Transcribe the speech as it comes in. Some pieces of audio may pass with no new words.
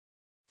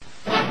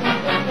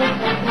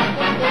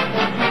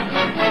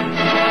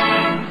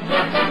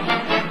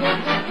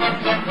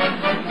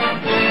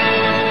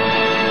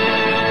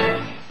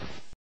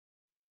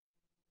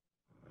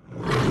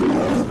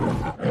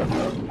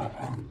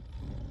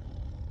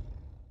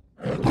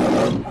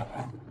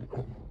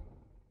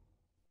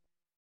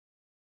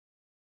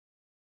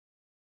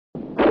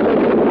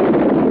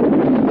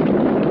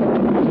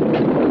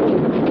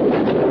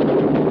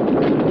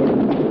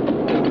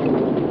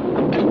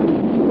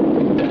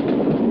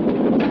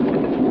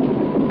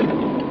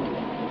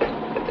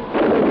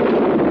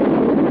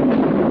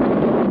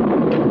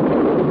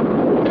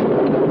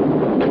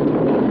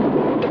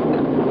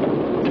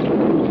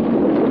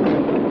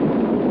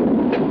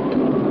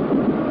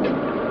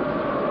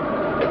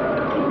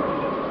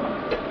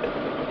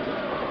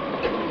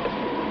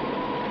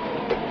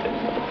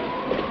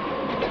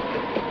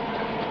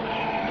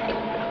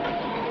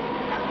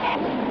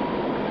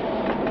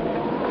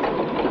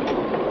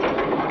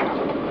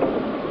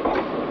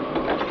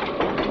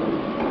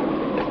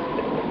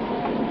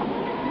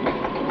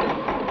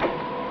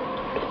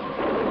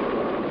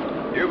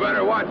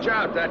watch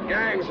out. That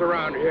gang's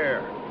around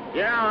here.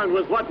 Yeah, and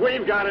with what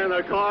we've got in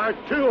the car,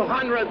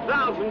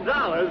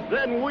 $200,000,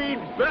 then we'd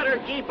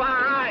better keep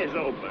our eyes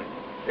open.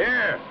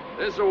 Here,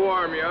 this'll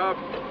warm you up.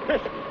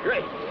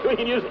 Great. We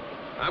can use it.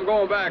 I'm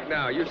going back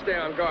now. You stay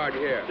on guard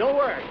here. Don't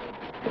worry.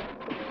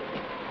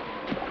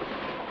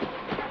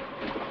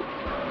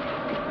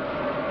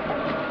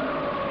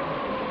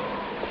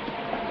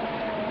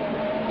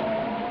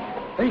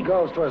 He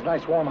goes to his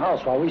nice warm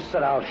house while we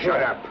sit out here.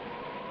 Shut up.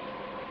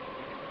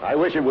 I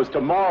wish it was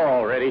tomorrow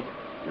already.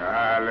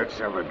 Let's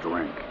have a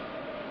drink.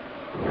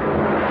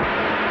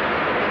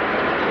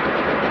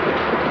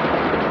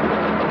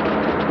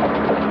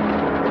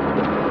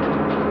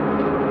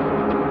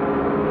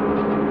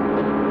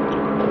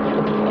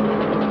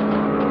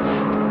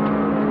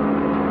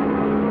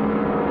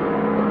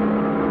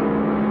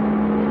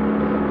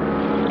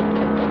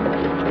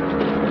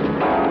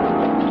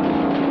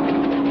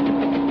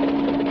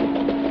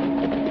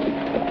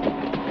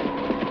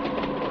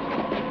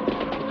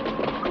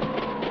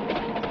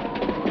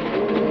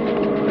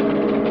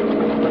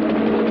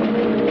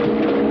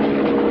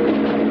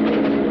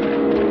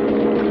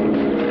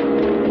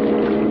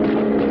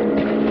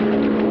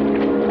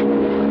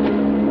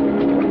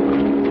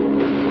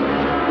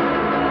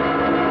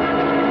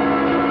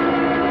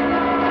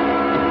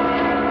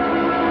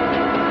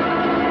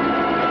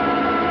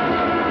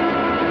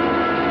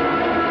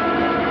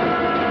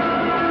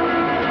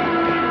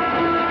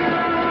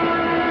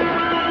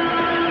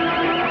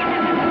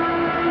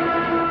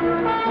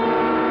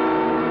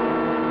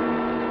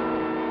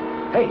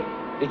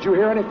 Did you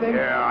hear anything?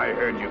 Yeah, I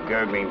heard you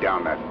gurgling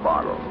down that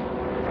bottle.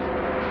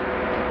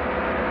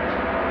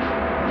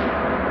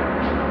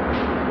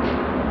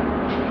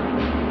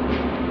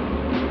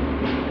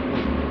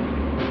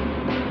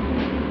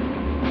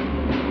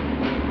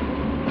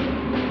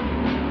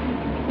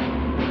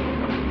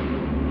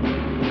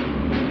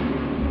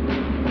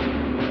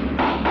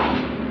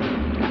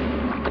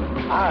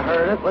 I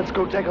heard it. Let's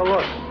go take a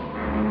look.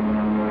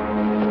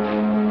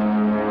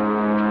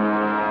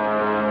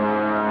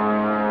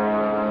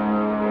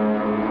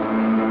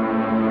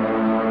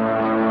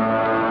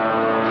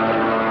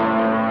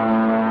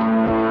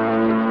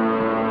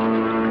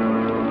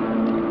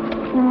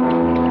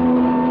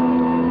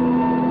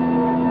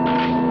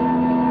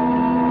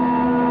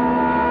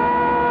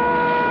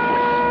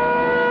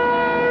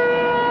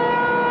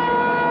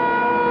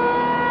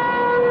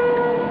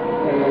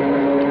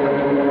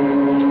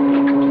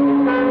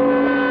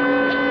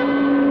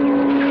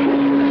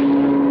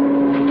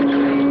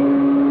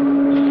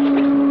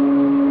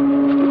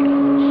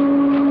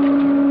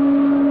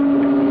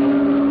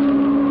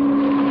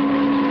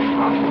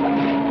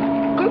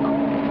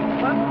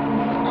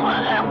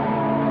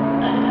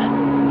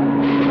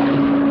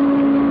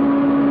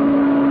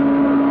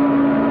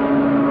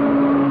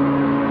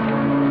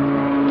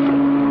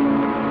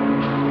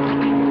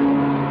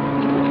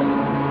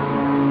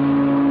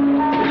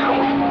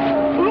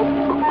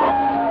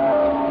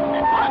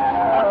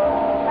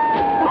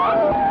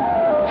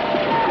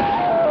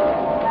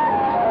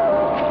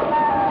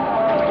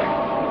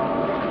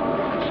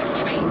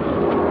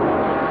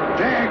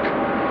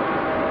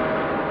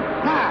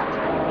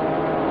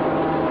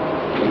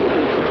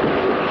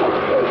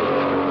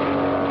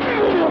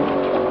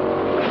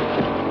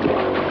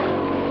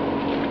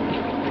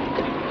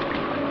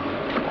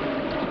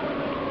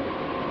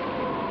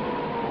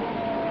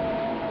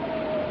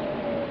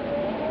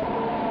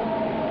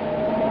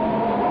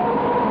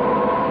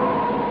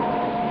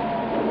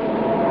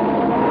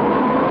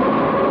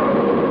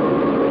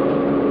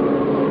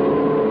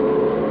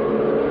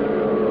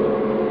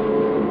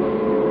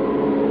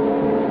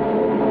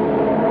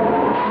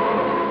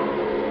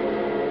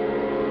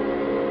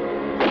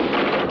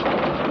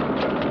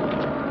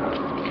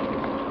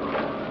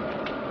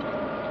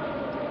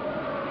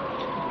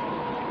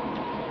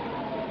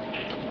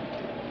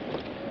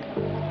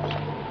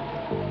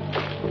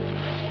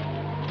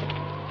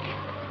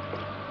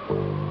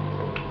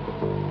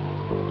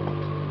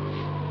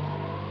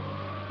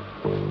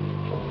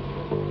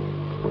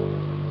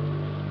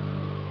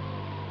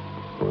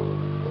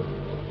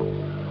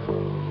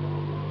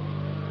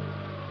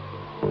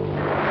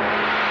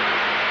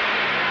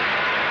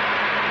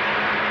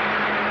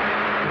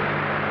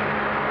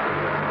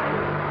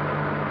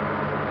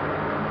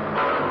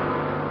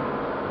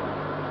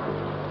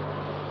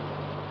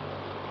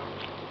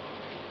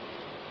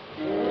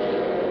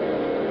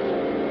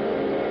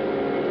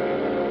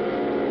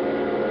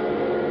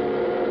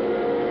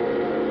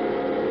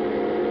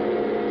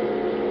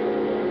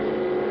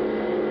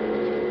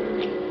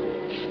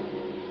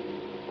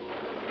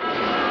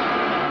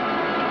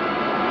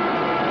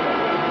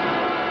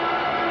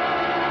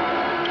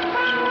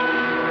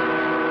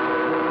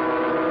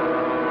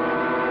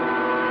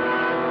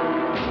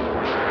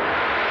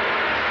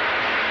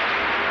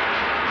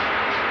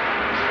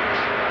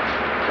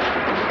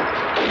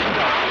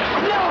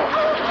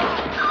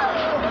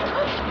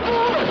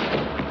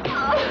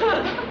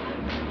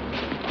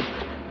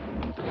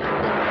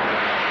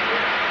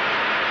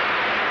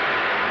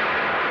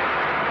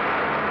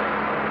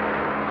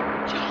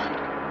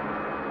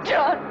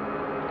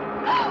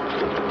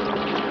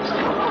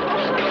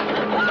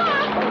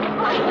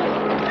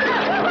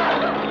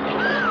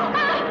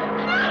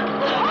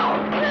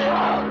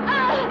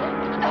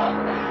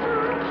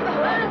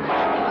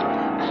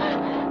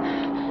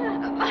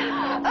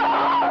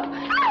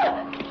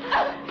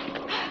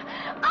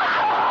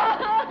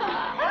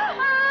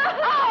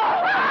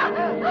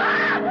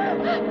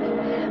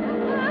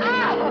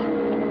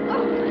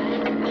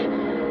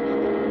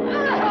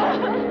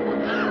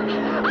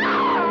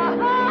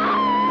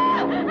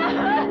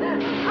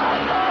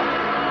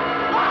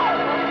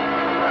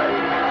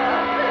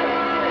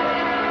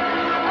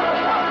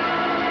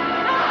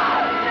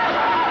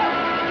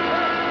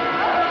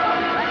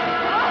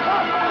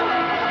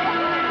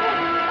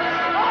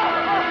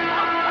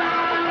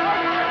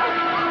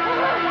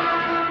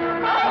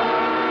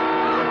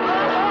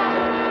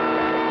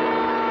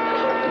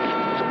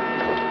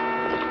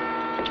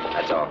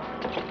 That's all.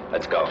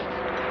 Let's go.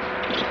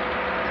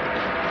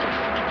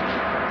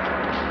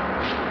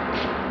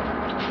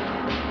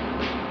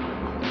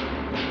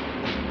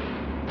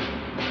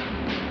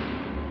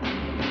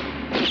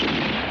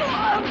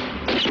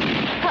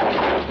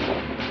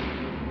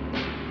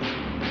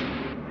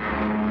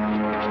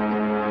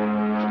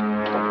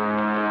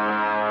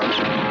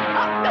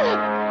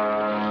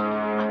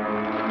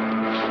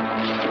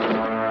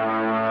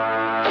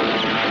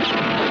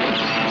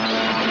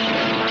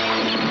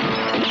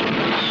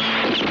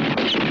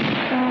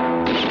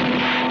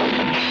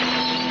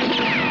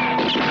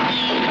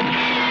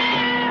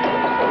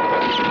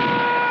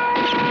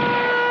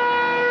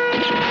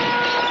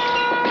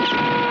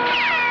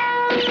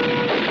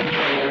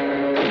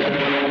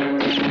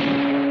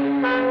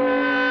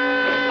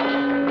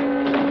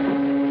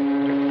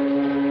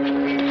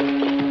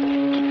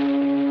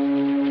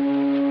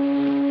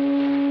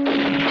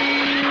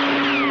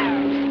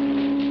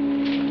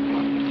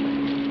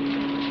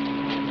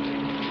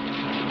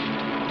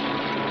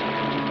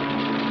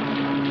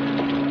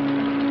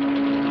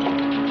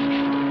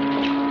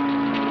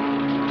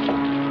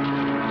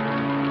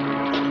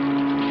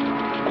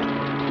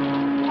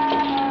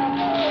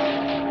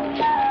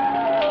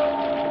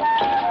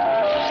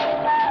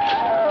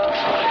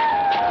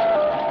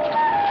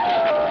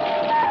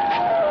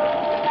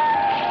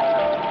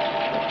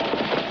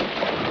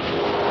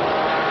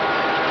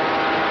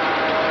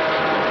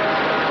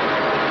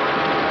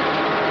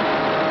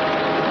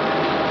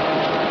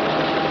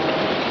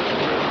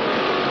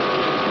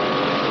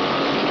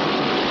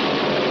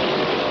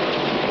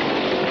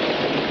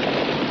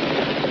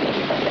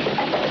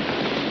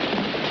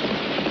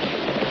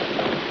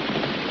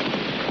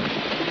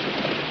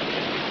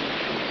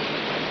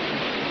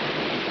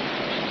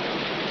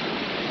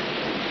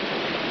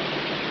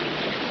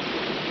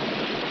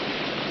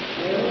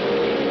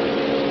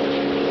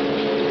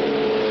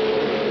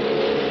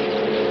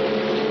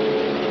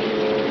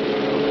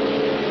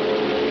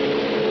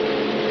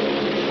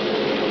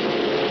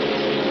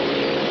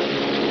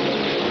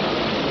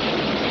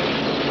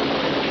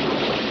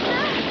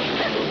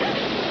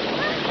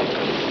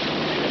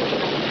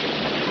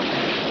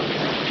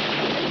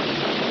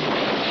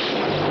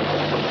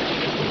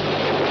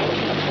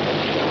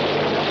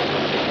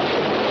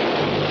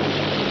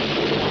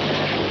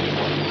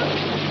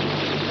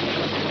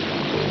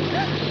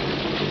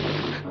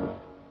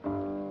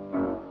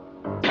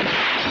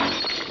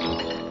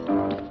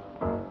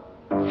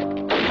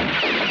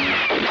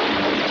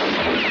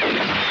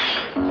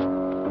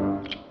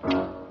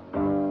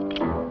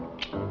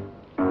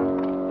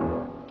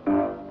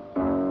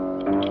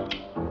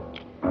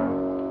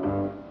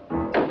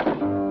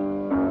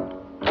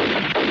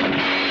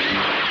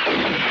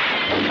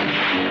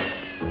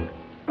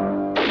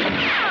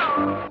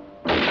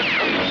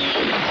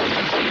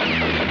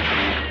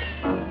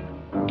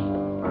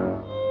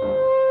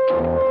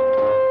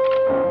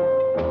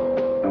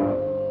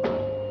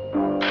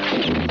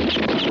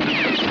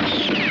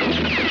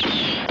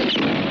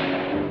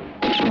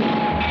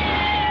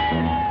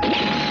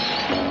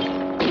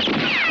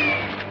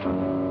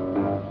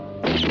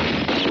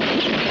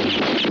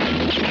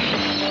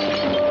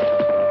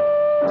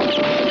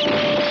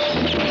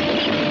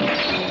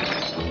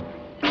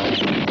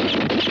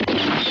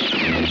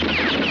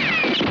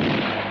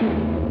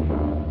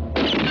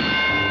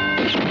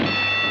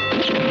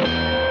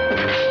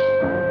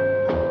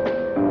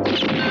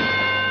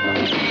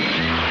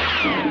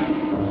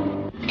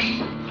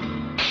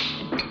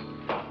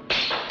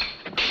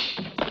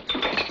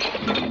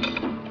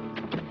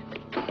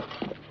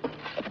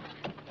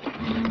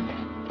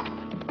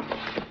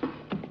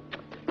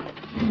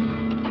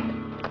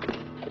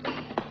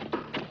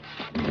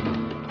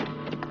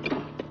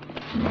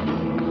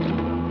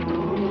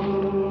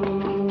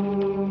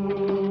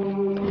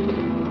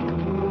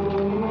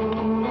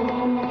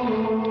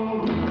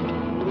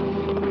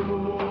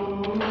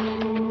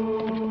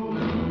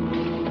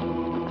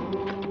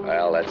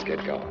 Let's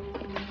get going.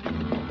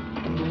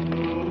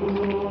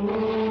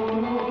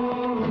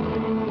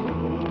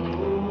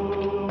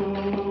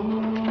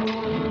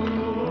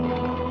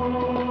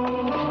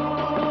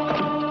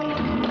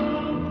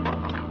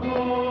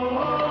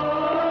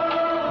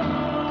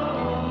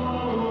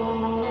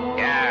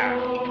 Yeah.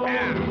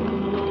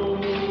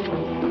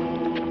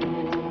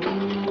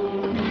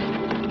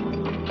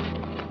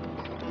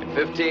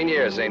 15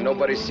 years, ain't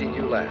nobody seen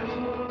you laugh.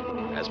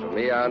 As for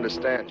me, I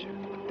understand you.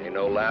 Ain't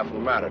no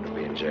laughing matter to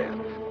be in jail.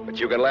 But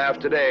you can laugh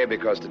today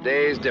because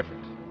today's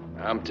different.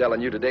 I'm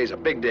telling you, today's a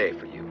big day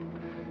for you.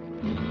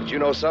 But you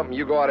know something?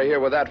 You go out of here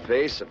with that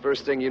face, the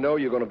first thing you know,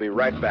 you're going to be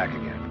right back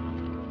again.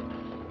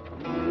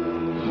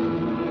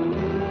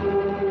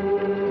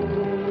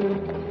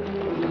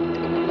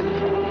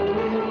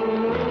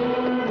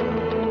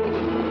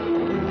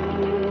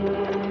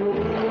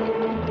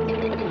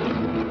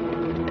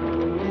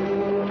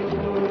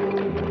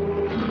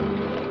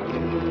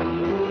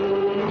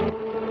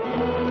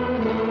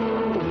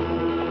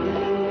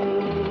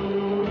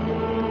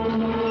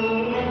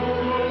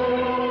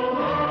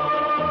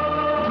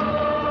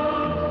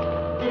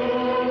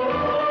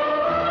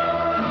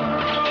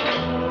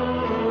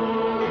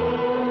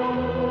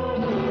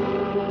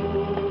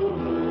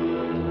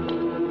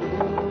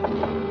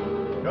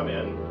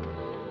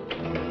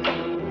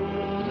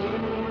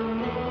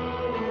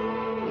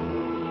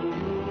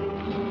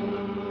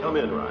 Come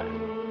in, Ryan.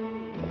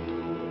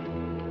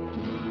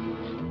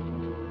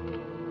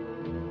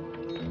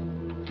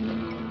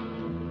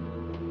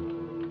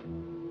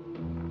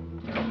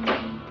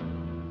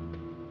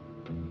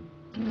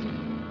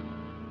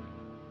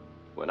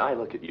 When I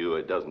look at you,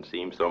 it doesn't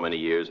seem so many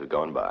years have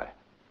gone by.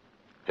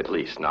 At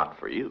least not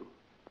for you.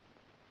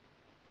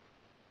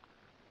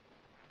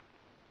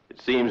 It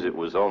seems it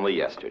was only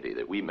yesterday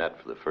that we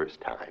met for the first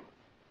time.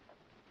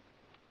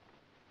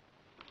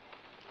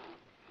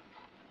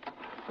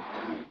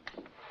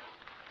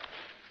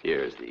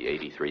 Here's the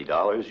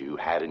 $83 you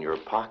had in your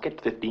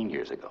pocket 15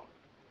 years ago.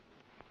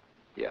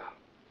 Yeah,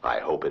 I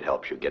hope it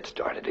helps you get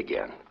started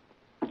again.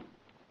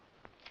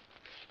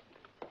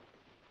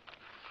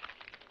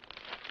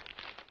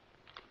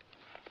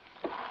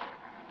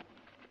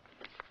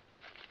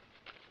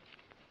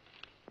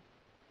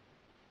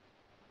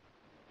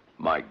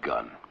 My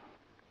gun.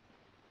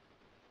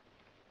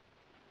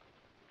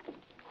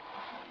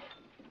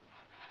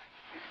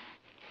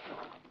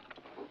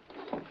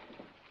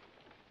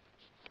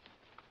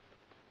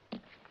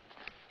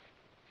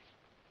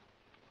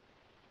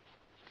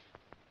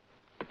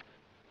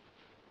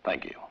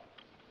 Thank you.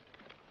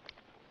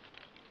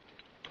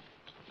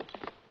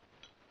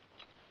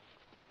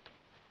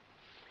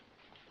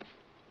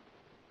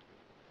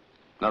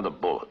 Now the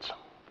bullets.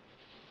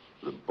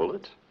 The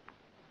bullets?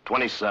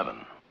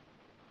 27.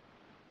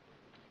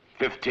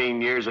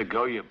 15 years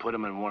ago, you put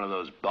them in one of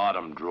those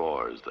bottom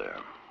drawers there.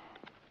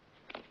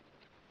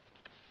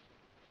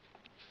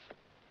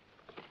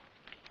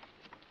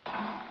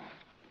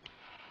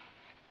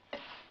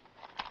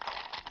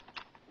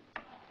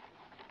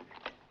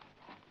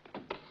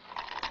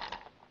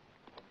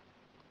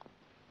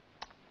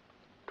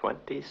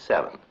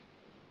 $27.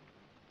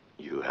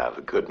 You have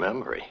a good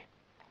memory.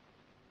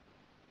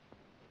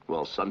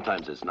 Well,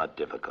 sometimes it's not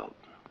difficult.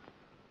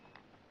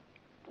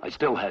 I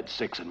still had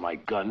 6 in my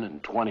gun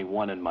and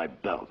 21 in my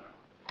belt.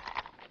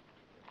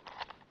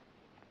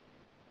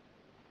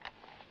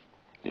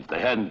 If they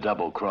hadn't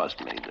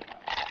double-crossed me, the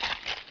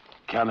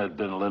count had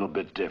been a little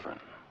bit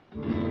different.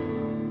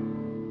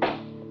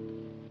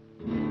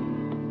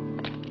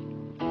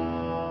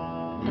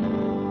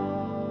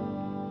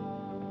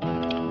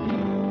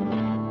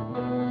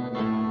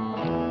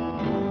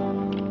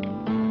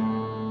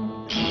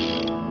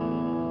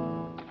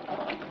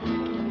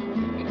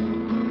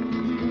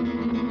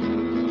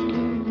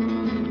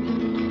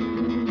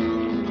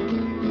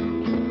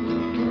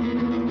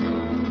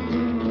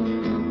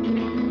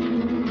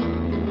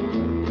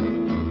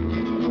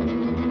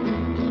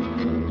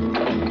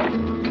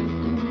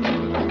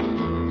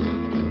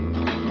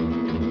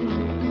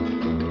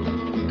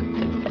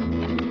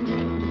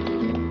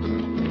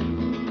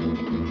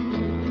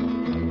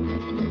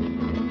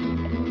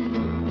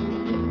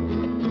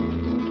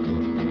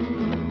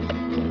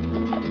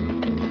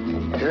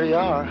 Here you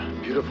are.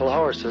 Beautiful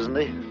horse, isn't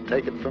he?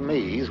 Take it from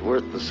me, he's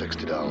worth the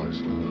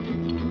 $60.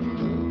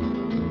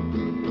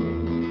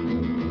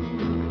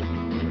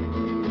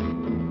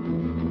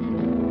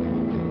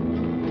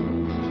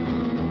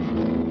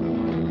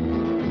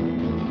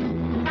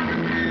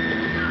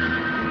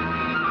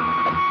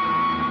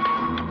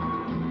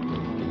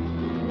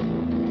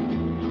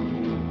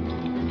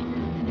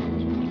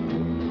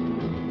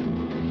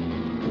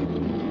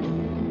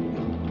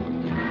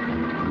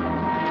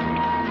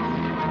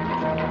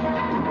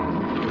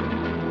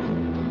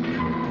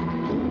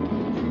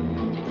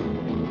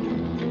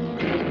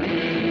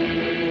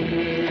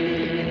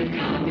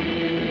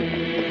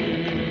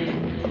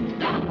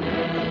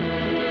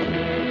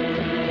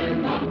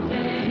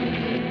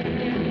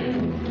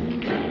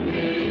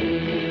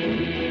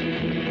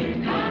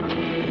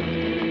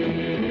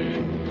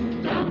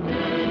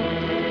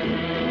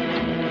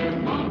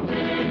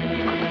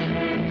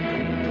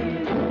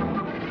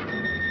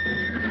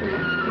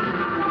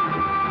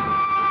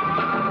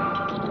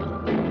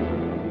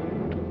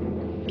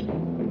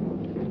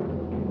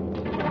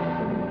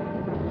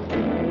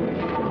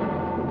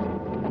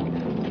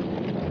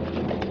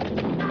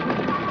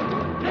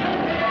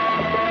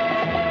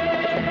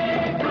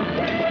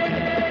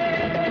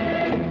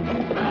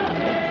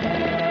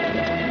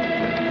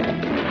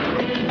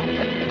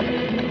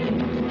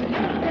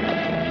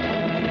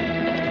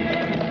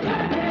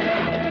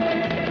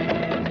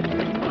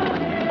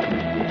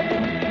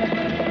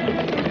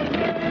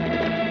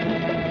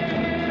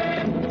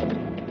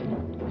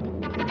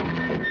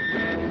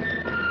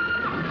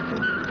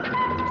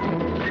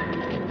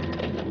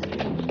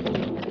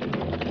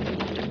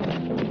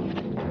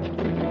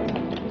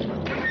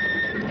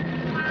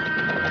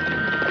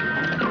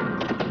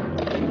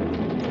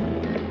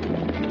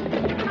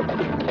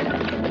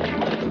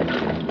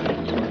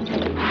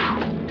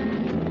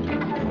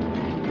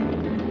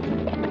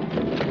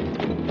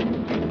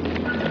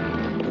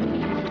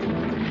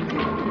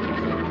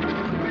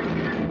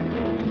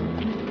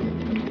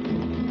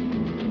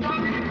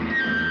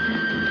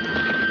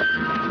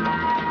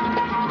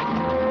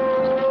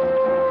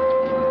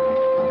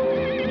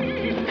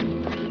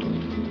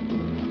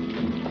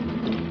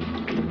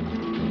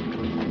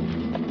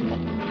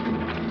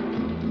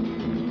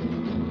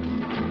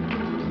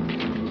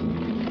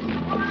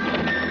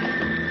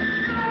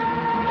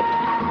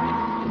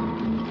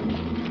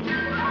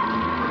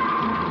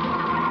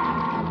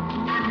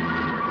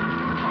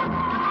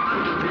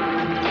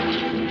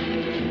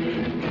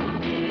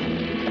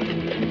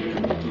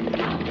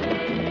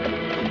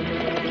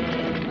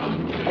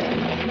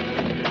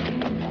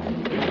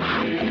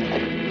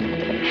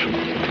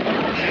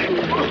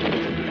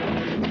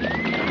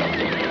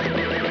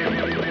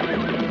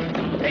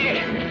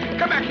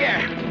 back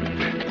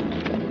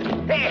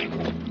here!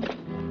 Hey!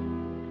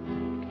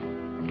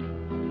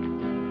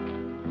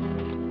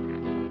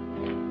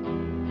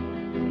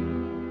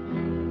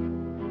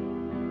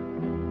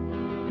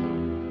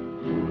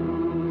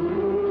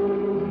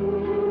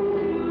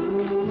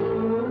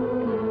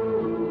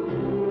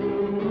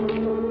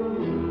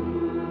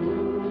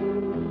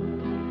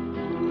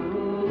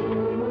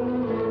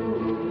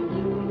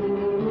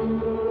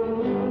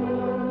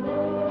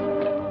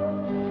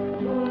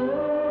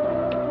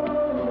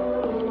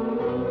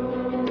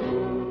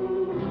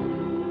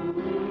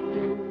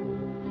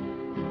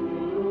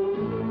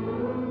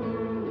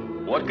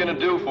 What can it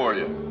do for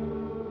you?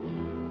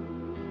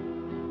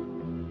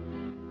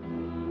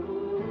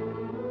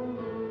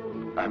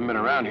 I haven't been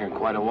around here in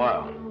quite a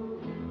while.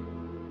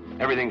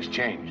 Everything's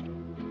changed.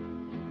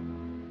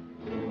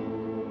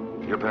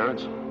 Your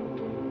parents?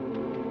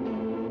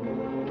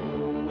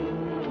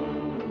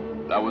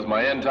 That was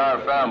my entire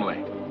family.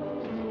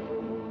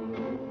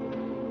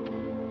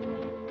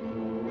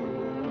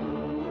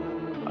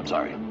 I'm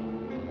sorry.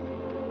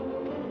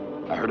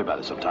 I heard about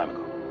it some time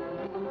ago.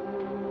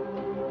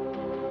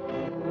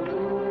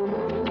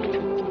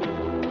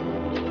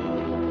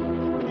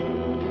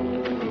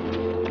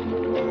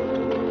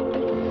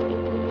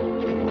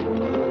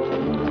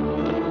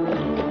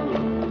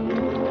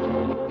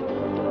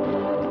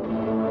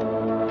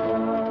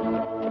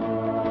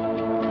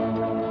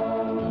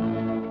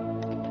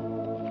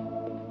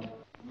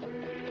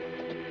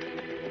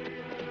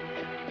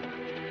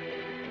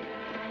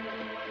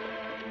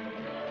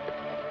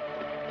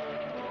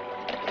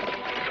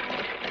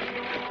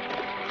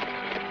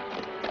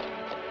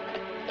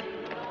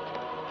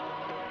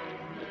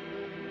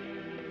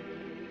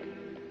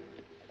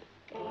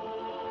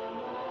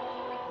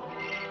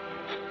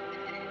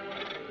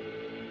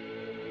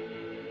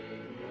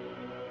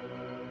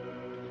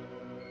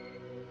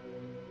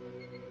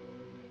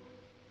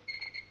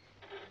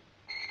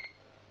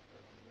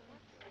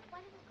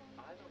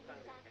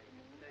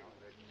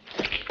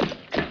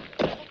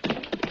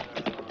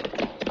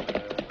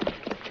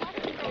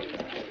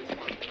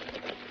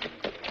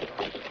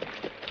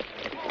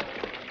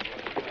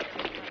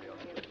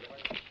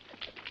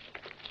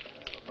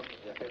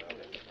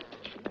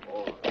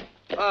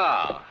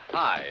 Oh,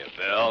 hi,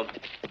 Bill.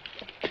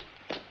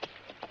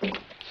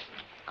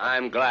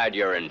 I'm glad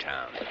you're in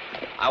town.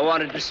 I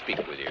wanted to speak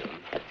with you.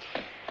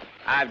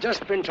 I've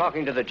just been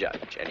talking to the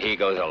judge, and he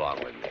goes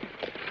along with me.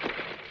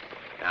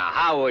 Now,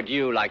 how would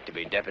you like to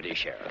be deputy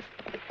sheriff?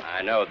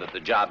 I know that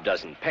the job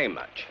doesn't pay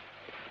much,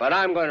 but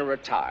I'm going to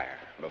retire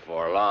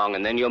before long,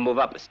 and then you'll move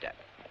up a step.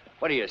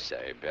 What do you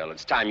say, Bill?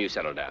 It's time you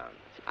settle down.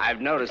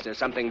 I've noticed there's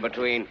something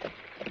between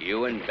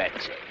you and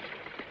Betsy.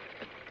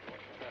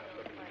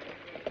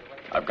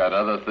 I've got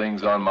other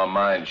things on my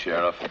mind,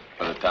 Sheriff,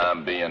 for the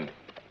time being.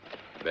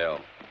 Bill,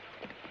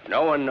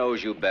 no one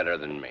knows you better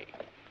than me.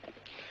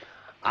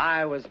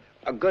 I was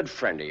a good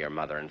friend of your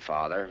mother and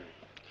father.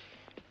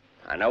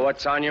 I know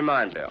what's on your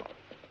mind, Bill,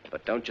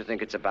 but don't you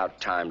think it's about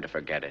time to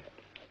forget it?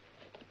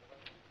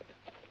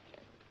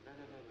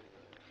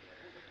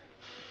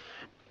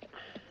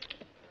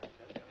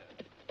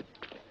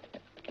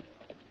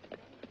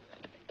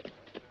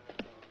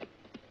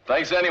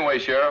 Thanks anyway,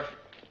 Sheriff.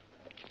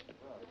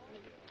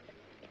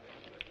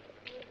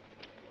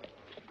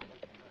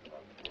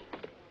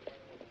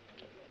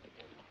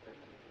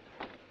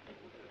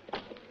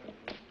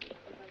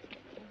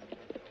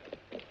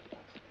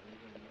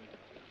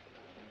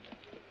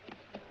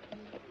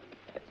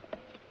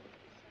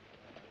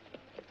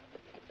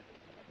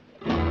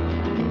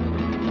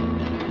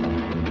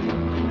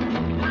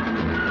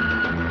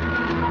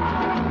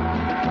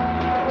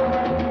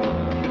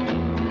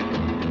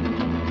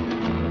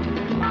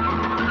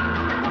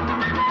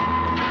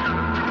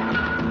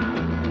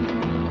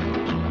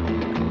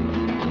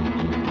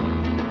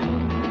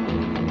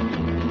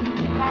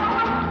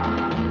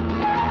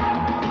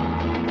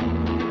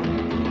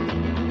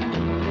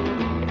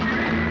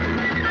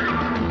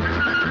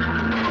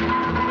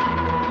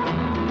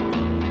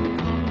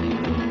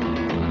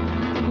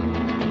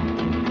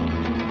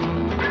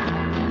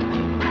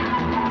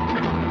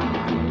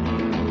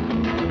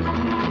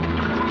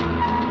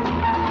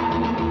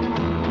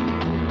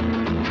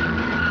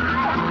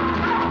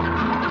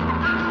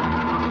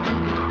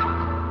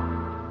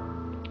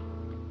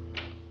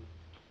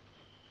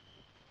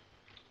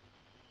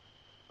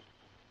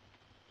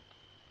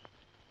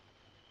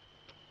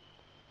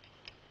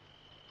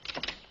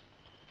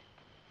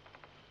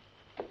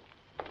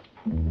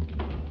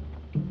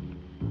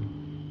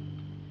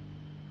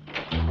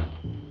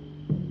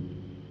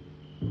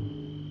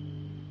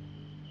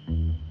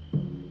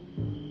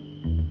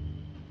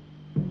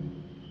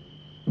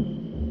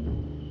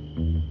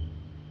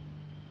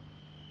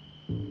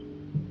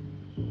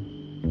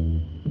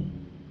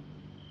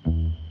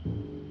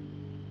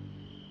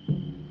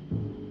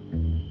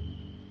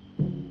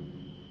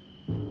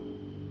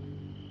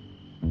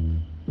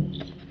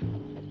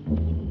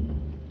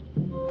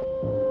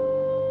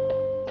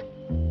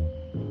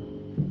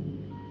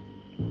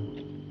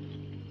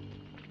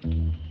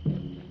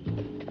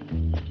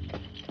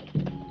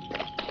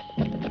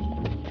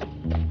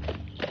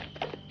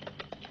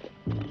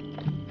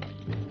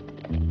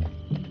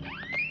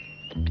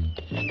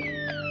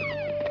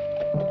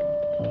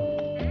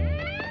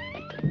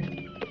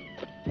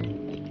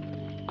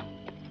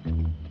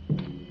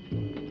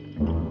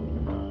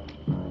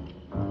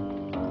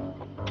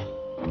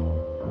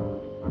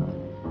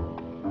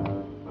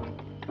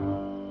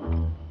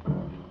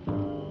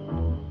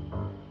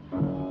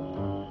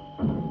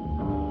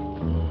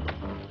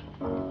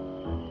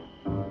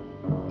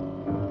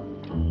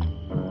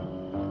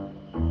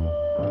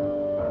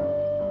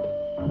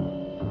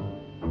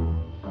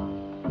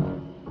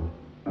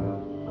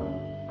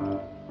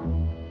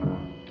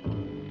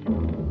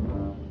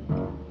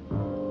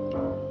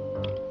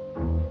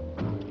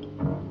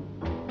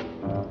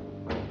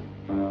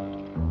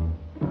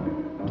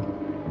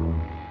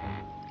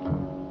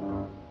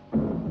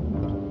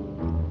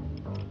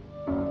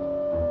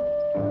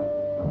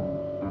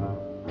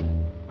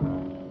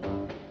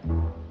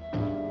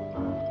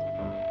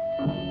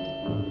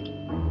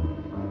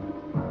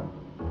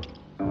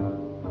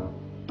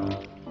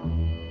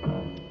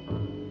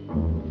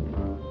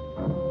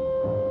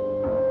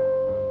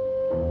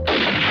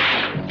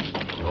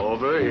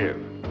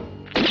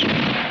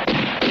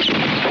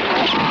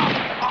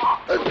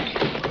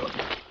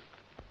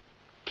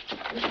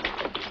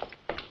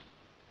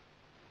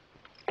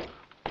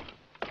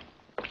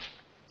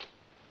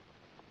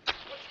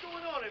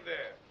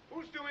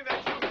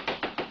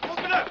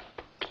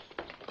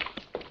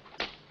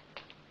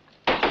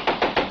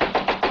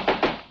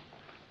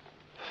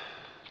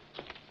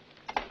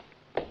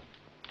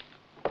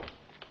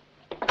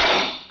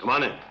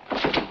 on in.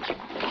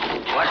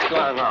 What's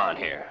going on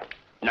here?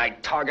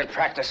 Night target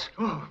practice?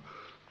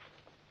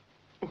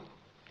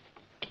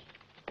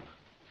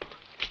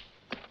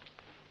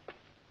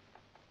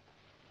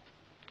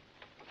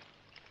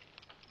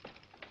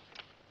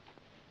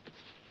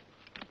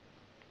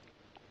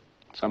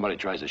 Somebody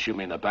tries to shoot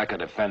me in the back, I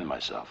defend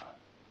myself.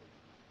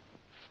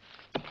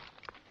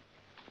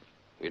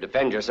 You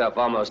defend yourself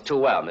almost too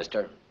well,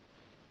 mister.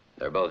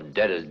 They're both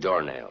dead as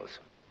doornails.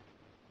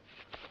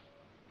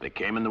 They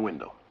came in the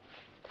window.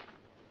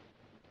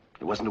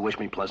 It wasn't to wish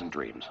me pleasant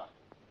dreams.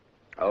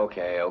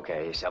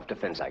 Okay.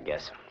 Self-defense, I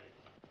guess.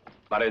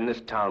 But in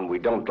this town, we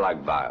don't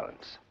like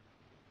violence.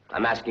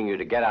 I'm asking you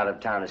to get out of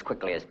town as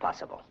quickly as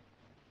possible.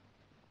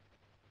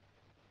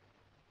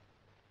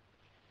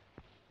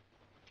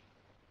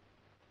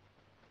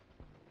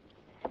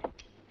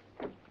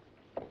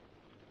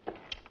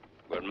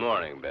 Good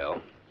morning, Bill.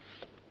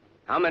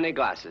 How many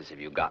glasses have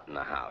you got in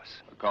the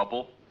house? A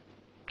couple.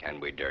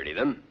 Can we dirty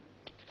them?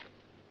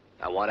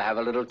 I want to have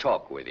a little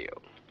talk with you.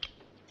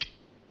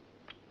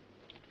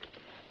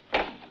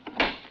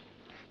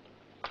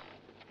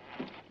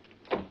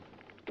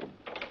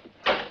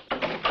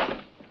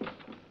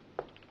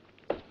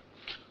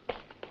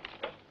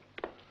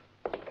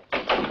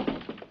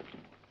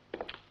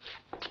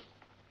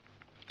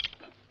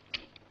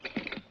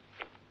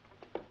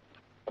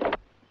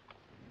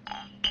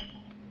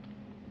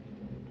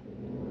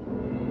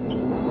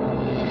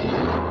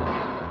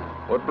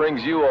 What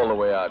brings you all the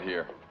way out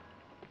here?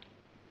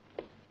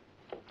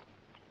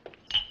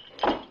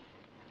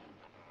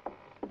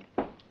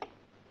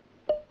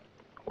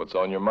 What's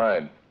on your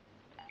mind?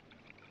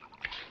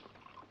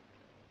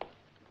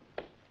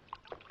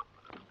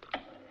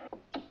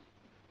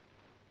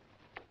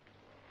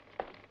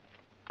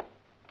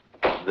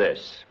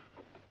 This.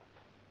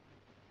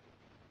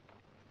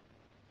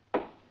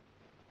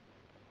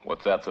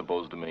 What's that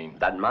supposed to mean?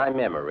 That my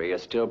memory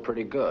is still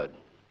pretty good.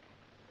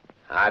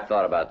 I've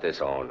thought about this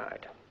all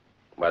night,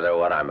 whether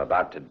what I'm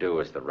about to do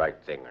is the right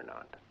thing or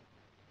not.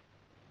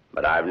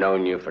 But I've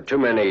known you for too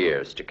many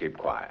years to keep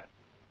quiet.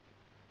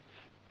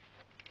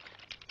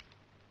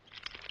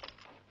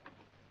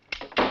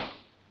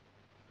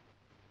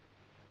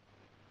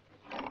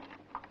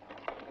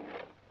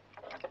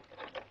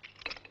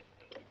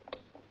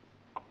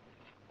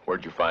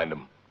 Where'd you find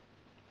him?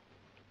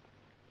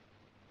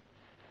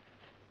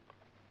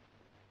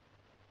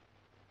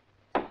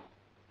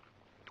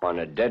 On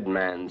a dead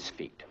man's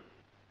feet.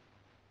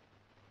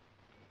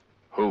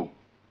 Who?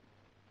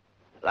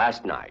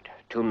 Last night,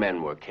 2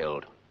 men were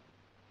killed.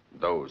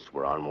 Those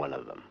were on one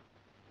of them.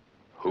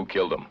 Who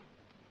killed him?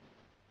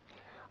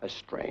 A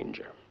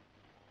stranger.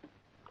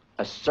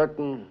 A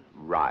certain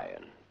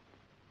Ryan.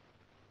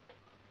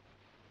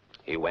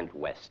 He went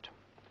west.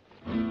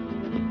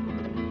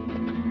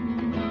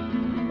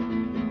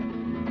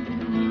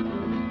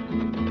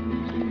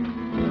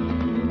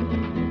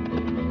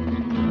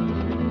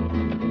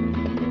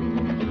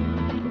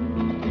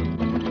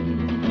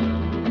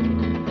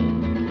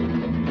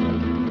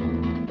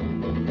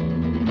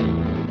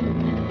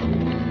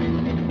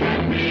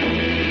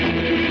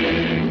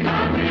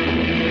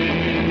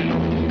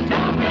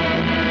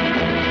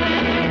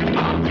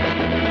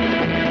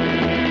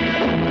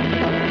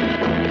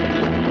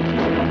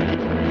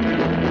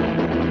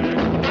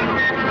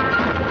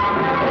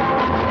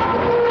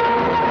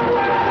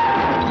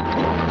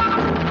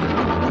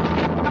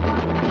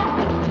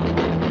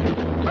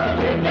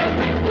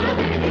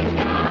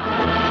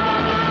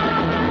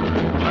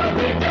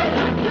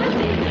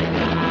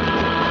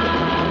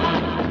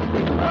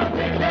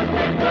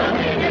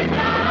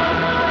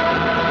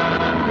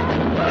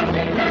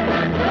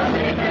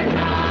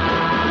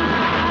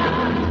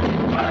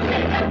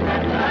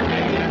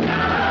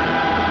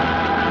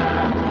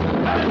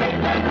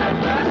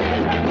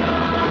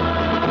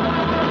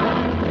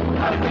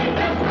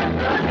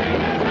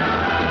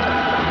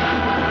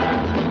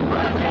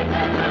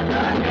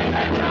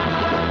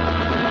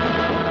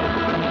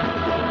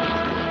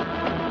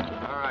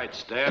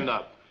 Stand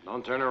up.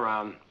 Don't turn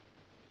around.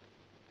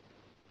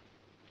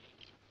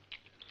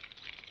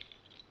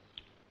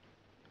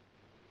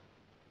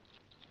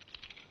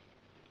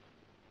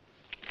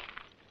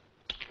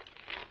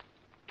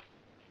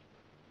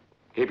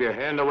 Keep your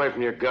hand away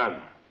from your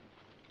gun.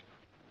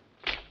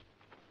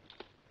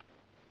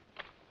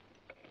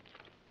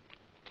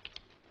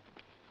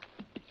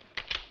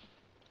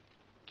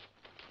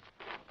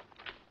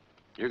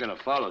 You're gonna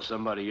follow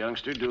somebody,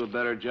 youngster. Do a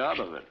better job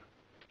of it.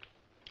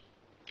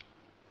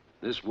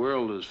 This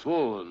world is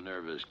full of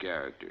nervous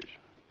characters.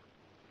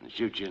 They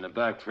shoot you in the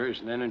back first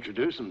and then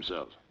introduce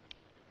themselves.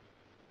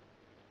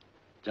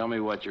 Tell me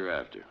what you're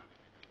after.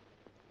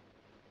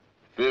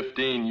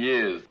 15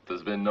 years,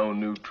 there's been no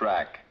new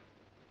track.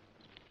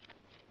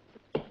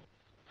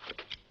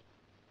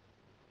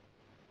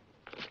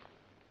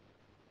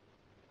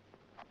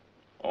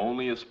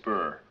 Only a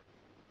spur.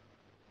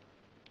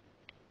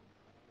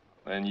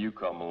 Then you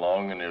come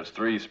along and there's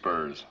 3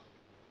 spurs.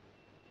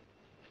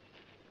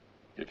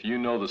 If you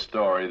know the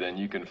story, then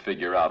you can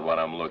figure out what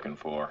I'm looking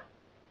for.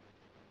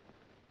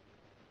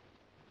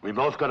 We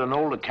both got an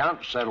old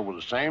account to settle with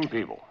the same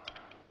people.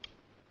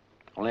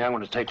 Only I'm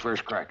going to take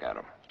first crack at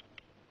them.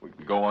 We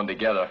can go on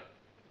together.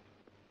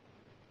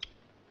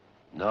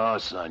 No,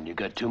 son, you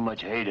got too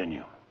much hate in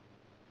you.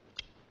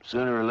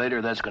 Sooner or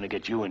later, that's going to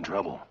get you in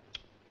trouble.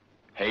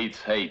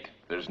 Hate's hate.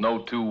 There's no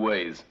two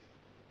ways.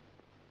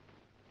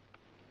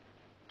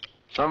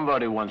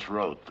 Somebody once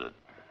wrote that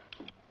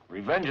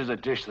revenge is a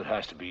dish that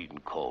has to be eaten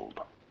cold.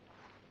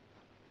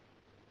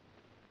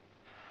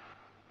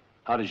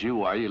 Hot as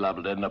you are, you're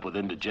liable to end up with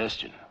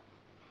indigestion.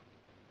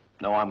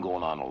 No, I'm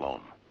going on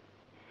alone.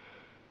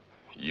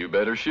 You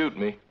better shoot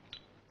me.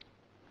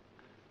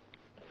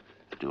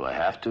 Do I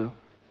have to?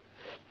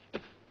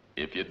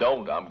 If you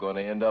don't, I'm going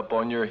to end up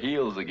on your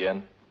heels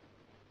again.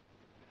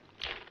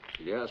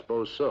 Yeah, I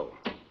suppose so.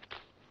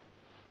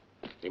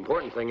 The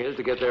important thing is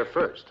to get there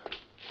first.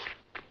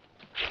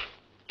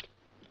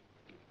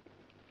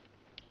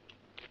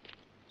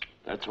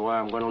 That's why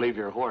I'm going to leave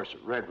your horse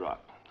at Red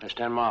Rock. That's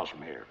 10 miles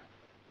from here.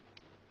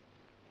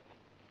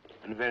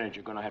 An advantage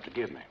you're going to have to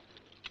give me.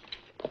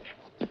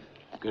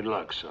 Good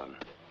luck, son.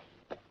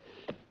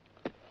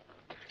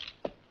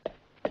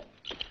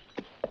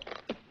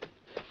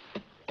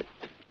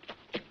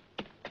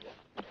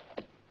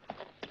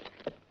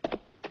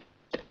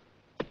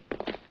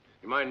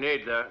 You might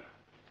need that.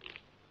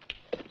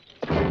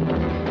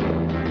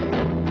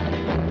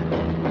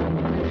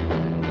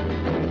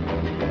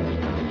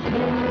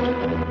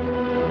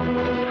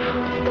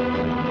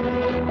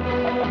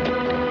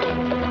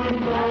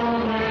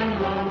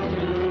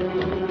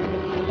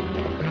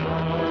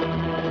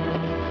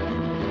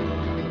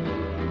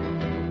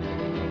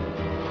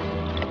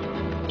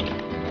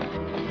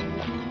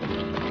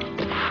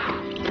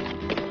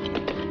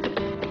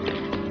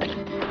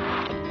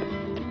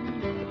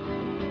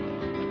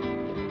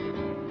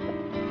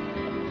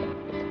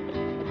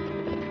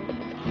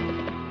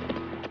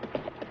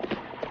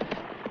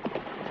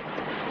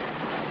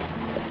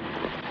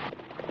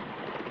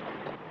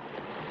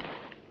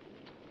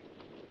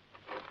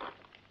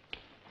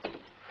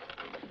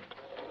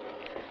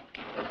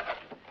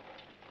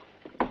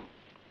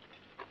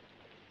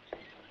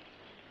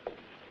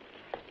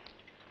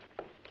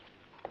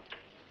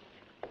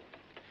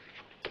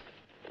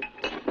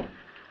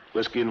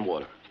 Whiskey and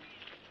water.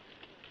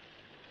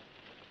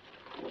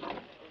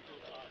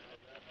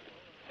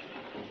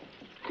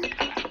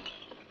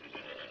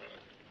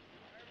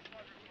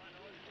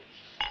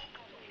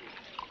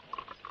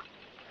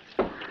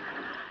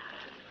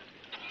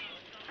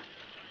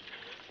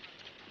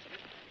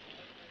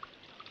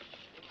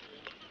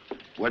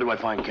 Where do I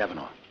find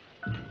Kavanaugh?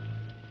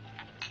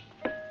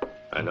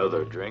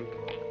 Another drink?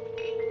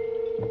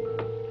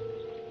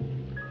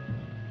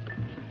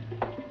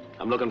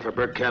 I'm looking for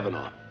Bert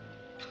Kavanaugh.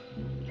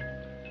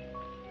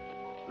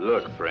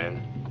 Look,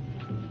 friend.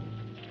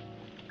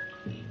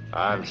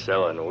 I'm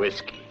selling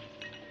whiskey.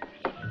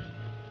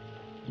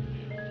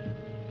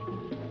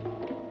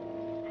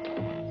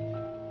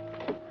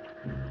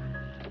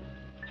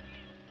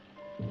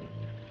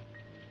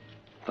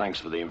 Thanks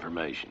for the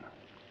information.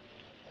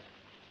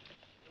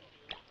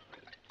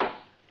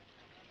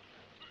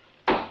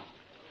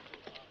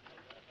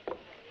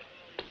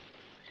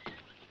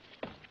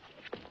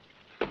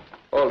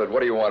 Hold it.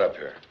 What do you want up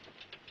here?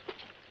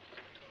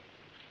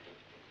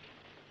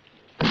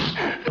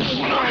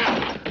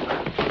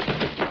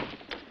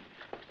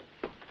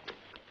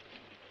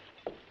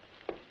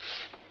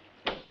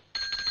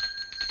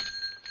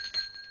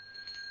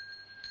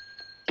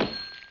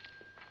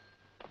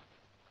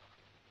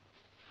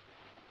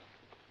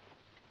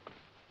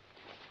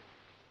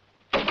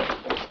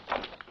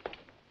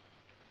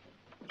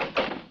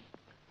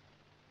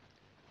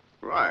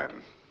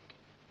 Ryan.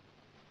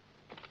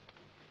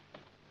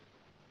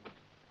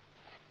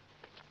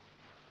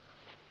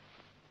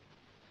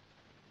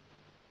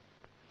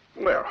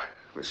 Well,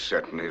 this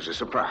certainly is a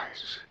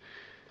surprise.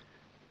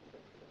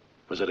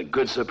 Was it a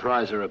good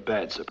surprise or a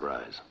bad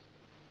surprise?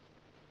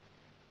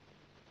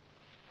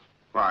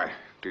 Why,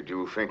 did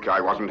you think I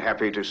wasn't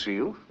happy to see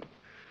you?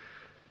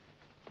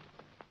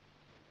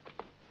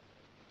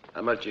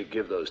 How much you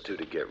give those two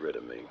to get rid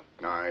of me?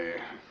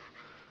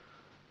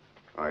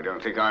 I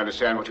don't think I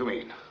understand what you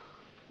mean.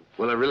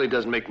 Well, it really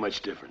doesn't make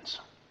much difference.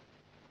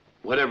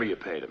 Whatever you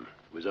paid him,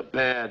 it was a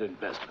bad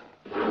investment.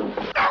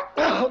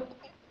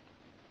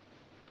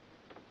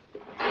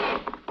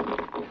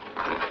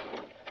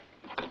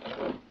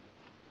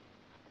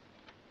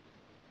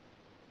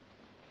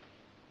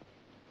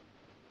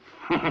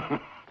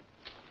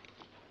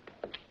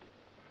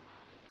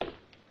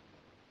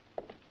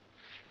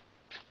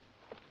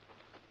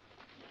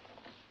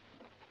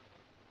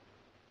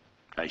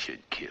 I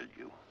should kill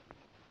you.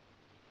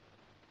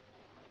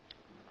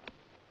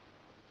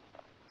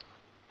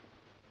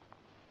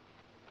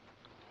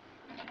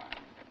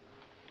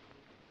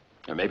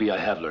 Or maybe I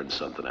have learned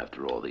something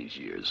after all these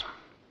years.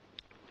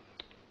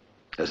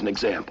 As an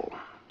example,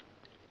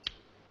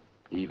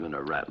 even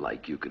a rat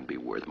like you can be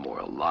worth more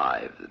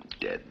alive than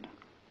dead.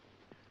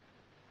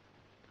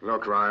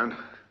 Look, Ryan,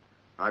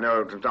 I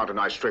know it's not a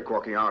nice trick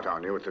walking out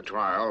on you at the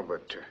trial,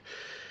 but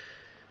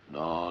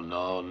No,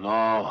 no,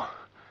 no.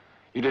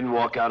 You didn't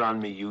walk out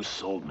on me, you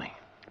sold me.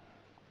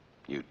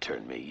 You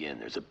turned me in.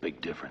 There's a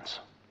big difference.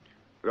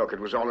 Look, it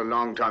was all a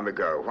long time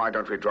ago. Why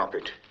don't we drop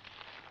it?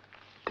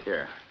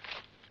 Here.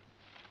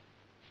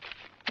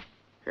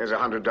 Here's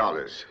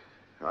 $100.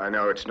 I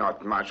know it's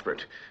not much,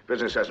 but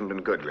business hasn't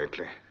been good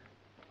lately.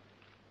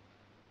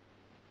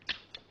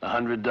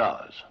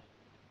 $100?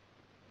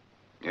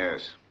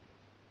 Yes.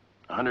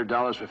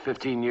 $100 for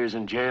 15 years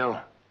in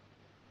jail?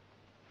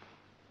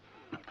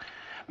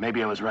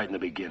 Maybe I was right in the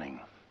beginning.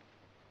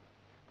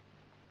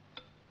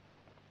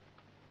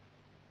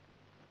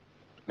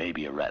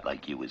 Maybe a rat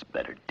like you is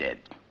better dead.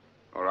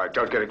 All right,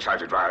 don't get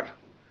excited, Ryan.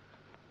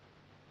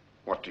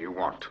 What do you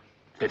want?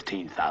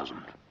 15,000.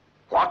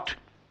 What?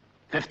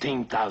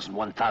 15,000,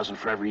 1,000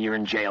 for every year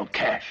in jail,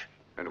 cash.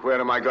 And where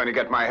am I going to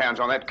get my hands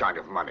on that kind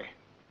of money?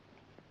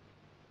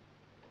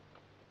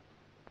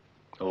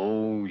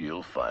 Oh,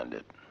 you'll find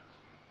it.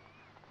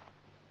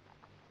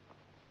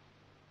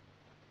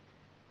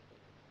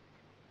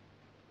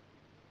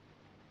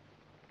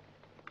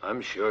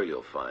 I'm sure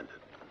you'll find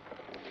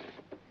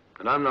it.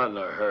 And I'm not in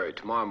a hurry.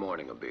 Tomorrow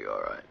morning will be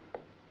all right.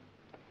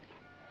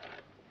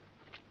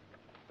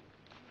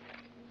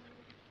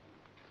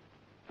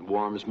 It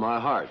warms my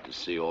heart to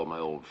see all my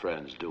old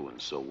friends doing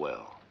so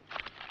well.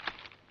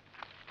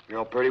 You're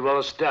all pretty well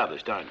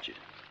established, aren't you?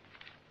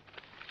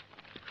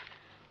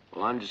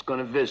 Well, I'm just going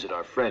to visit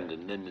our friend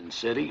in Linden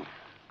City,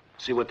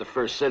 see what the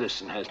first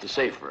citizen has to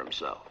say for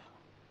himself.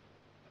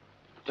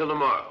 Till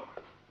tomorrow.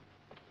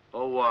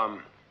 Oh,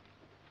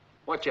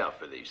 watch out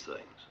for these things.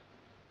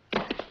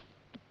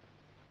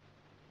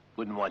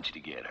 Wouldn't want you to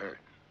get hurt.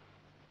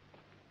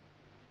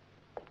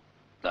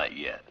 Not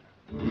yet.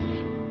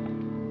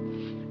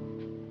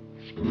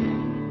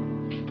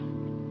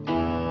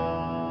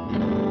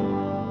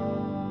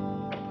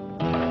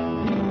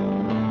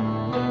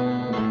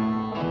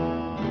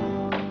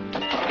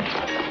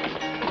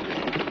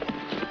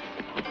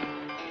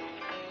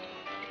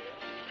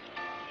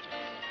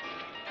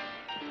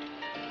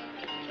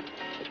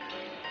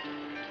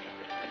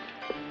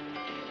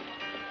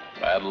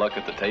 Bad luck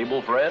at the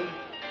table, friend?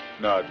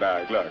 Not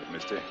bad luck,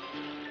 mister.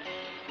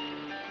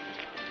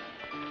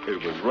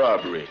 It was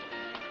robbery.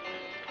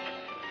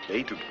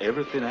 They took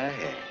everything I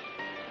had.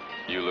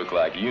 You look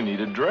like you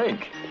need a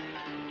drink.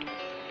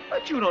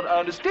 But you don't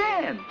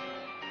understand.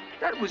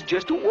 That was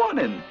just a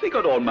warning. They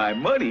got all my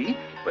money,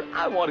 but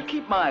I want to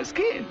keep my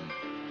skin.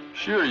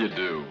 Sure you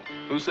do.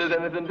 Who says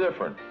anything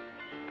different?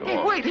 Come Hey,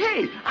 on. wait,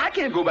 hey, I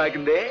can't go back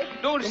in there.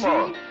 Don't you see?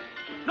 Come on.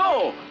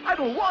 No, I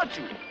don't want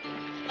to.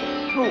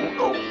 No,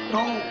 no,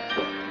 no.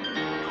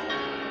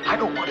 I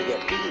don't want to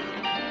get killed.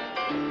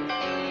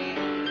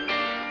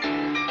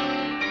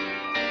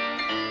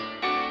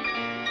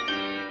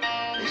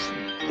 Listen,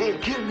 they'll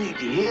kill me,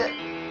 do you hear?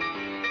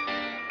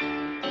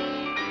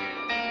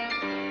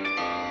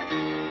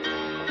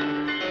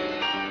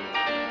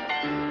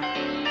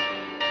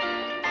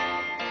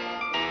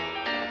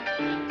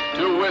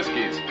 Two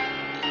whiskeys.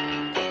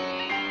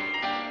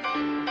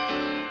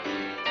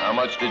 How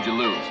much did you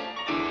lose?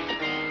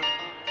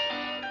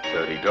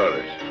 $30.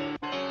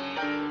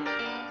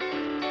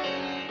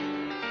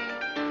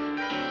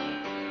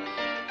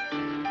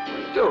 What are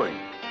you doing?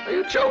 Are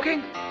you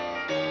joking?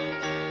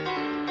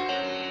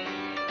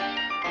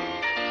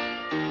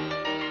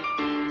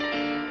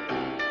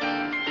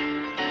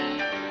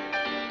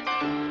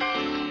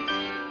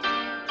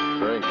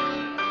 Drink.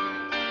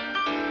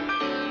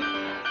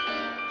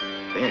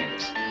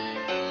 Thanks.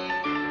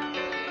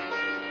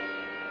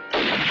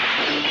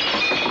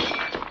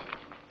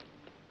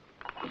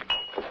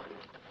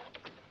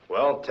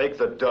 Well, take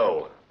the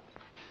dough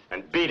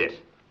and beat it.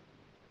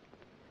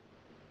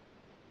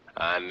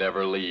 I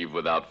never leave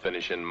without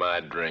finishing my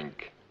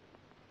drink.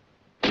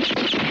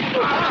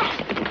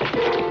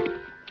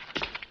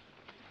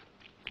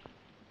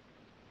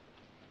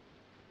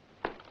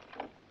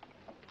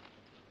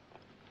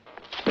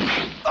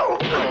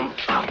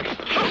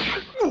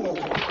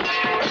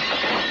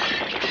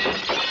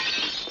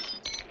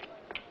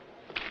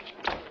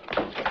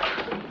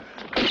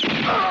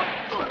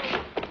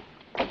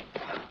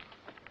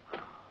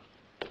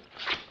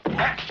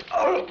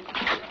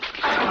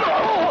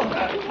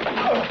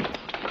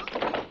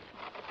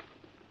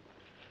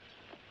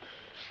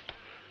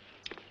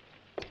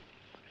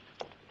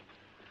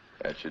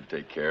 That should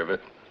take care of it.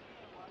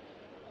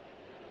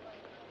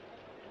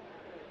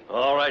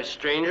 All right,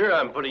 stranger,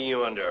 I'm putting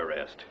you under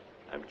arrest.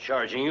 I'm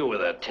charging you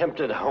with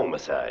attempted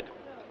homicide.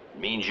 It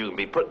means you can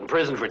be put in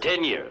prison for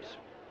 10 years.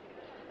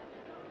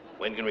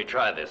 When can we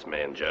try this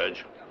man,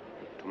 Judge?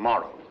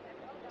 Tomorrow.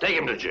 Take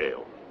him to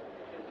jail.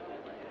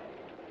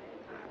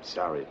 I'm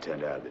sorry it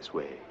turned out this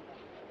way.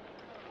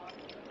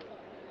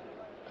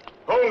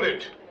 Hold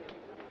it!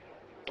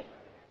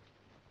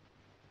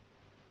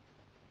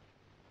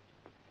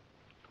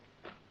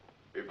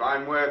 If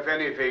I'm worth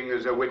anything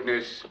as a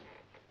witness,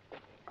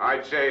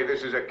 I'd say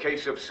this is a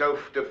case of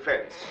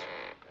self-defense.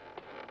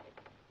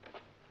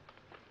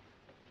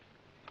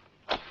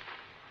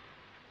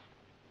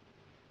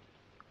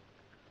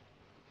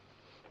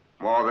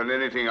 More than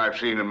anything I've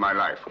seen in my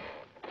life.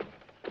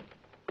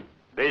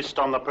 Based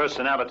on the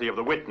personality of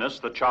the witness,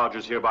 the charge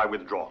is hereby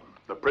withdrawn.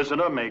 The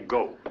prisoner may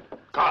go.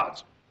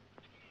 Cards.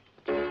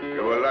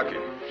 You were lucky.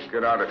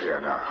 Get out of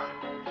here now.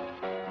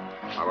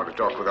 I want to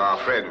talk with our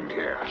friend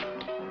here.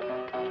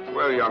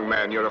 Well, young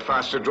man, you're a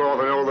faster draw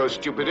than all those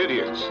stupid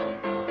idiots.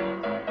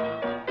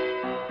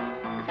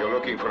 If you're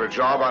looking for a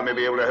job, I may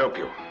be able to help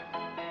you.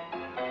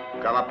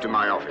 Come up to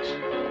my office.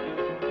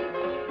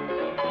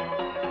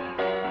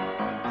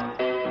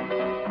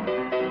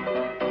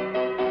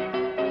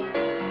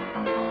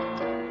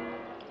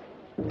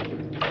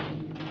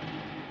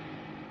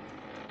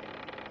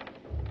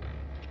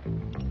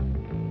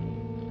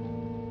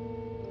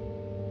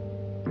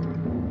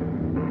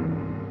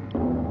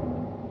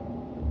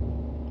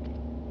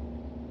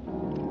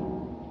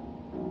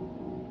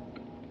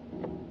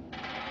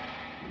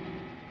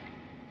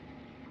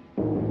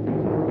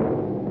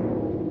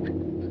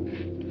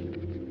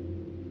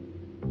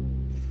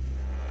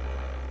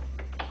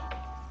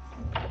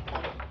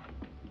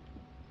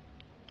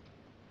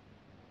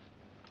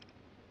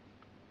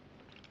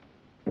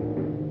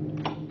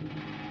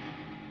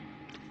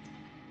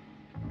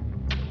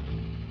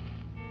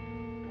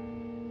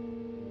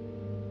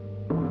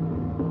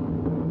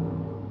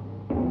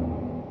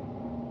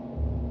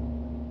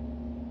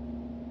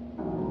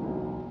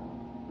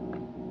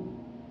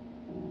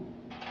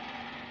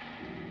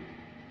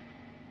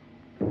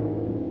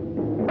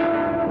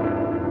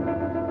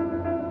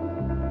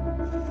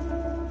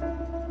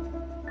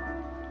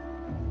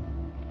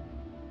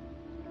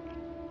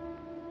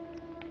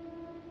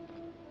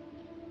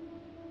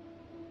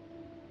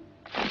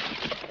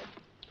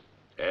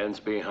 Hands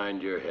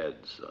behind your head,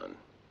 son.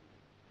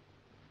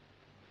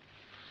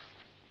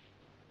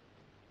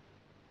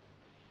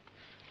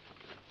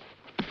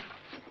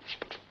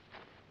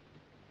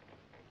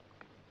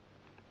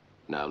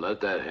 Now let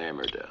that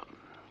hammer down.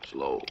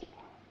 Slow.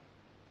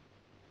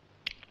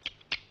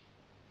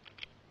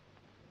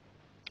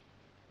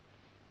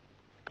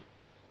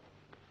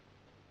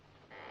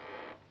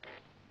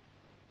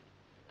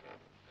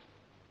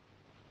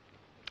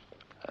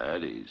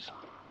 At ease.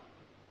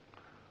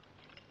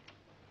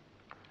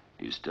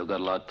 You still got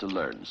a lot to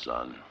learn,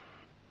 son.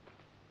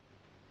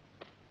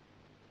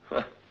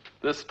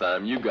 This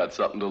time you got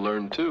something to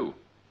learn, too.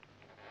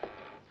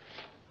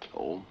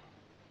 Oh?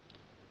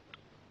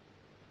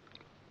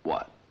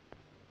 What?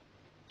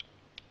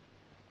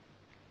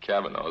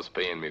 Kavanaugh's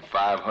paying me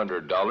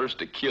 $500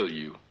 to kill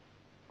you.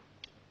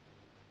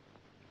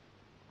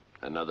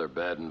 Another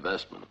bad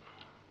investment.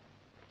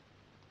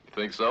 You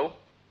think so?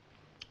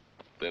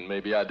 Then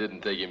maybe I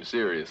didn't take him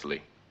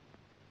seriously.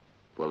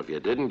 Well, if you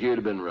didn't, you'd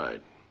have been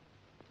right.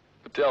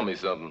 But tell me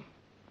something.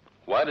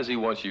 Why does he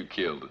want you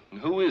killed? And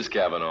who is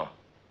Cavanaugh?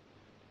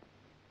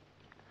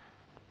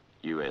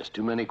 You ask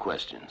too many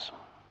questions.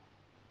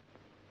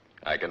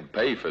 I can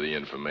pay for the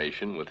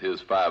information with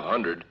his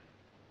 $500.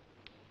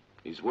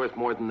 He's worth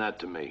more than that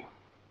to me.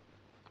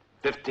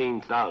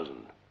 15,000.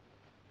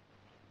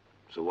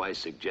 So I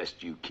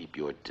suggest you keep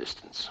your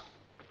distance.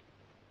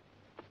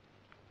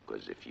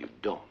 Because if you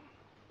don't,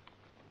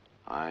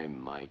 I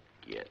might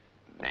get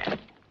mad.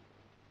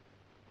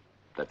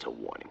 That's a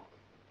warning.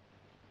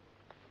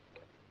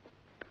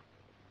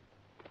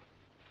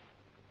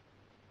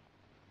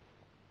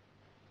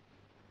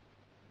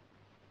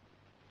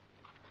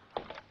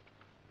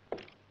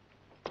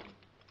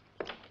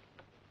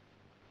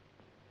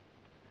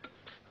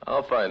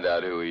 I'll find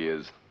out who he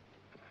is.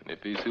 And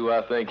if he's who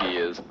I think he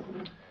is,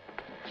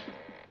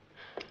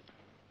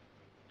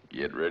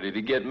 get ready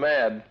to get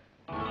mad.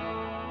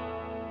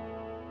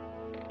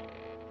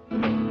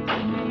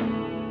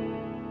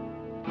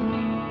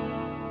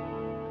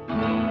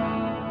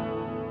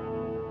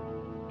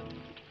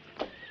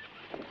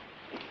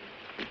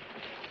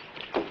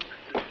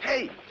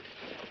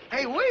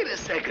 Hey, wait a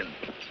second.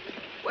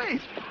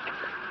 Wait.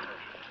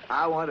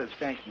 I want to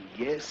thank you,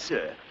 yes,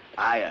 sir.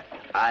 I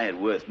ain't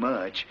worth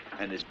much,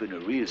 and it's been a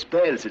real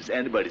spell since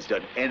anybody's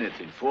done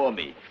anything for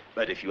me.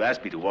 But if you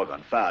ask me to walk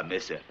on fire,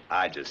 mister,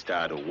 I just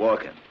started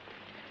walking.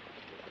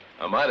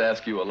 I might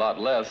ask you a lot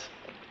less.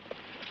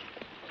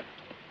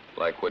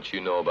 Like what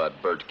you know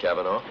about Bert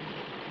Cavanaugh.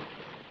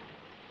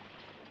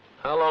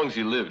 How long's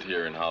he lived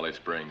here in Holly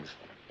Springs?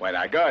 When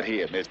I got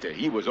here, mister,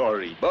 he was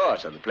already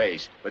boss of the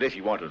place. But if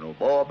you want to know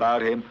more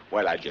about him,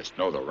 well, I just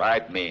know the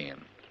right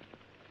man.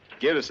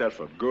 Get yourself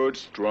a good,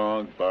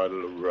 strong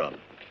bottle of rum.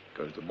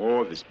 Because the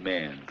more this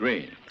man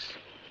drinks,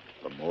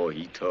 the more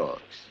he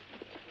talks.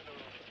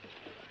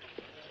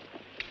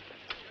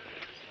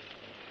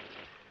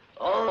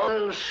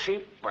 All the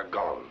sheep are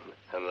gone,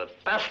 and the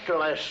pasture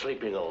lies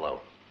sleeping alone.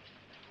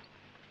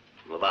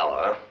 Laval,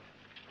 huh?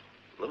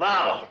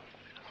 Laval!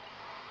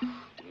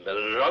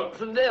 Better drunk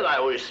than dead, I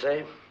always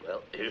say.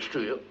 Well, here's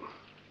to you.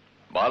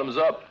 Bottoms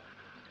up.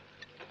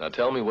 Now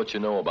tell me what you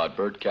know about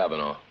Bert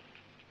Cavanaugh.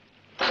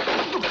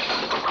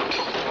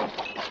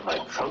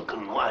 My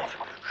drunken wife.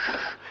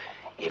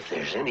 If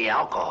there's any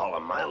alcohol a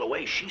mile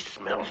away, she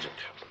smells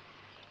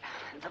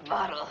it. The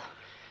bottle.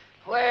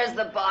 Where's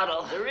the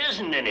bottle? There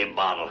isn't any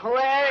bottle.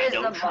 Where is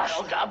the Don't you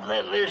bottle? stop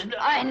that, listen.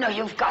 I know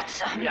you've got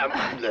some. Yeah,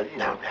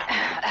 now.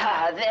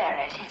 Ah,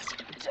 there it is,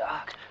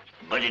 dog.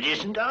 But it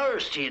isn't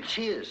ours, see, it's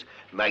his.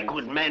 My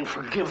good man,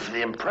 forgive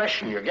the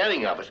impression you're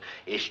getting of us.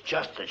 It's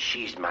just that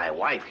she's my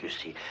wife, you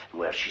see.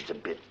 Well, she's a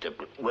bit,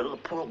 well, the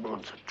poor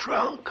one's a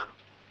drunk.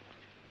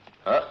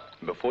 Huh?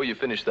 Before you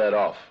finish that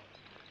off,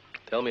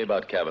 tell me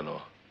about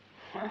Kavanaugh.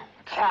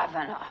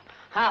 Kavanaugh.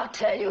 I'll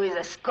tell you, he's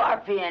a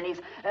scorpion.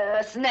 He's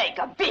a snake,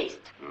 a beast.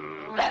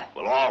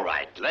 Well, all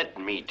right, let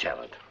me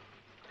tell it.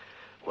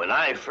 When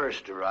I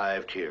first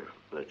arrived here,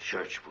 the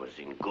church was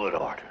in good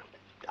order.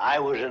 I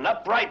was an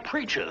upright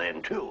preacher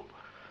then, too.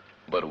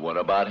 But what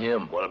about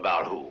him? What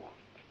about who?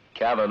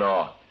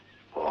 Kavanaugh.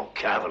 Oh,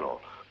 Kavanaugh.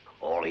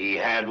 All he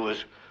had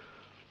was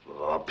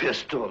a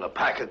pistol and a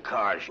pack of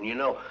cards. And you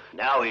know,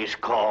 now he's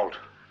called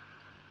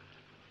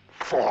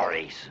Four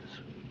Aces.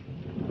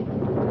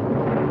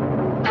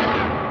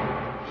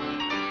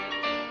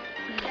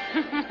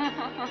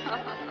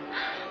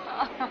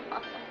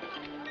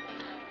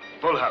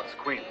 Full house,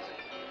 Queens.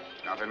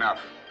 Not enough.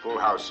 Full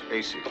house,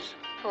 aces.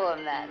 Poor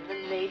man, the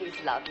ladies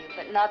love you,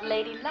 but not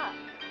lady luck.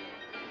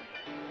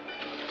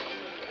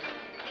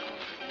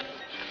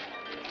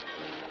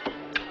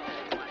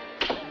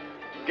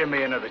 Give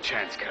me another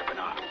chance,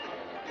 Kavanaugh.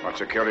 What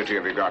security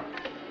have you got?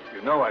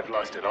 You know I've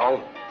lost it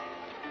all.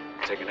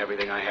 Taken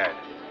everything I had.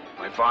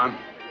 My farm,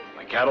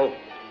 my cattle,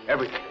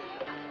 everything.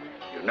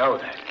 You know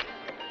that.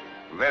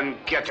 Then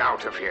get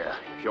out of here.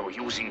 You're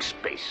using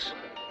space.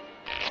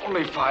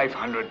 Only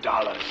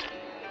 $500.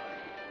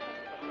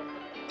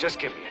 Just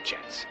give me a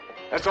chance.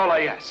 That's all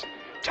I ask.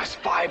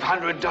 Just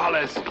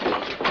 $500.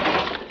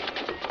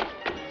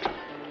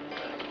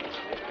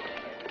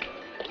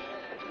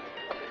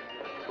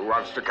 Who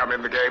wants to come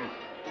in the game?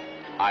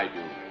 I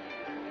do.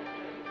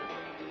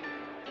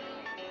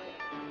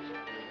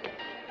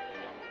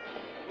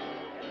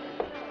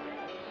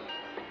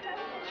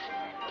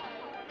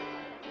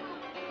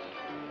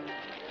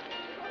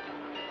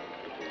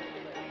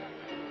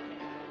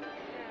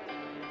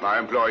 My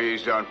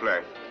employees don't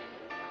play.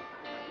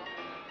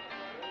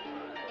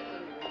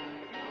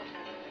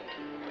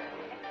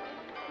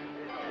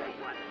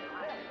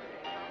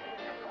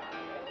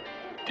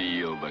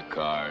 Deal the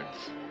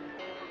cards.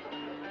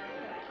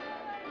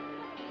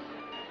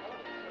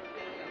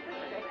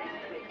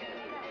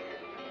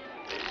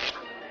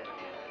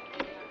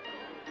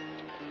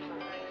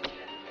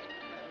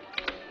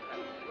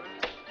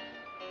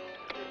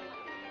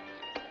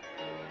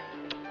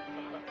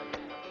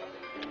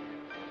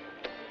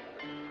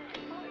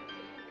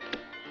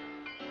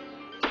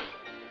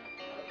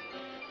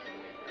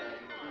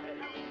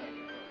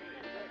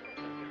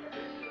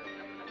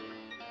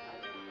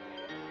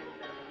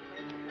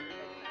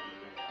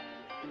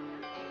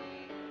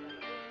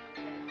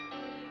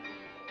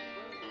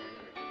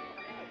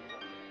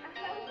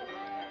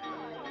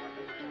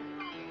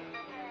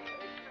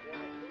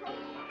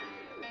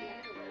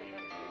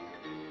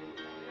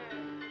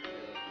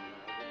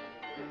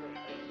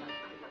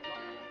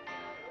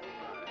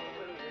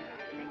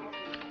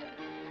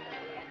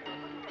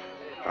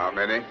 How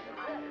many?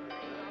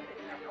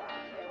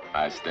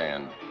 I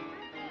stand.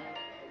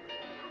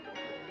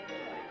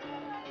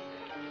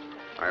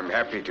 I'm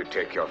happy to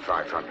take your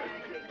 500.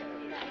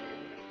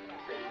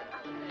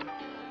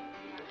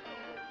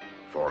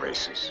 4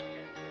 aces.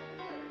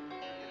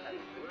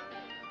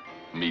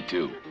 Me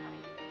too.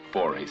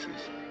 4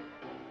 aces.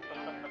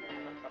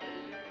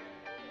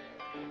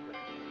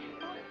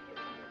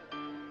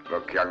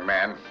 Look, young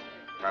man,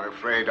 I'm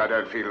afraid I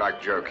don't feel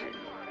like joking.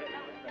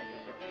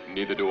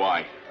 Neither do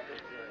I.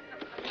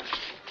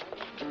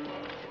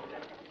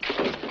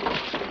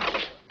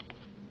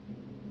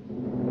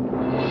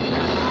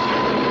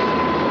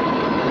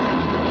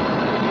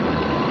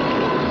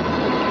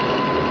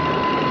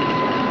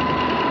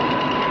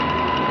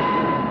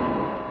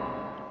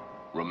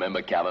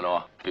 Remember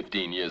Kavanaugh,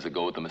 15 years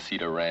ago at the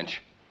Mesita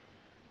Ranch?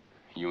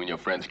 You and your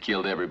friends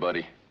killed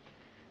everybody.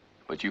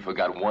 But you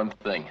forgot one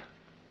thing.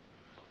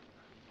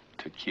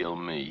 To kill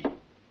me.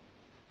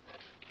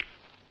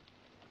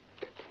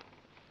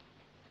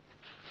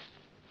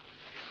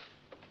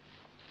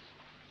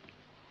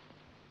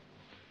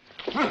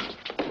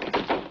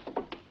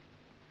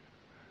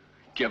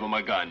 Give him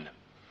a gun.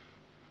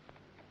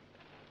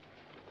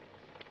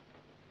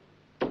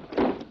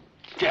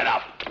 Get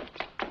up.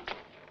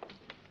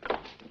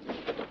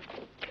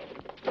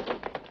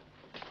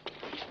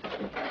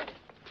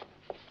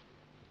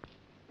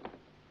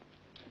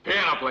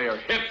 Piano player,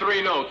 hit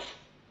 3 notes.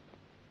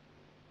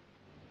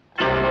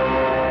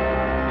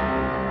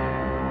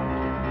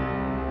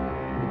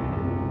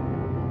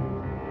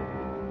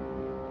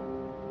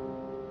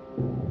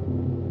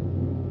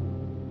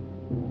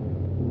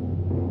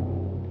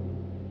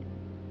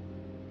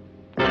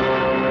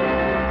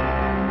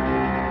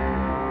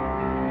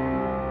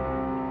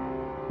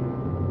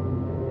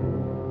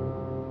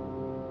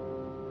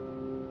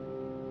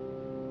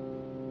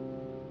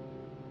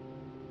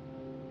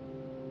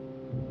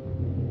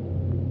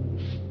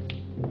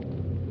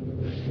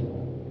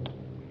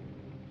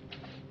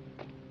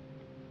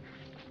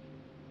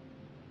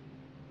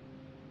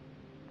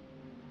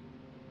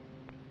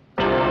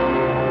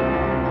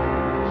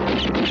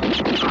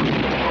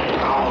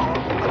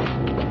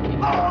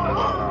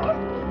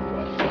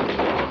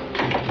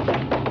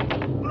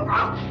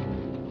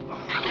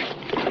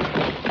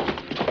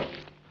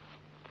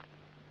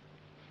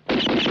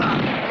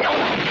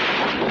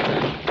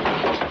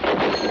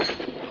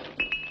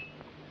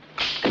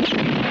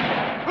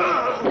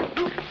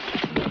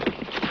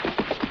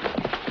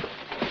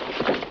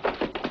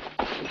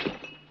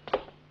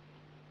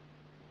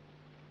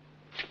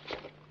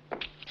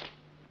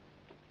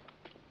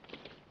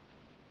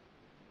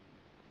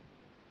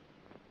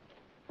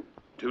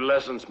 2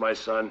 lessons, my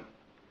son.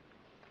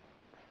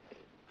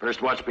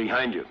 First, watch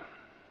behind you.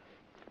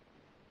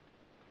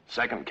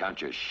 Second,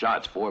 count your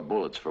shots. 4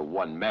 bullets for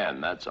 1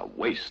 man. That's a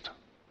waste.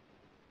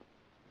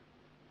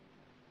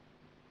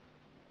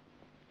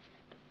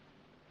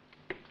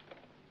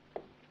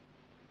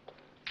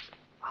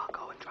 I'll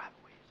go and drive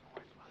away.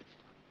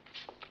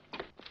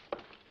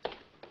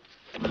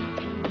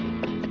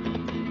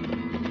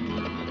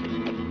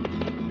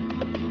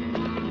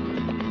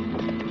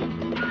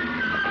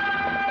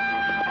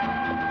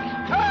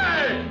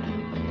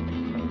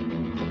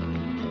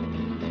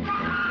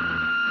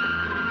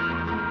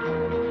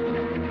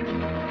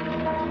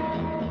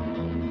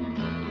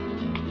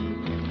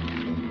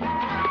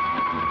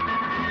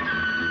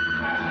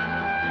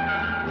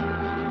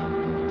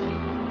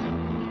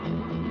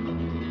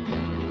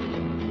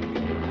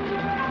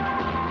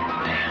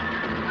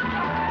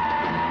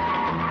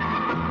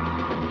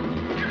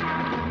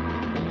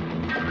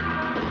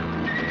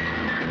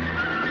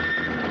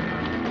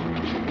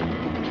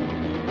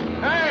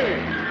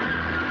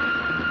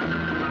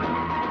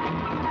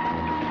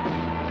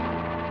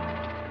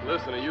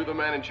 Listen, are you the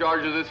man in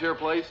charge of this here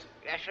place?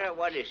 Yes, sir.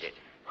 What is it?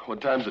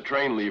 What time's the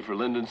train leave for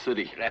Linden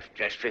City? Left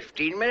just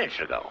 15 minutes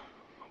ago.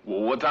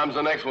 Well, what time's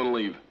the next one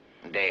leave?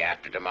 Day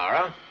after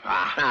tomorrow.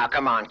 Ah, now,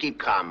 come on. Keep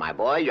calm, my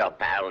boy. Your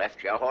pal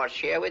left your horse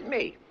here with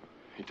me.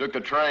 He took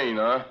the train,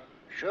 huh?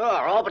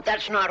 Sure. Oh, but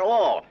that's not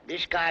all.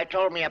 This guy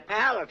told me a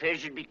pal of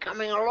his would be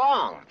coming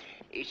along.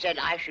 He said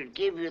I should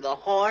give you the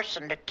horse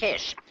and a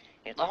kiss.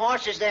 The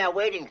horse is there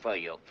waiting for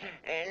you.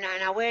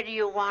 Now, where do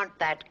you want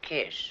that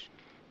kiss?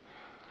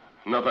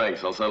 No,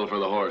 thanks. I'll settle for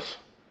the horse.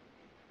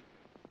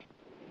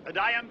 And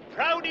I am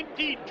proud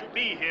indeed to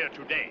be here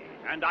today,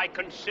 and I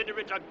consider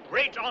it a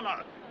great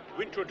honor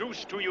to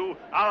introduce to you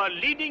our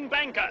leading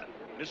banker,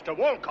 Mr.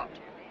 Walcott.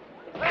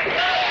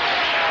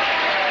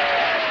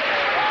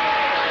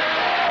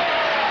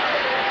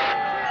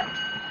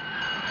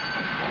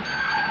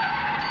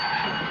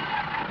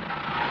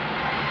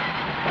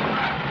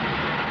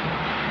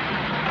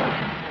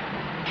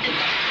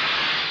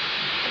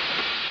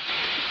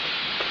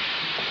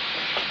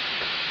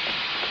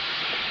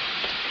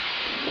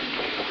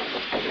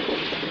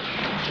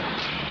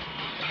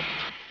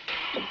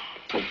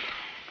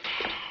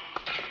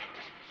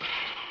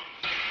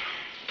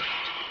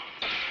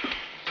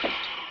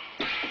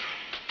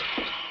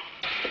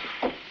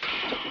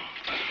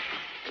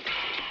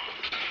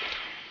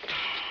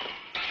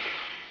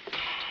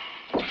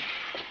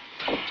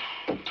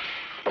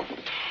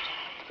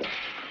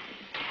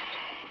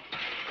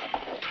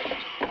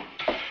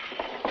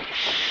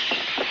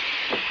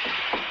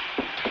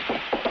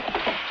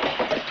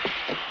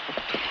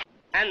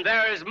 And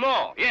there is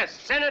more. Yes,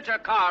 Senator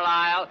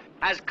Carlisle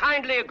has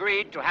kindly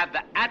agreed to have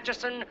the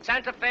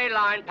Atchison-Santa Fe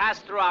line pass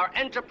through our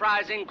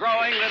enterprising,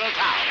 growing little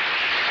town,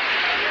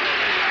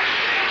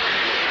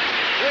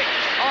 which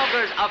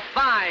augurs a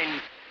fine,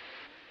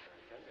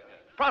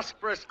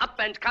 prosperous,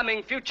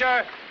 up-and-coming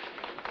future.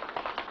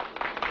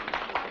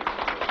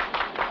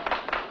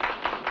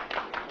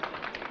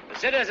 The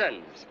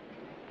citizens,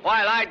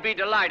 while I'd be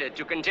delighted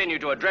to continue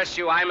to address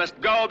you, I must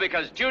go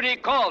because duty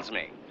calls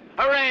me.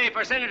 Hooray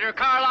for Senator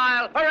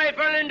Carlisle! Hooray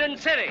for Linden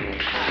City!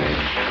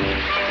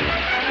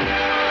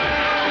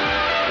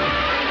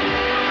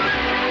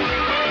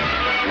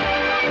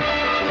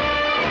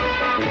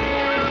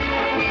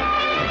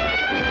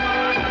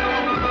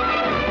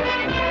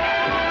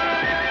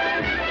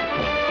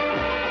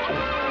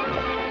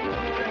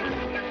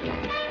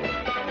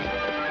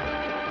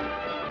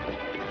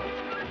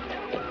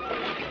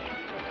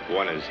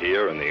 One is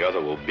here and the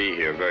other will be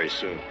here very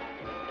soon.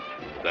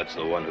 That's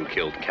the one who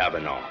killed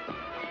Kavanaugh.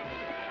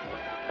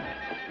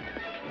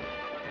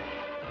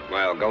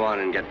 Well, go on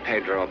and get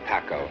Pedro,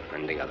 Paco,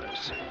 and the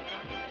others.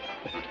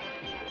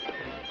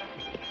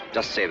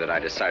 Just say that I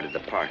decided the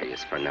party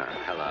is for now.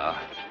 Hello.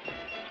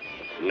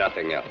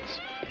 Nothing else.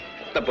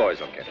 The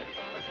boys will get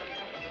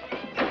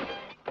it.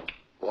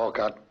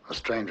 Walcott, a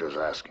stranger's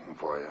asking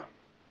for you.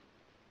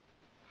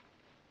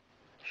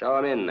 Show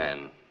him in,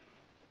 then.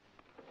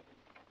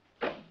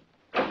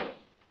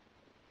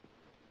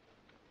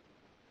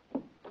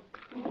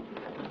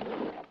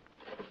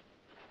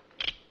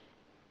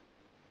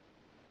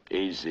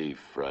 Easy,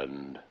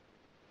 friend.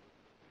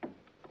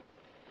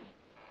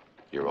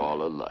 You're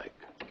all alike.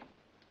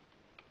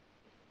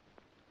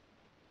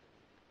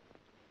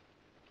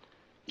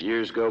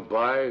 Years go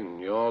by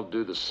and you all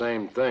do the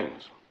same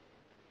things.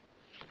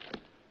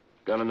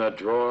 Gun in that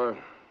drawer,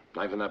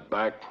 knife in that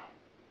back,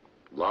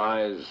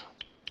 lies.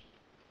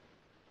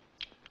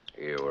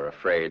 You were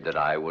afraid that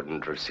I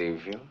wouldn't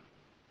receive you?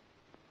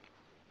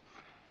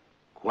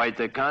 Quite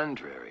the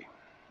contrary.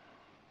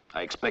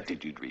 I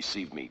expected you'd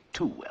receive me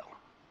too well.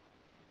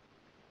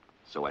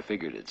 So I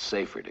figured it's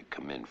safer to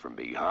come in from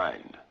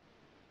behind.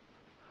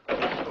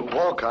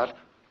 Walcott,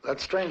 that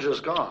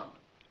stranger's gone.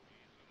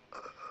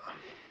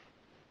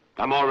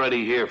 I'm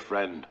already here,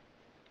 friend.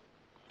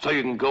 So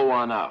you can go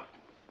on out.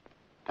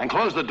 And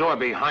close the door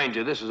behind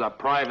you. This is a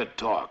private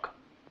talk.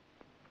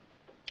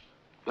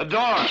 The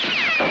door!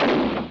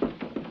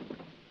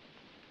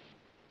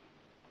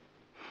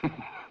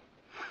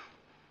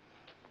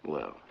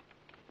 Well,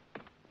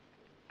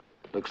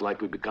 looks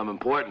like we've become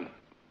important.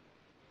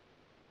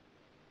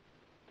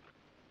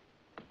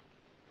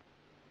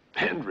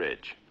 And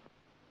rich.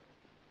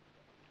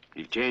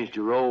 You've changed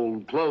your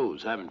old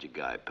clothes, haven't you,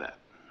 Guy Pat?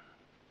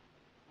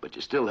 But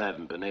you still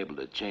haven't been able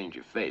to change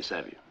your face,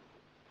 have you?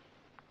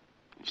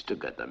 You still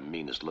got the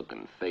meanest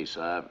looking face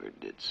I ever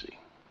did see.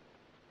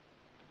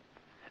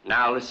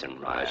 Now listen,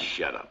 Ryan.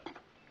 Shut up.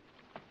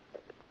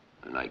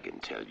 And I can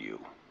tell you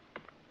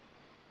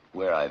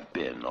where I've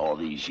been all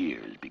these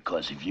years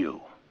because of you.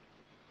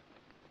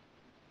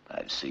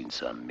 I've seen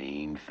some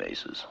mean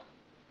faces.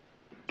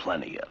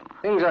 Plenty of them.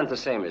 Things aren't the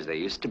same as they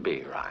used to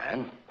be,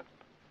 Ryan.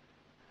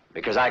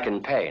 Because I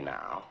can pay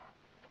now.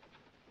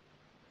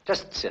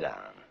 Just sit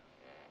down.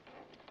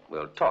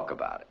 We'll talk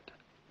about it.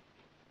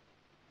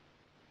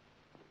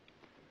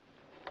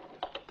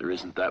 There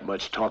isn't that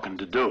much talking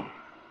to do.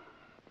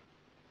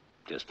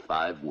 Just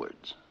 5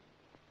 words.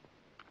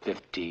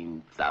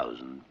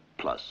 15,000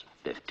 plus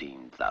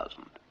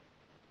 15,000.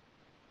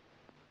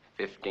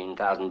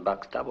 15,000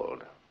 bucks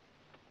doubled.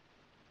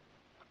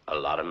 A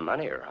lot of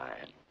money,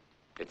 Ryan.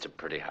 It's a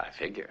pretty high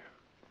figure.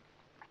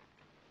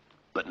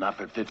 But not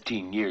for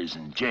 15 years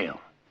in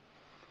jail.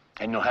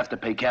 And you'll have to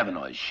pay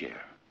Kavanaugh's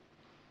share.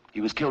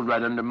 He was killed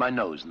right under my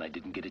nose, and I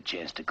didn't get a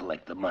chance to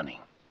collect the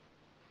money.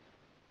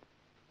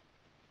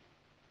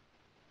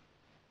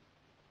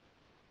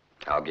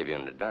 I'll give you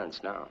an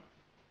advance now.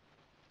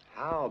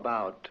 How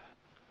about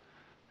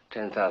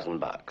 10,000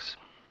 bucks?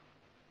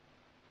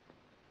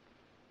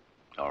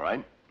 All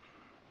right.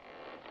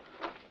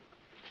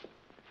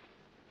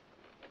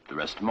 The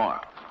rest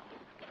tomorrow.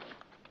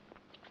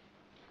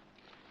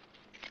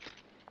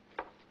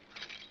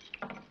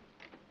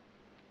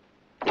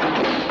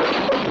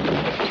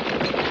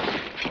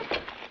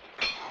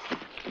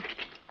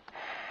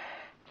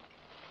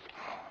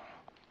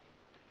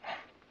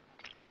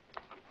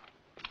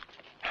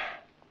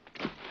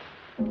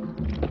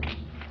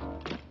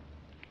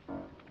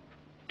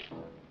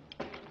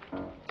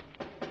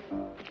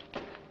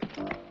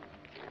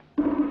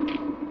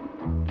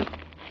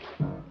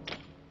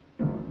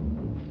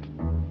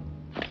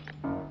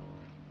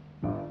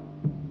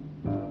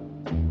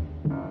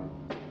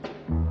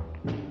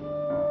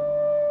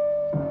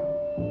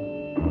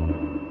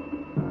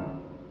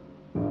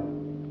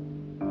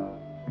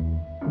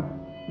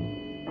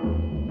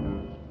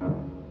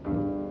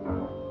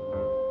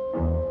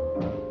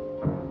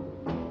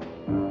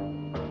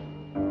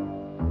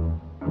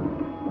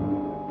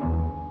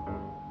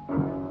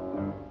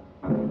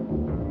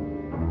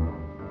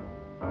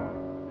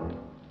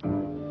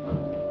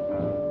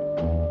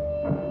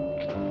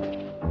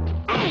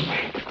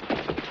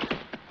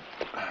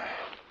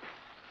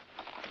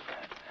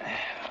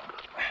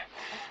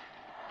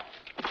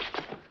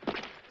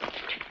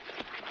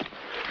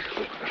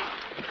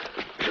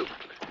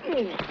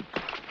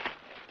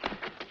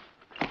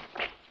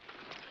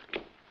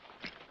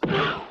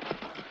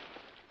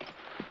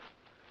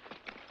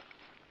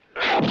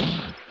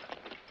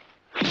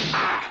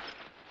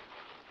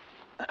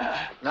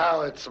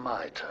 Now it's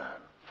my turn.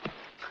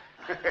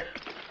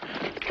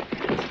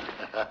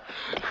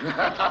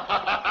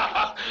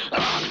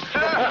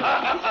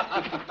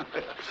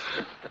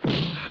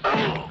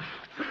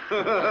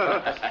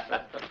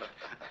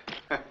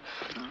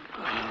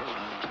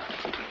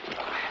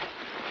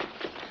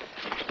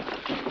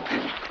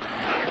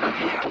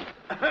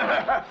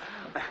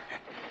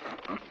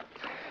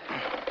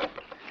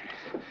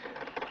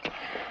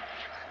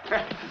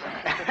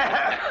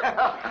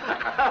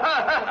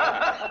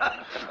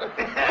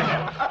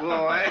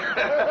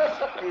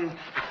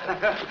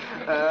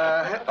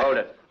 Hold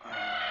it.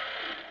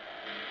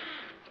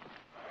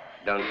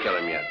 Don't kill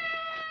him yet.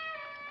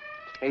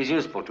 He's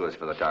useful to us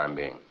for the time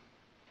being.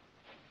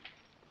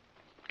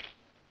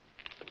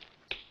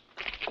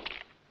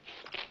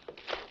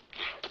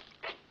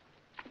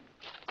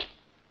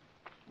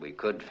 We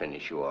could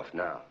finish you off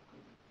now,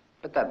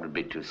 but that would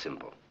be too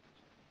simple.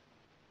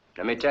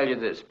 Let me tell you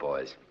this,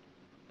 boys.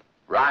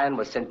 Ryan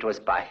was sent to us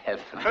by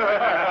heaven.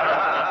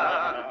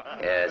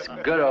 Yes,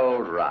 good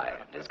old Ryan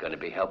is going to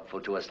be helpful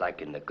to us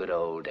like in the good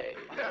old days.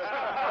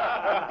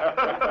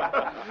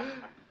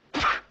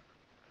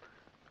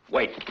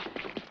 Wait.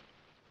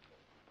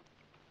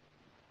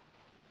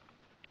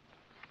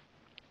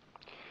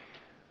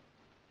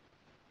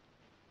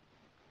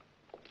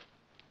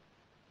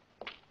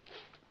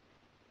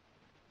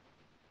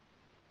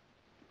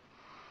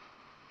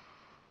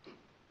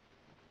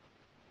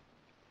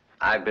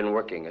 I've been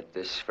working at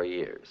this for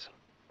years,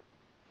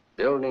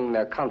 building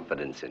their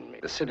confidence in me,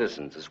 the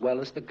citizens as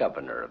well as the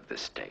governor of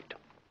this state.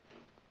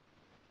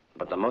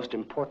 But the most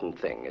important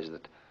thing is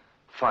that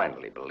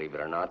finally, believe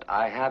it or not,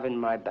 I have in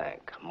my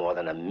bank more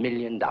than $1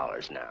 million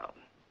now.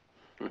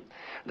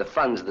 The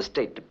funds the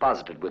state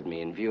deposited with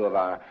me in view of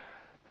our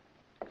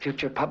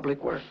future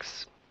public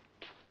works.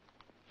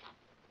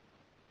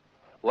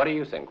 What do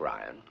you think,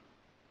 Ryan?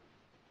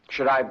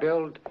 Should I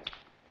build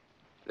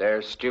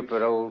their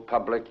stupid old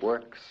public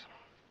works?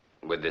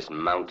 with this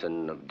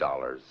mountain of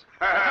dollars.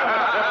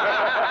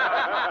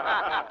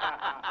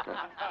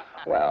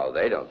 Well,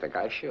 they don't think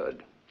I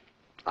should.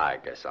 I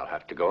guess I'll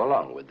have to go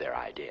along with their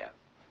idea.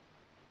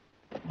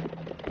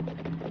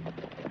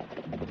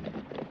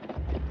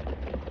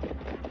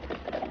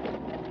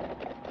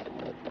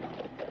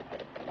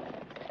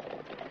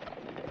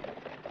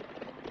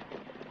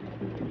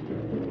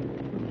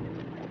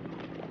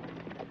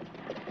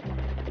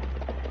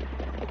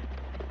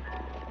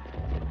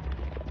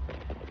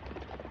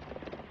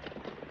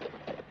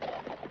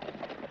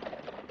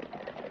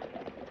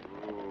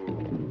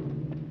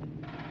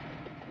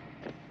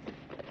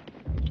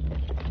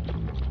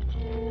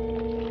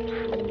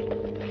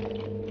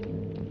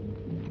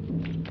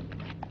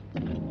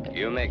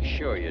 You make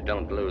sure you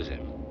don't lose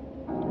him.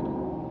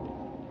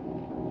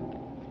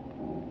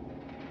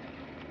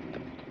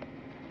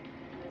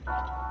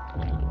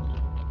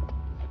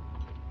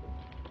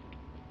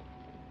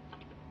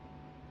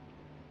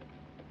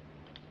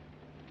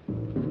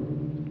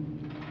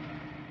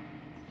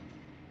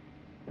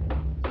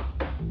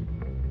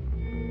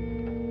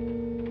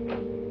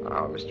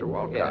 Oh, Mr.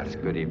 Walcott. Yes,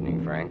 good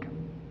evening, Frank.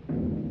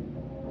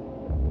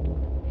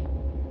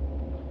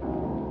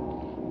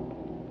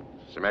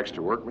 Some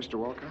extra work, Mr.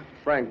 Walcott?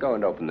 Frank, go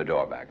and open the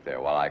door back there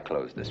while I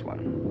close this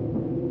one.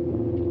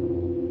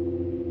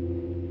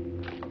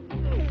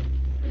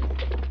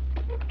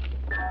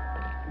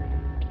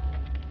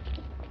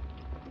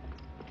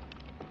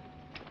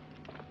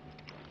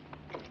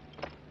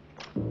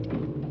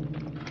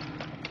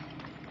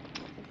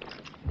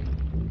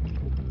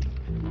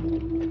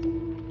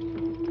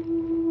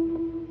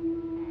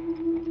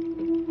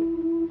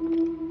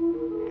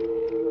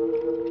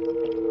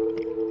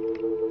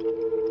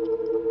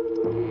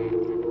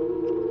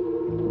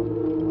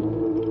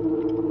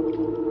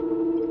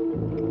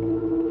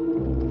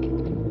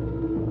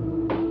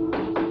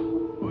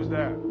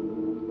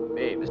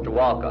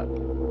 Walcott.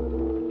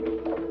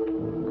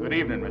 Good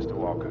evening, Mr.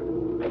 Walcott.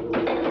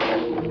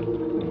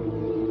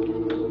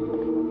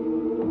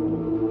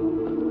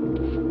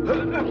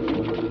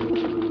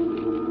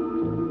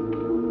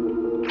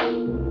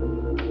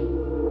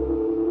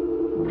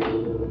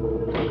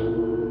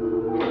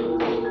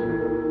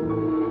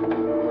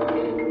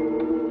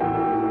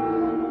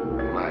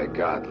 My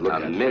God, look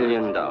at $1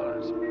 million.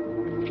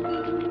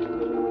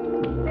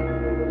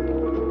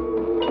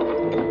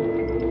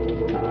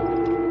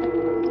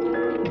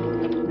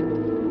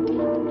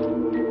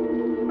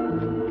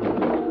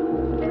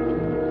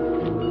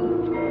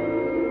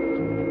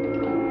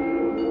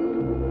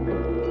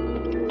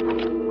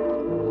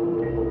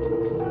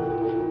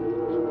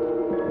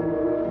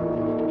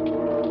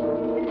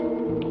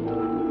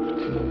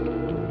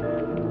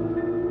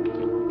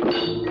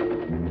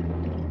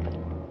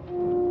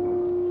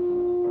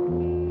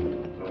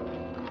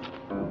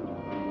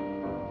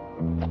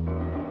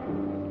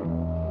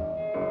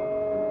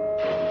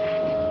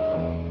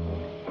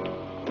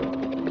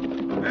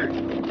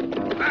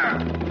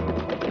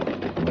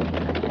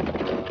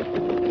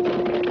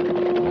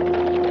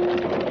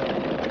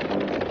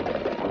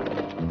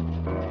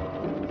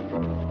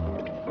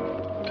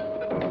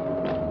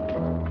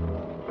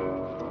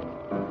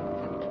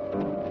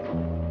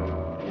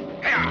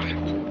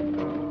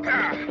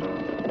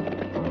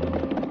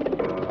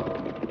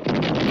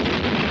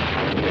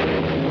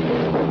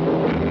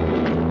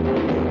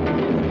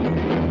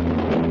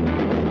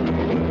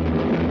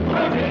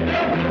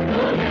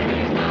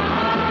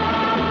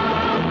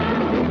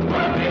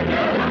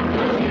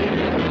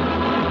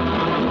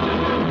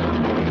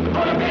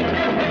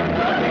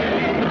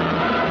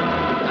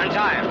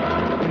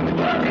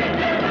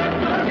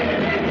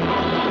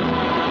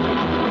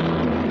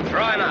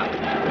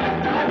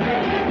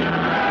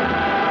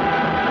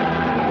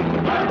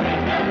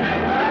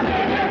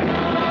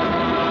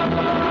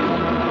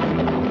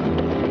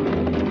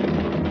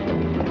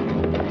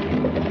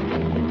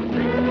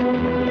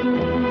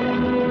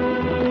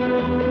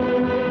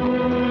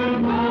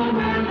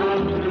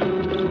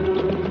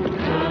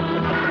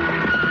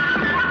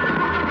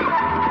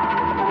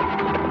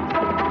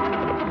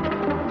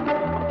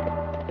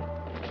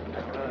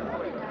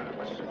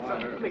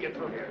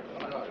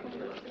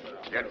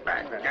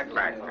 Get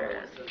back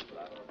there.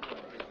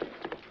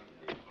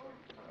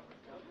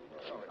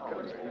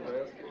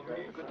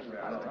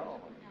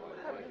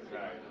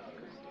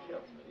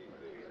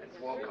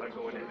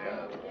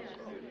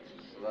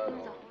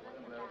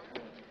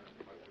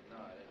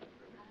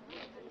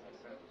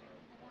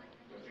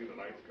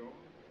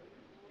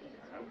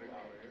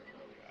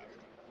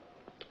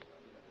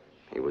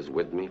 He was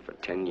with me for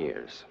 10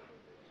 years.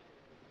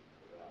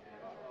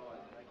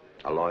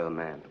 A loyal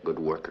man, a good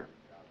worker.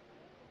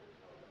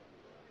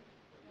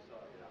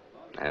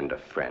 And a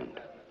friend.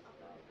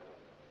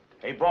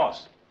 Hey,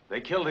 boss, they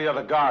killed the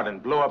other guard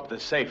and blew up the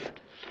safe.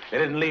 They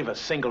didn't leave a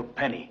single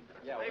penny.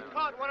 They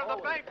caught one of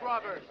the bank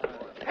robbers.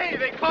 Hey,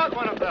 they caught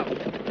one of them.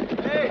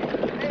 Hey,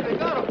 they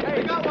got him.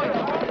 Hey, they got one of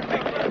them.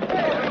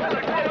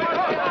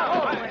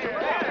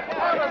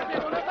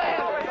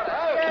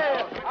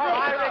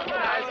 I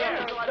recognize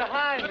him.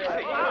 Behind me.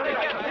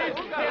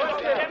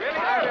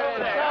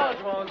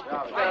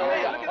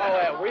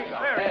 there we go.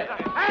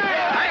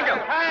 Hang him!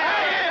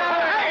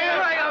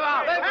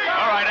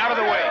 All right, out of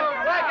the way.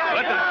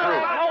 Let them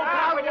through.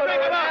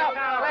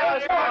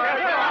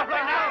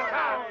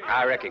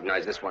 I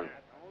recognize this one.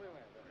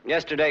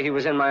 Yesterday, he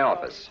was in my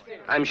office.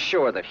 I'm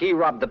sure that he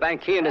robbed the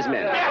bank, he and his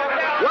men.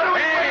 What are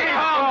we waiting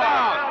for? Calm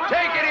down.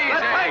 Take it easy.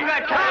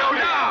 Calm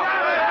down.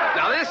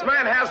 Now, this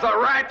man has the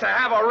right to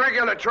have a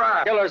regular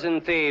trial. Killers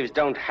and thieves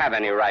don't have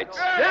any rights.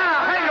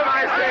 Yeah, hang him,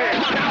 I say.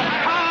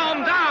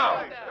 Calm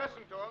down.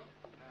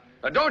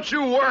 Now, don't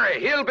you worry.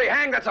 He'll be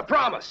hanged. That's a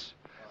promise.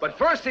 But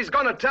first, he's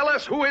going to tell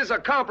us who his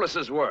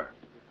accomplices were.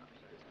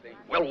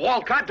 Well,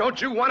 Walcott,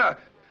 don't you want to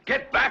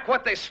get back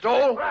what they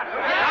stole?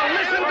 Now,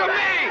 listen to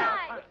me.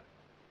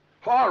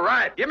 All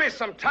right, give me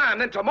some time,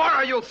 then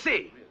tomorrow you'll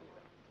see.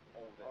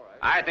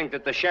 I think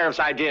that the sheriff's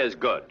idea is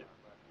good.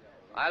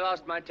 I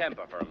lost my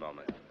temper for a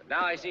moment, but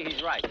now I see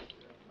he's right.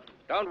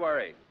 Don't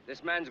worry,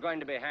 this man's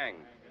going to be hanged.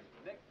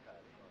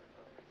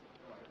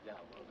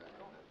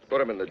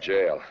 Put him in the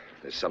jail.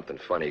 There's something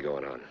funny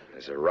going on.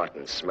 There's a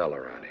rotten smell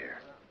around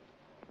here.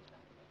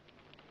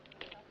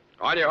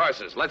 On your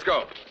horses, let's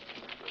go.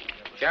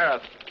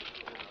 Sheriff,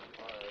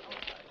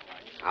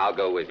 I'll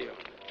go with you.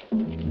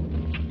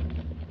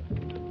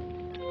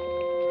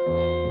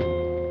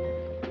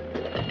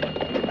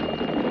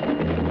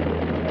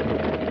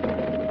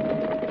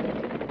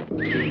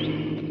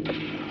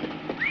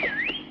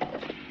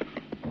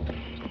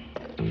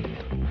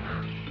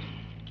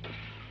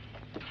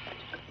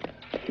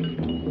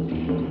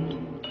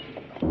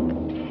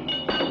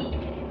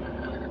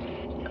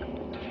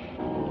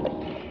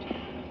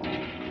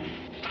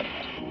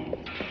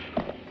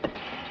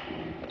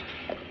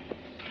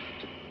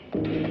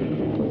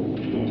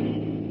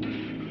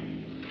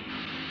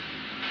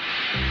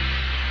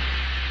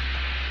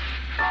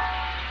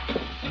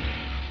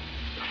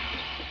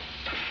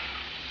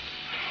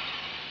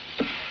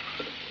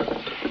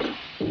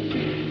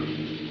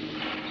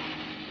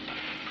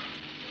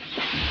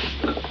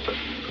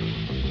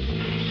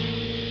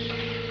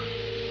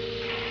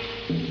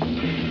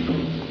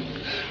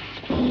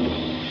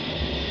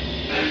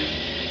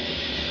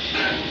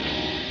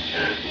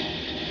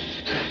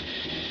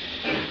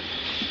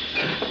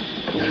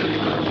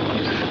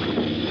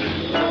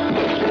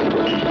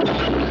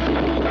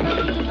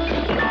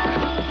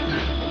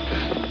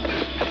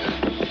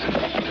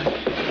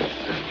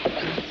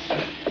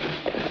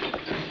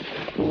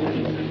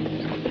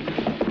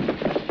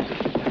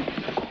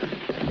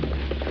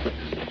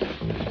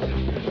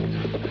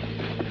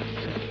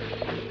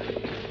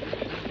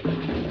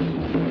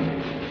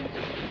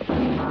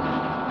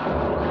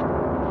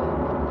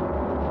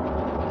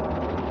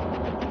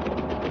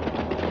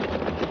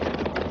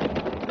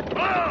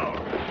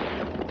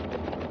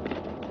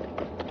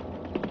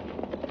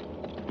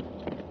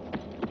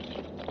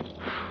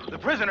 The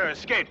prisoner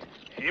escaped.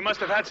 He must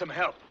have had some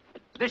help.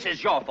 This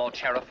is your fault,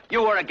 Sheriff.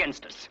 You were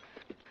against us.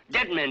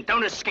 Dead men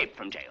don't escape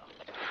from jail.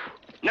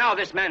 Now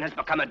this man has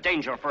become a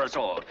danger for us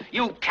all.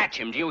 You catch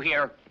him, do you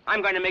hear?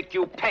 I'm going to make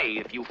you pay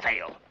if you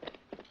fail.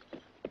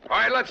 All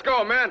right, let's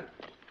go, men.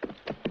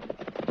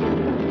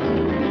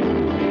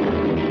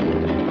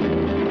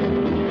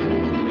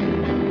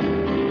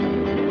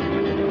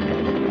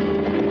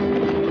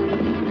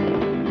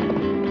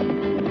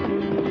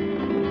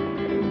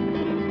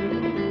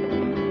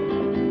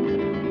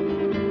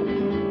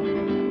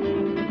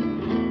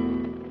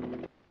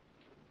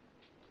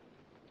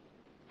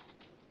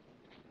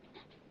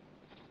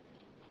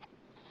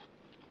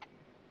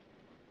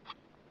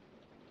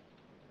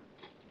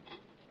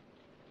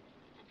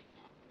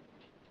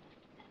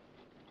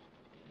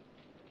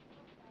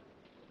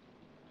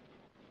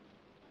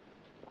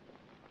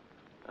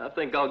 I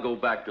think I'll go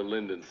back to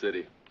Linden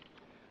City.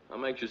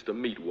 I'm anxious to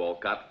meet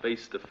Walcott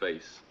face to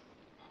face.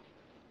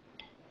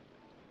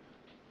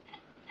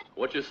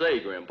 What you say,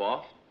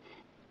 Grandpa?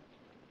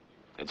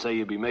 I'd say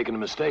you'd be making a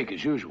mistake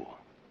as usual.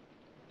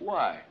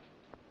 Why?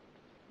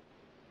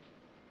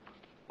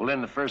 Well,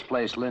 in the first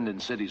place, Linden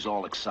City's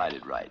all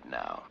excited right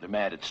now. They're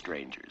mad at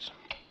strangers.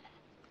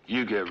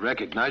 You get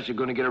recognized, you're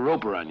going to get a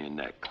rope around your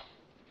neck.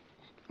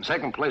 In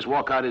second place,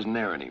 Walcott isn't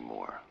there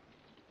anymore.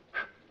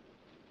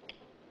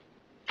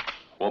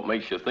 What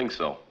makes you think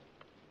so?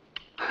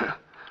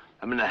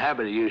 I'm in the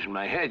habit of using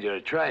my head. You ought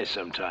to try it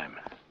sometime.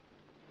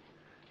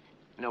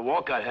 You know,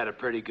 Walcott had a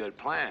pretty good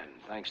plan.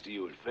 Thanks to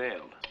you, it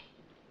failed.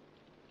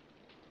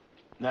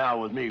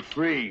 Now, with me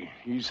free,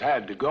 he's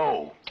had to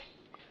go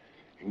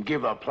and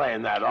give up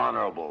playing that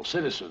honorable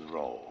citizen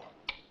role.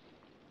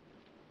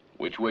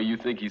 Which way you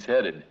think he's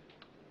headed?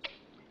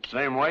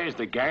 Same way as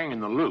the gang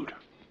and the loot.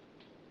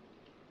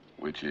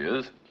 Which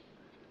is?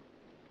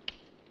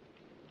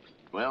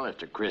 Well,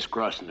 after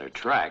crisscrossing their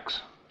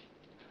tracks,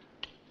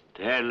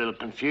 to add a little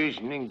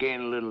confusion and gain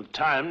a little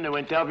time, they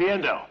went to El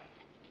Viento.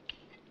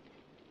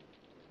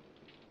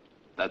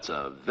 That's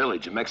a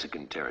village in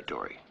Mexican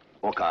territory,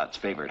 Walcott's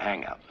favorite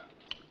hangout.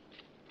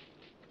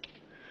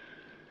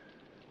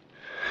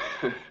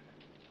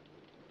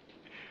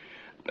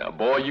 Now,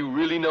 boy, you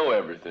really know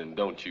everything,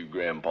 don't you,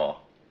 Grandpa?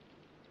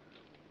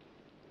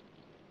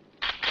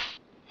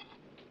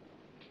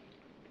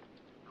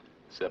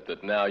 Except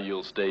that now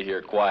you'll stay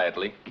here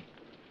quietly.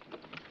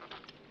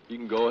 You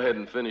can go ahead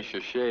and finish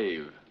your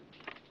shave.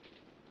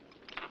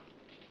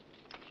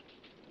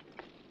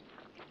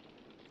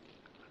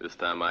 This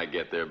time I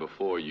get there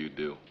before you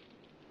do.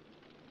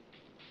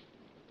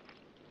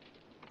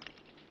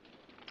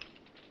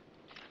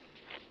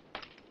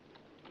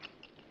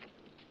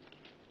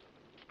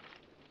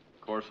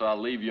 Of course,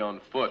 I'll leave you on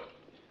foot,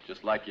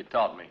 just like you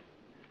taught me.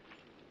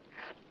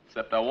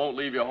 Except I won't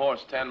leave your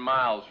horse 10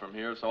 miles from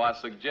here, so I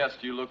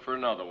suggest you look for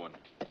another one.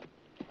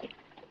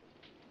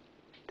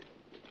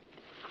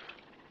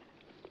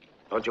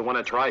 Don't you want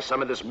to try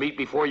some of this meat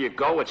before you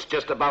go? It's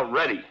just about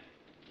ready.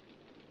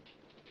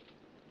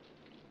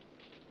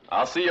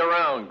 I'll see you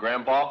around,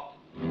 Grandpa.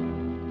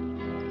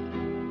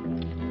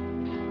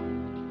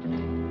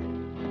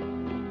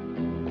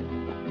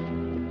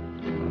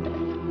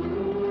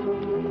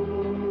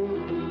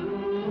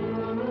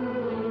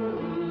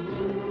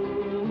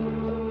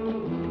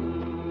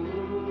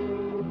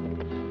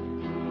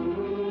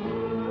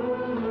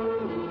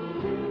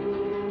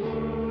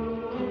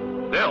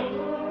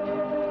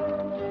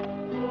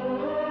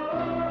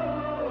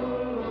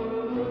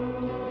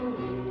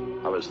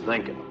 I was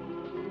thinking,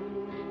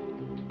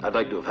 I'd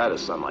like to have had a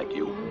son like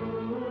you.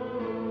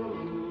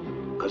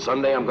 Because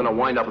someday I'm going to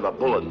wind up with a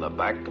bullet in the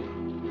back.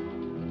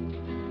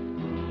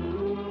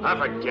 I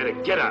forget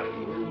it. Get out of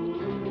here.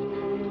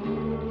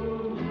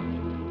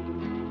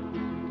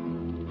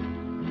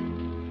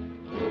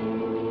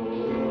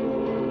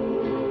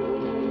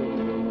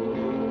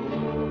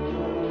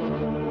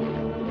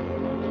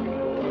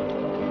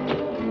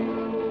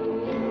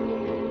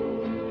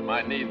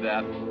 Might need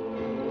that.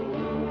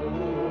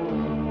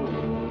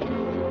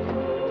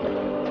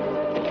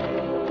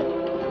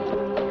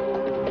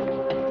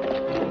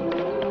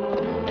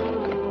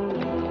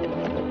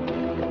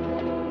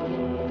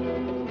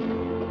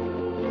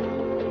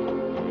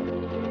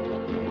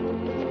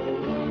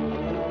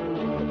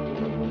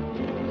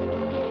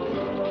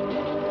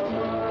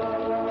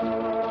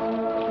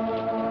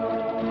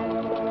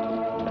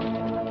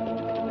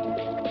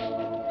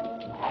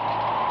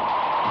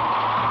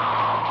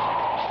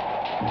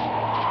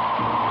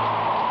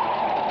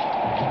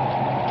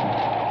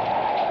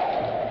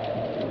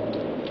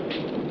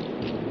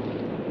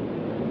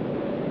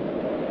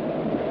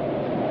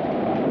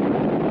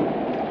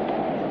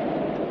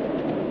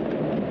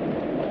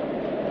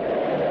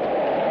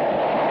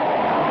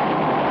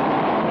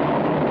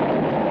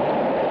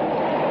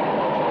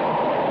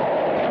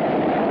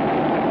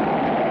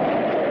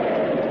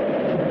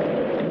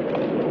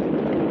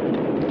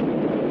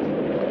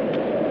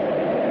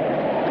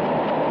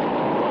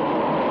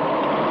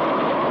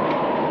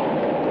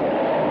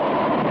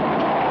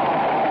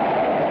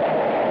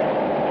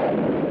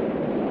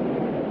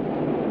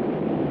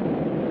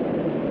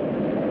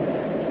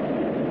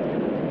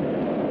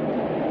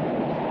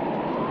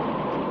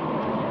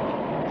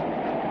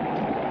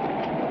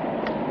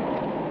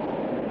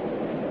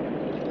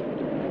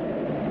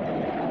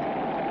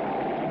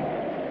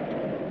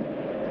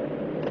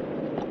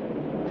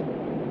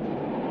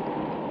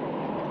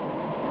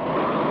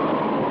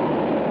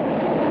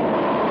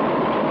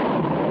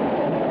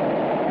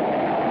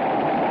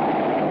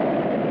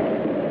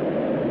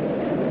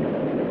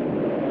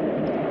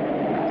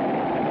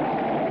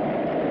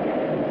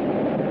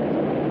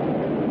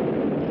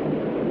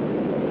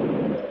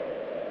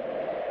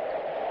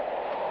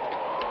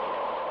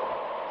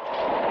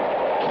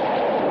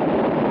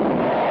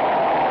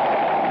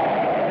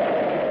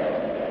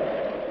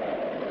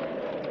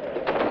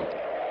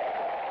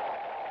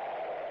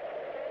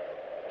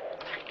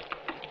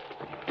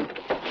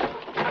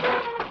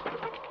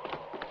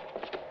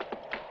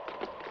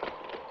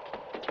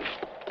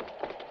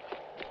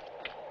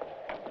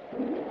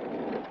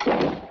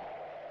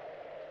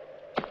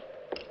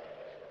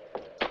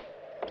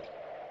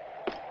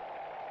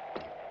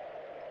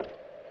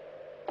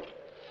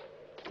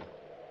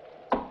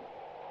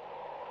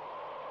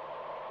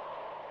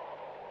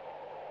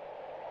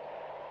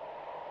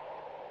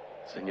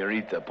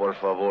 Señorita, por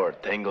favor,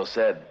 tengo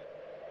sed.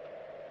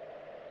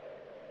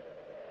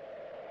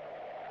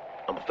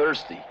 I'm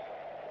thirsty.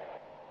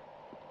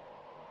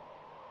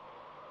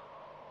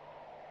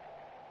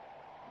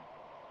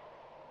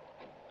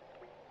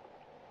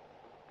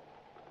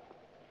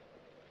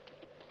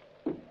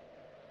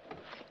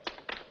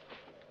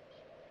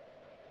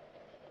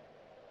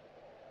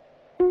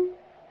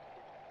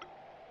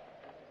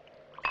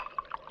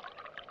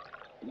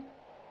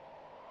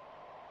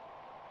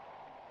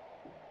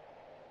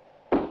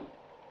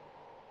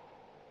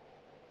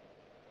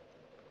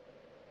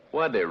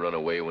 Why'd they run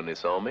away when they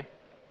saw me?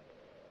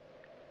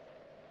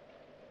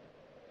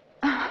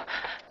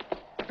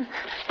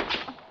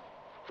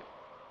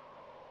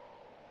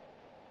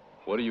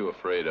 What are you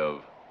afraid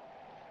of?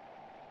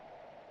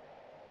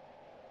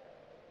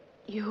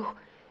 You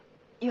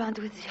aren't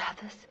with the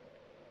others.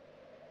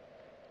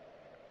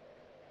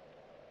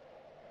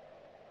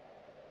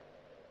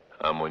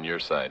 I'm on your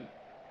side.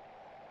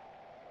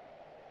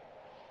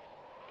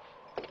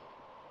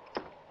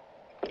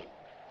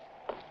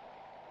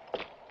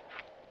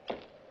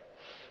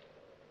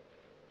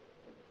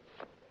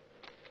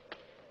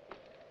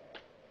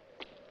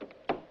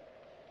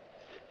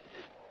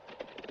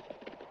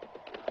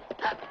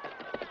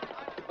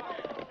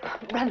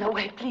 Run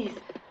away, please.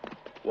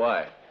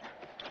 Why?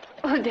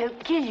 Oh, they'll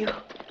kill you.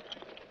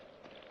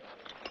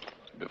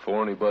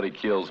 Before anybody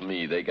kills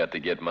me, they got to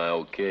get my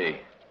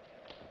okay.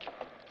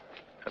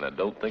 And I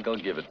don't think I'll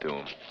give it to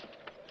them.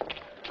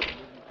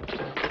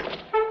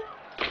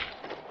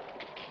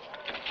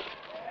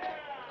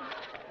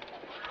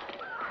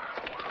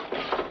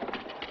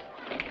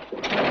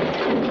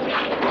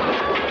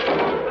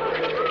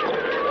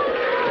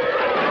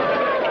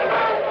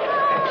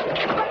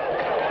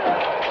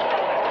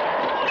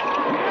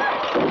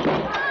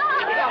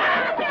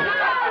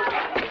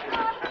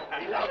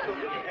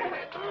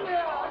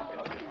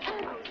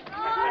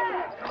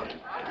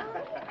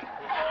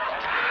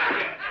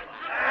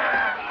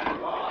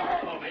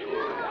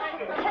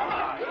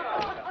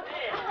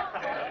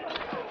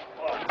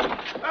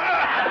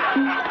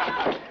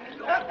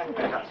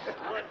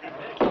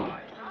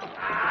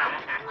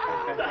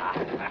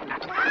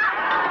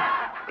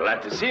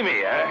 Glad to see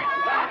me, eh?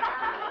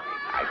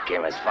 I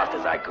came as fast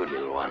as I could,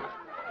 little one.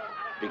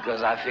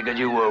 Because I figured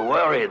you were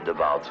worried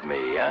about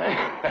me, eh?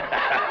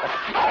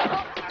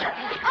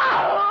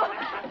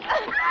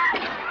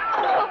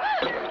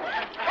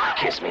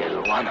 Kiss me,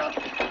 little one.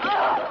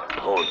 The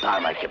whole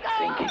time I kept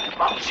thinking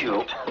about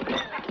you.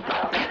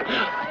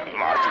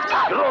 Marty's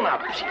a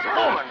grown-up. She's a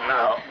woman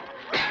now.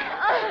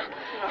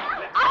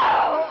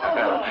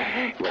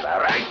 Was I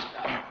right?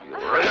 You're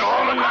really a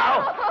woman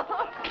now?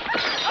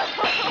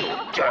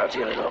 You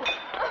dirty little...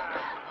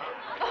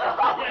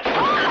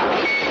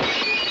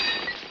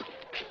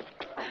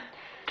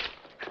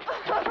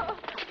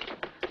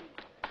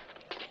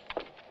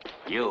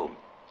 You?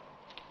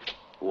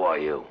 Who are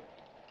you?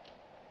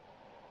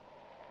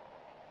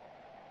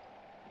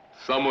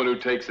 Someone who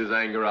takes his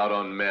anger out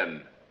on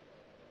men.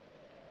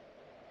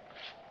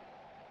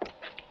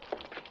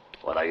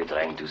 What are you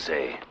trying to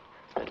say?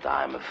 That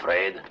I'm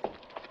afraid?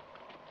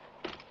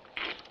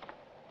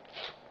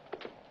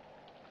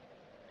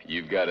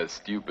 You've got a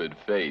stupid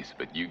face,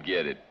 but you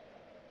get it.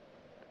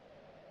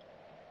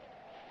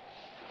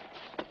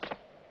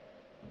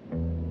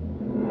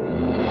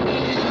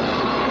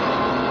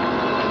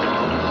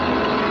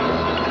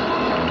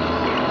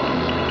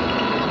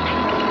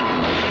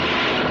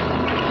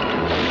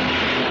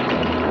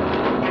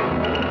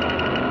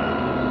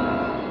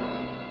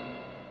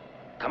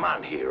 Come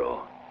on,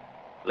 hero.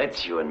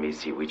 Let's you and me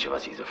see which of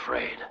us is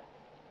afraid.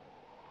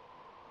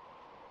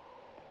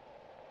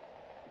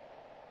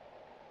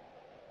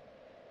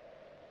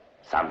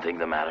 Something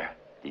the matter?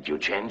 Did you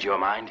change your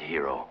mind,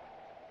 hero?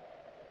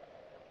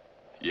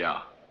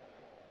 Yeah.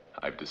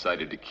 I've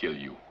decided to kill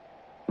you.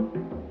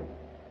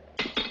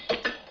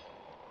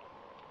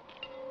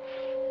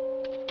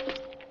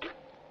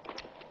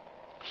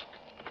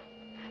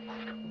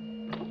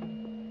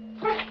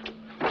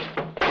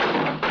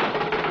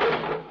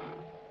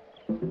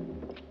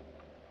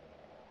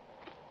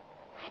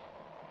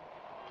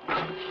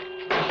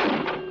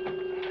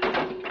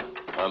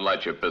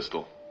 Unlight your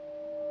pistol.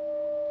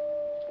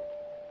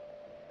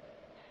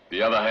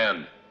 The other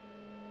hand.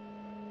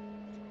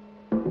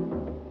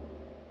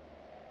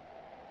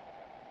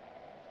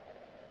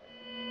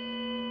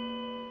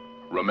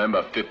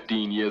 Remember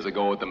 15 years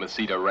ago at the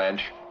Mesita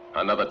Ranch?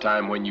 Another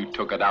time when you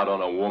took it out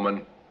on a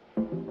woman?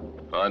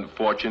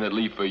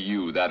 Unfortunately for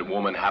you, that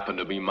woman happened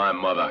to be my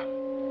mother.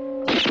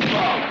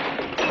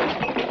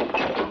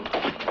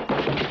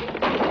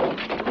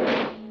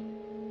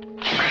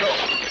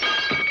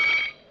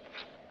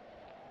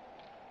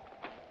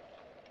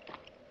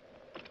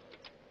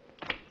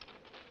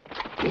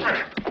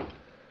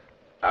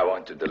 I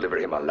want to deliver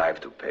him alive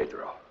to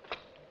Pedro.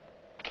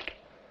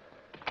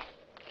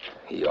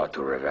 He ought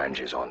to revenge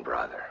his own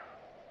brother.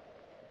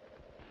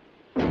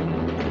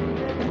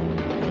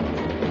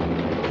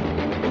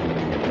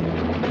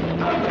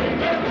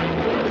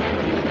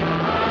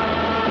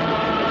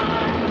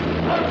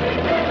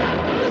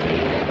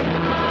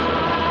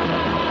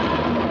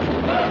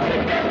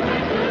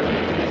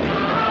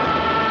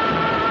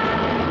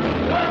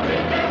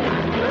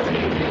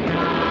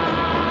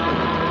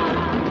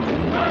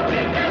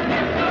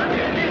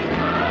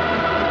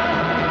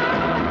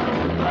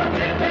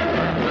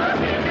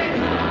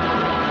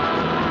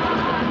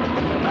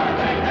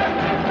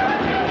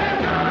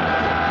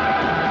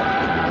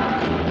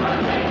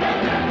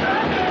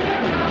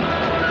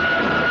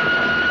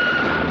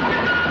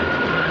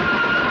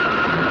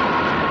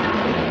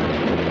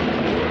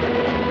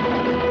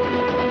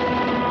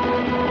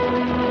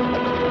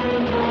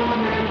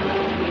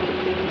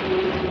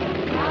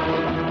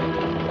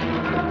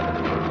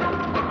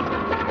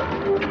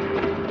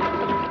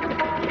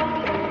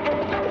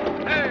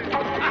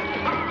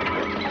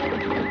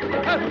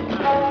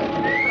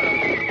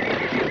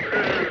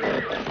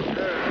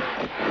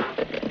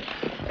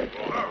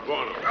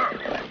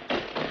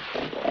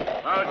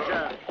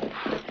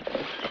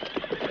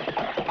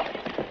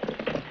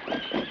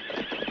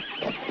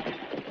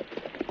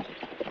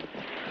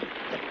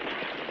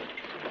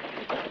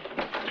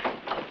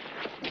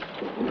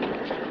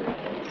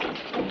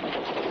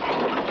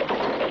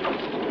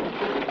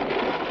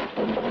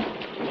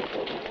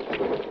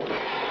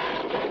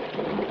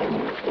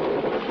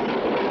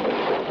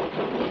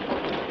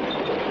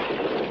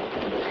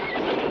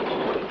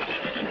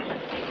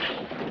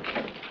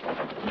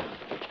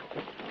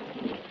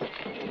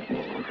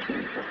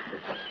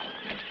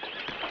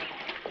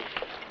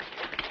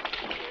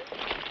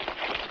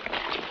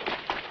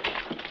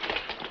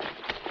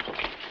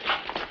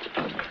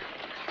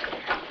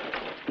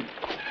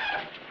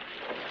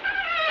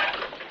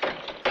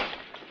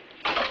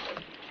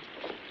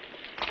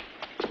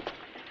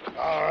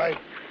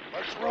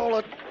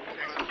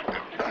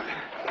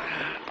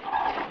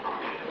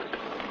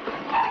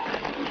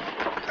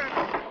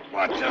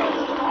 Watch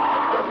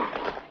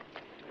out!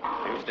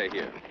 You stay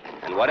here.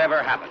 And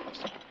whatever happens,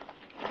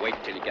 wait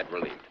till you get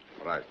relieved.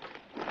 Right.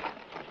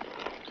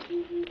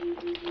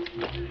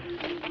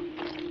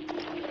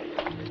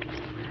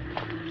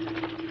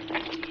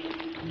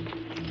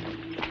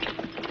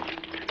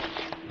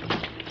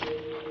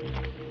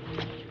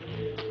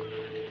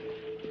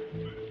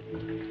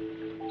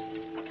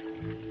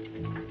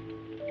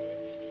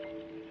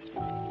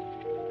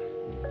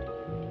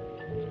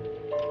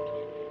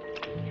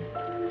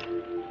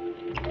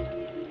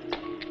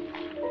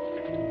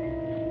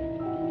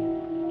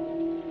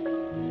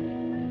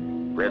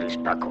 Where is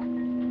Paco?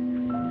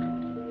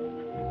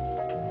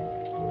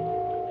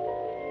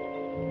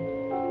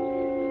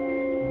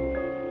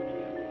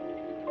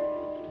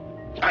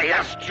 I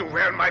asked you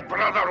where my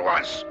brother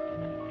was.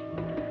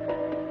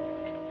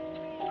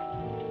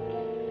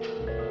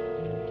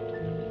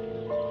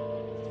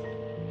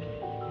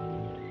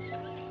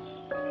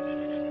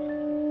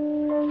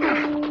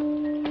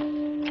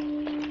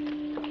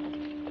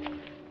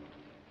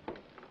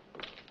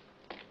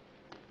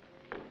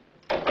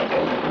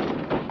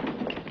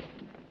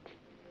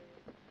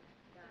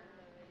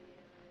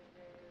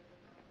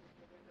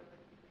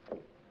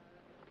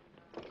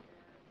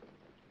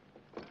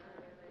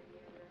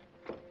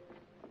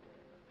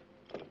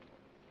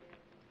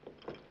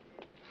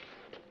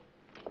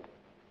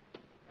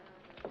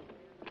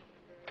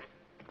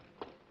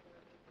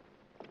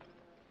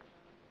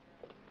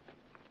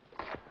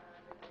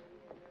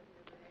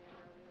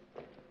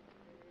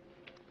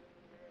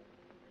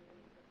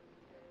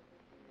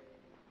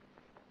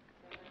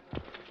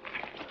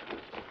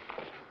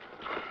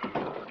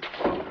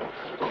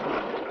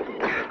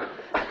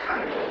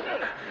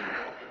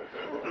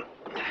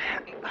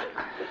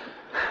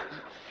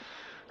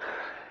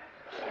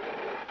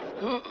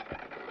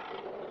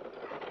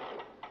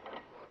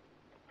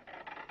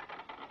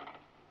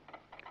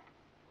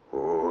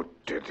 Who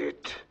did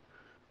it?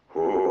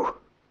 Who?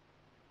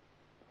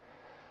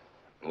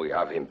 We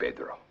have him,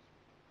 Pedro.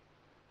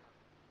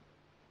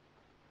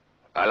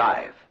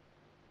 Alive.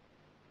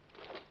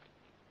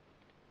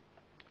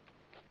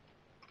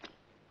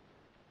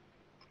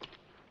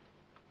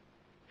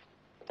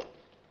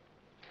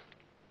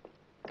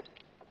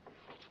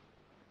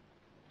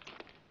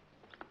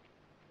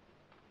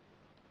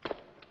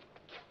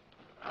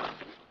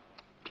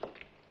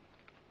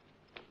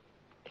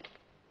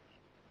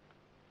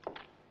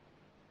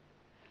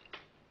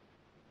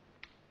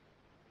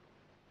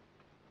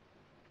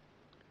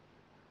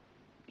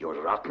 You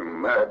rotten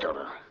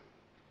murderer.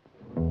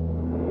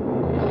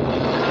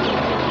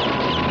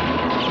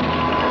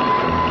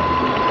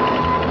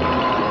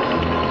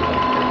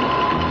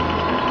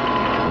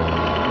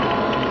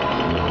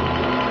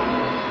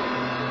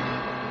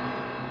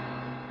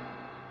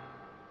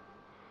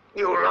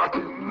 You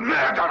rotten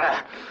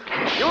murderer!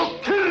 You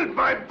killed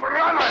my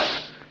brother!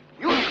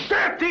 You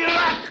dirty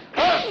rat!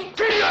 I'll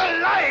skin you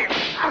alive!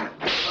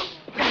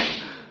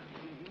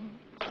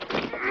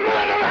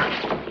 Murderer!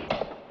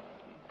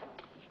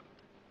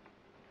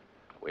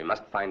 We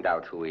must find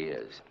out who he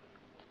is.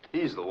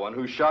 He's the one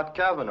who shot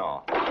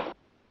Kavanaugh.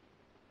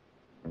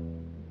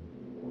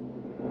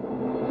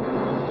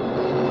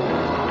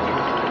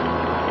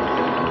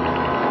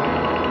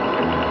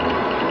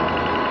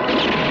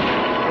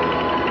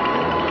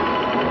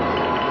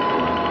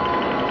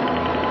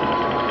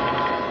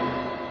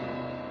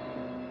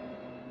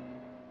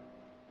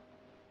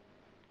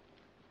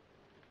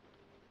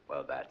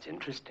 Well, that's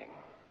interesting.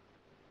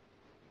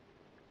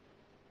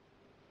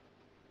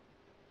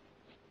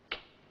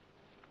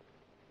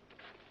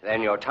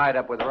 Then you're tied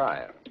up with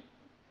Ryan.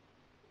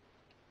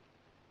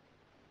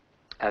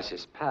 As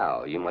his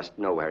pal, you must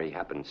know where he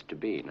happens to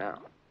be now.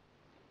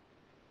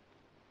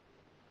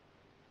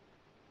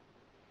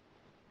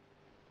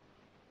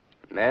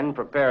 Men,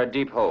 prepare a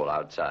deep hole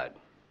outside.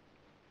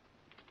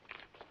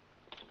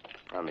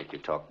 I'll make you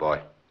talk, boy.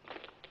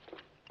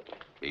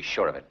 Be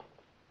sure of it.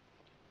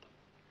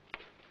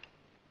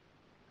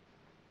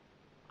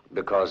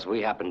 Because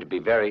we happen to be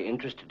very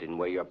interested in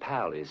where your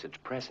pal is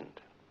at present.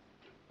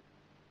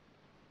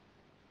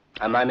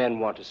 And my men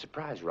want to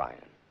surprise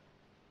Ryan.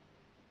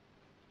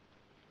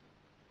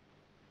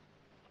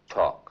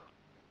 Talk.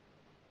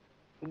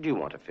 Do you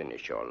want to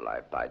finish your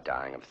life by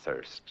dying of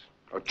thirst?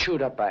 Or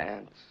chewed up by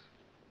ants?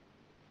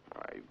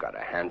 Oh, you've got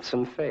a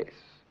handsome face.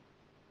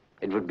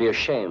 It would be a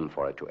shame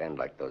for it to end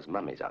like those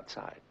mummies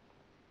outside.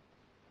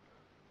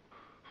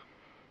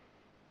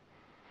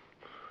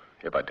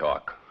 If I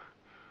talk,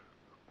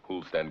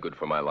 who'll stand good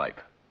for my life?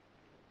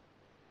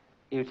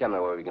 You tell me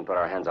where we can put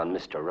our hands on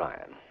Mr.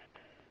 Ryan.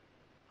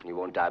 You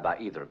won't die by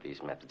either of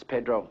these methods.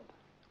 Pedro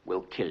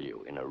will kill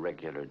you in a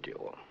regular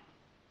duel.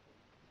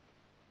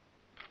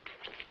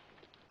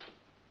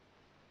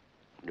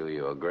 Do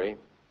you agree?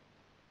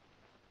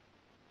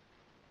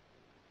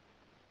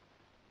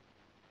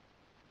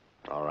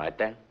 All right,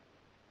 then.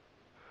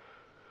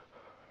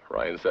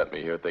 Ryan sent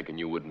me here thinking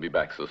you wouldn't be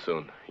back so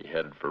soon. He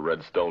headed for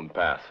Redstone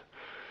Pass.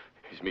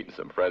 He's meeting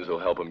some friends who'll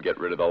help him get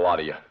rid of the lot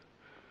of you.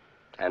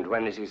 And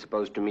when is he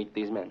supposed to meet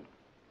these men?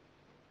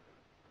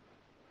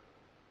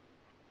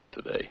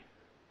 Today.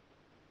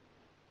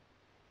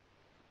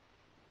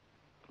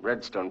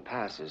 Redstone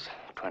Pass is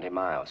 20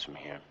 miles from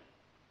here.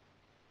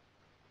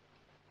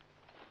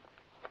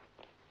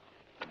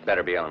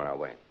 Better be on our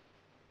way.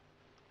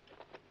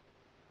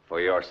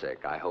 For your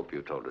sake, I hope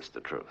you told us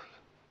the truth.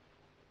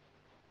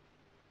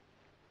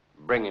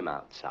 Bring him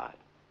outside.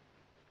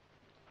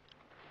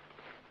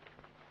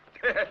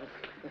 This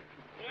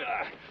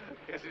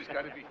has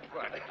got to be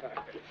fun.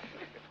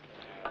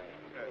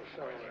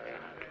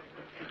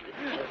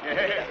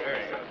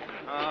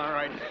 All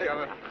right,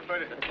 Shella.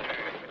 Put it.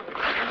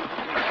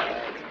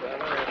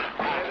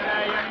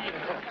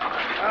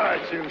 All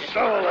right, you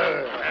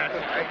shoulder. That's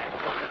right.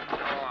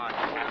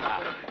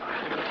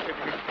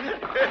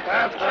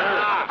 After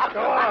her.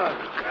 Go on.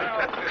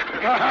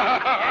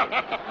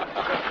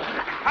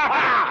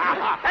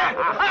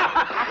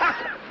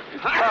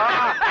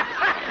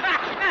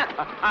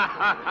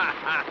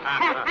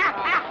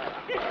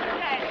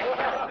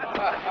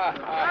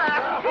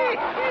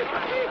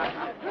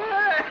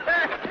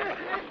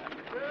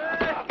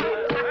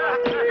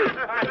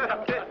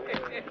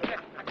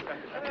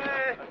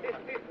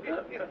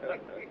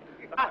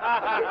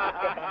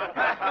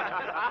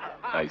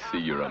 I see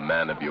you're a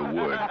man of your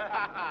word.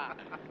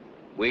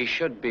 We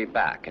should be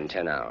back in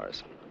 10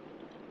 hours.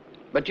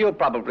 But you'll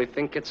probably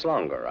think it's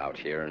longer out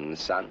here in the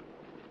sun.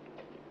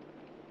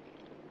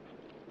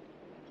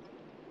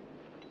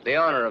 The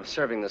honor of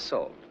serving the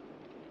soul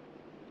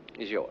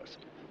is yours.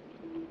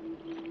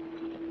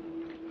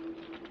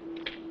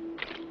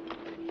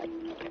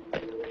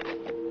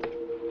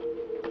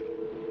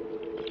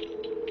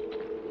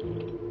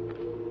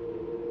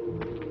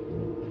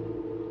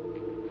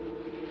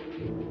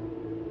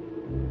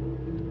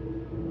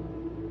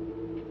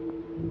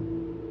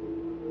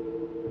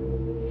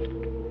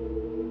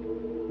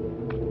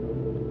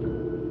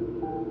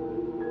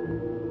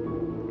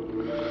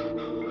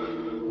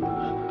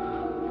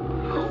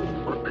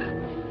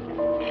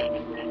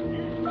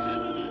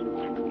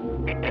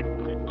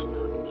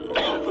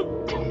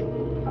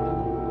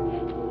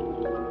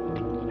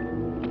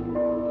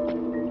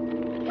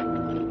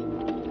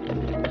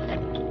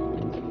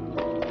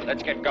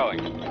 Let's get going.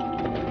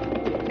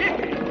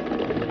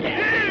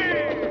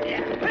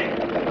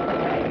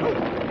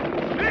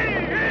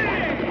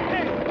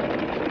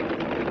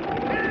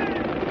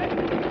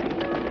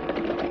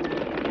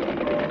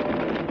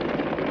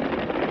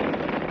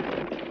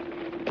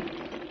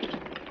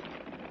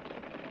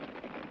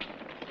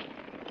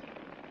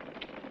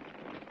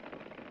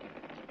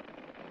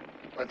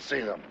 Let's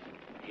see them.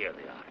 Here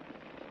they are.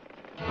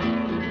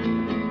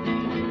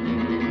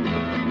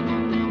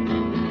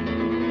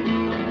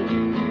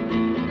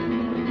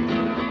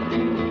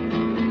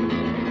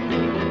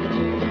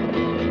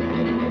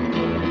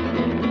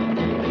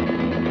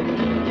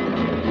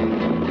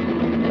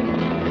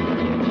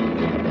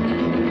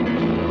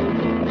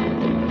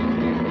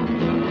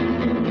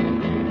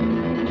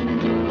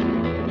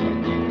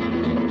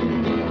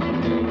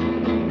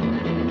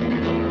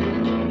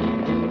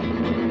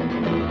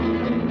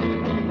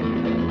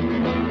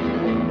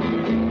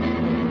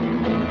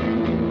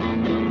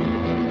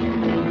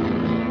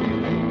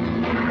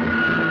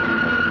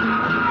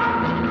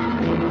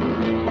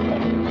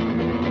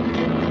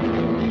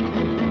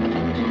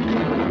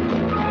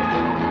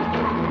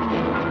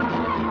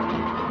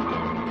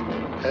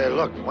 Hey,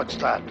 look, what's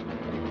that?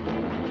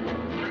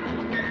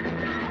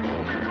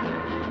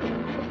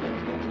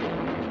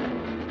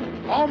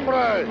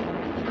 Hombre!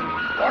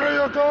 What are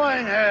you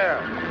doing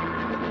here?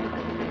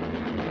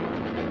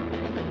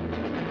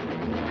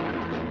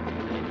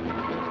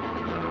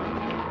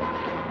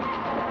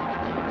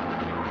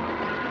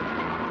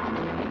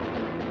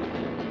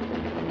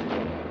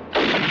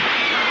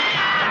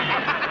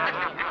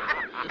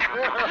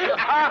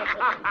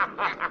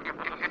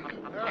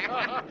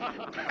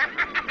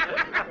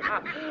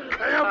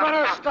 Hey, you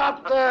better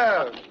stop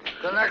there.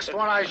 The next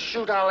one I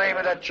shoot, I'll aim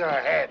it at your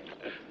head.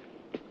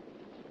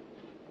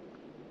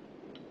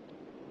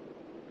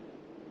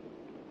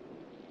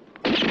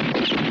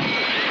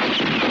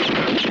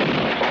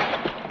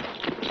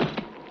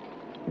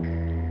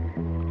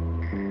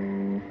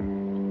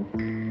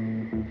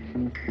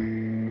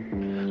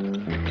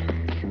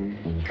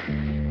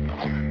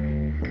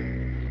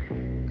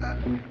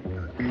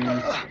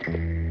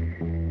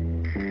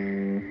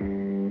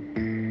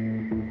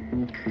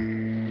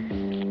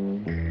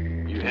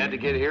 You had to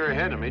get here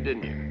ahead of me,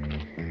 didn't you?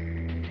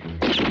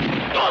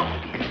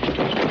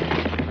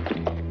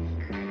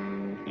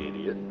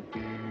 Idiot.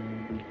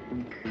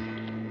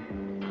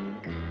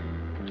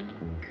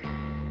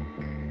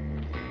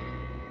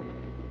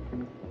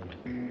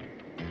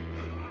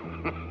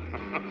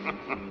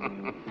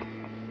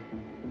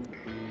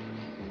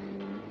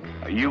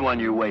 Are you on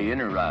your way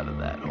in or out of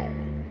that hole?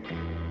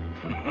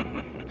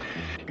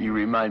 You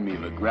remind me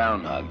of a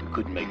groundhog that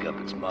couldn't make up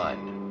its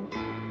mind.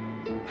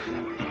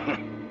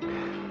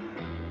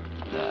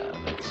 Now,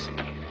 let's see.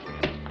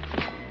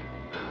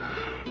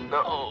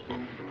 No.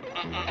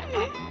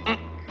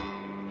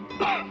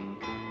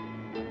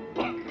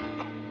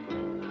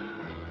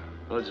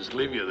 I'll just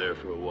leave you there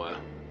for a while.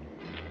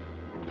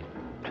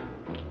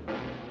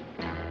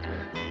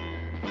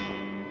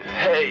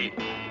 me.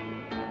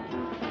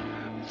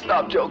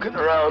 Stop joking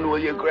around, will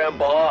you,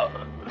 Grandpa?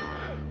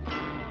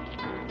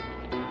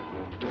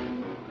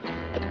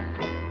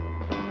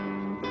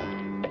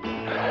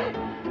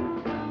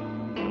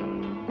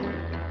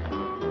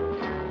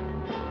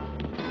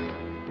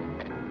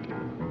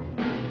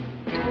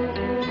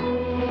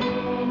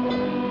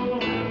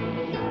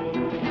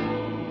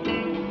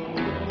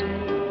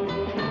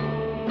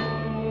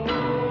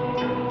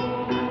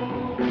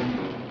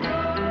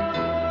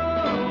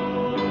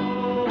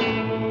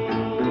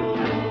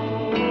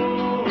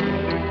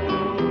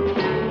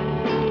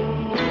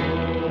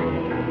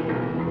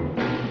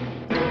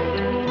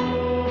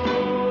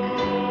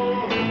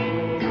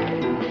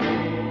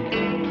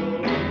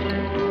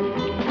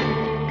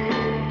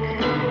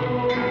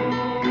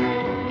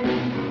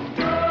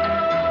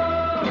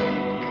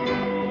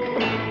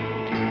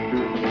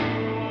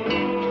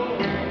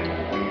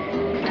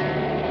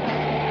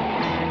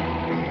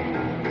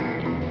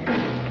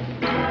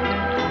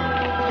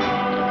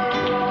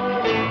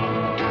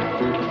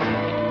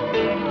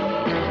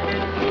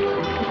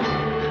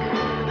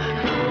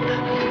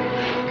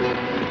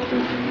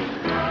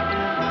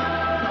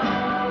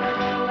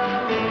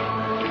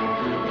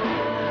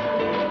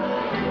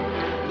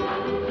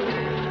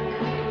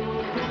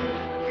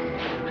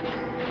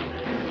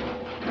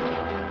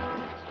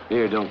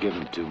 Here, don't give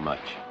him too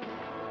much.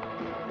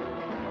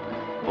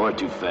 Or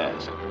too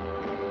fast.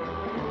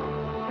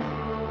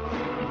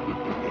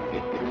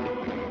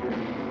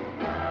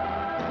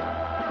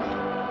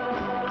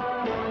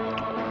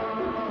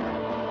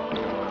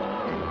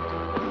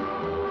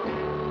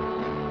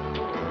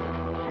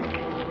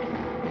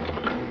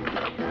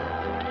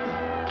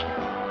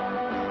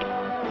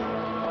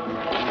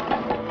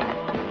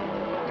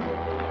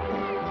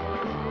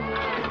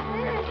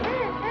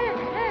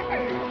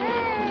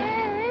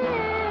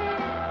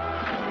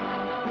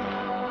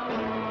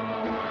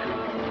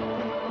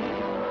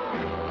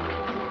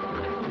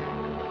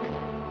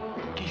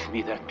 Give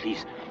me that,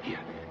 please. Here.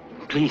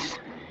 Please.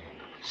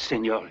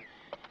 Senor,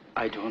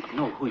 I don't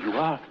know who you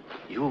are,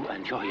 you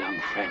and your young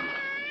friend,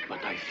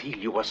 but I feel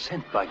you are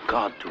sent by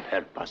God to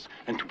help us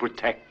and to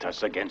protect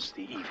us against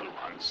the evil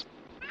ones.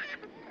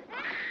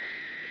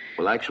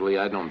 Well, actually,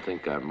 I don't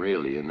think I'm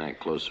really in that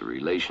close a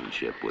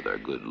relationship with our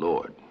good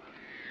Lord.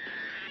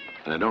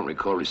 And I don't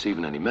recall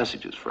receiving any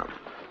messages from him.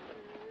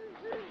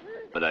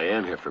 But I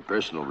am here for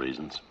personal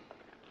reasons.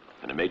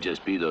 And it may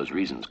just be those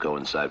reasons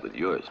coincide with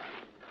yours.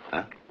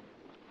 Huh?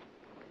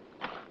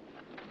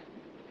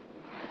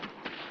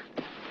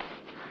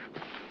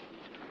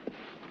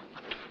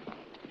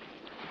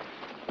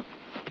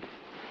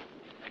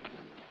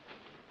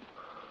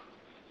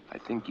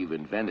 I think you've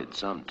invented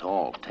some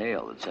tall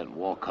tale that sent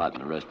Walcott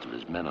and the rest of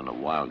his men on a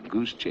wild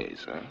goose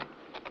chase, huh?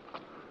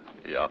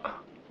 Yeah.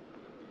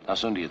 How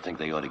soon do you think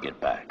they ought to get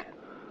back?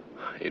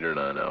 8 or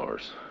 9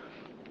 hours.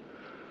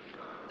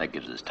 That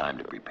gives us time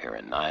to prepare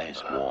a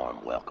nice,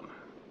 warm welcome.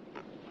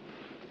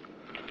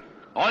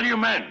 All you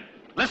men,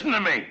 listen to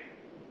me.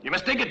 You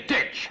must dig a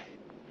ditch.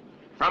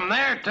 From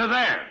there to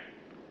there.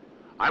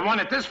 I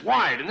want it this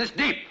wide and this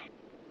deep.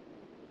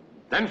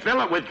 Then fill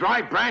it with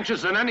dry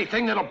branches and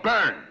anything that'll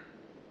burn.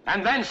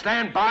 And then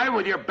stand by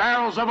with your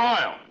barrels of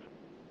oil.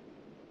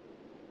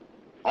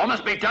 All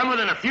must be done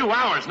within a few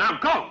hours. Now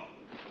go!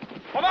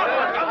 Come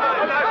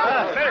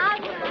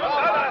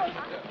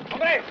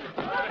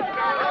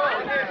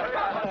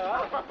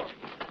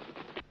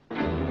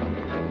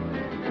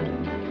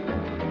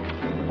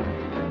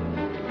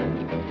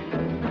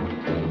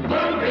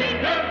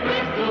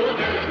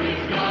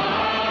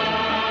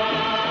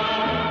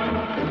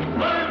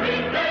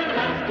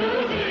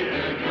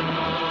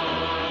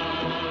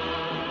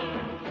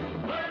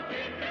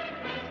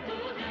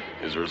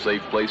Is there a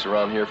safe place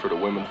around here for the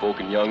women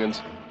folk and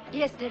young'uns?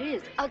 Yes, there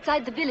is.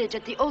 Outside the village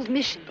at the old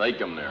mission. Take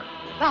them there.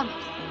 Vamos.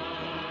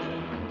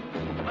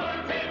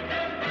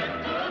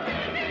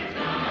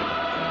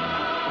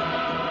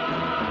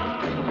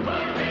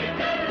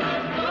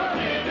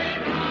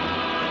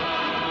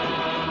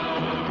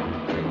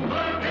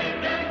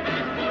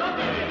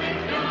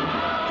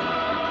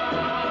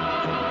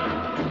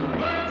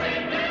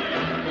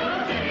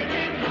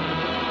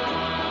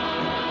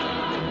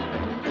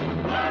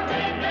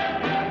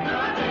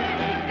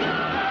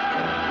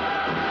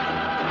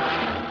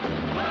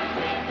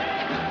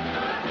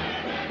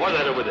 Pour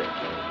that over there.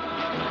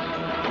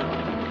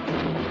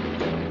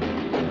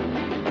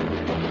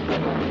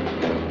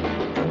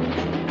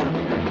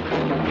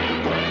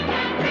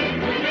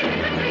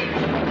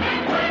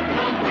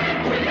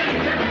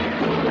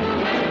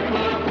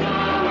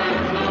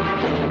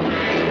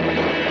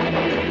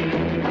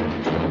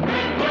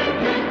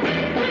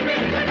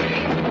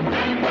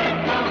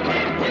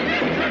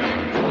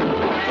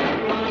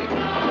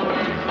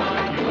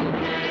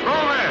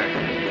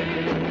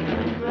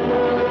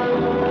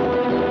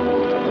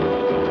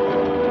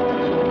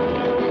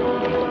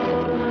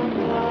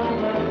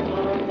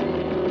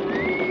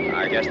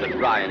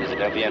 Ryan is at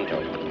El Viento,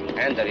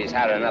 and that he's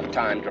had enough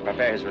time to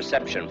prepare his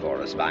reception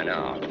for us by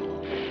now.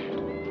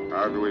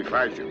 How do we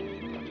fight you?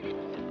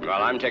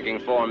 Well, I'm taking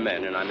 4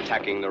 men, and I'm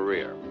attacking the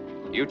rear.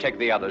 You take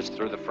the others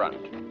through the front.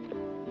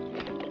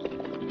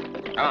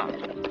 Come on.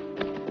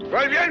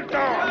 ¡Con el viento!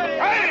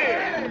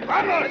 ¡Hey!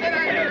 ¡Vamos!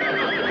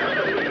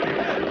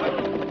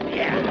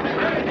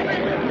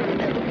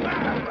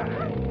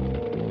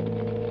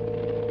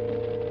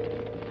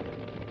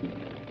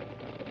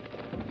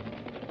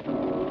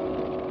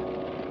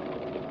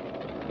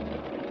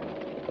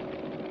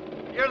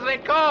 Here they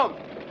come!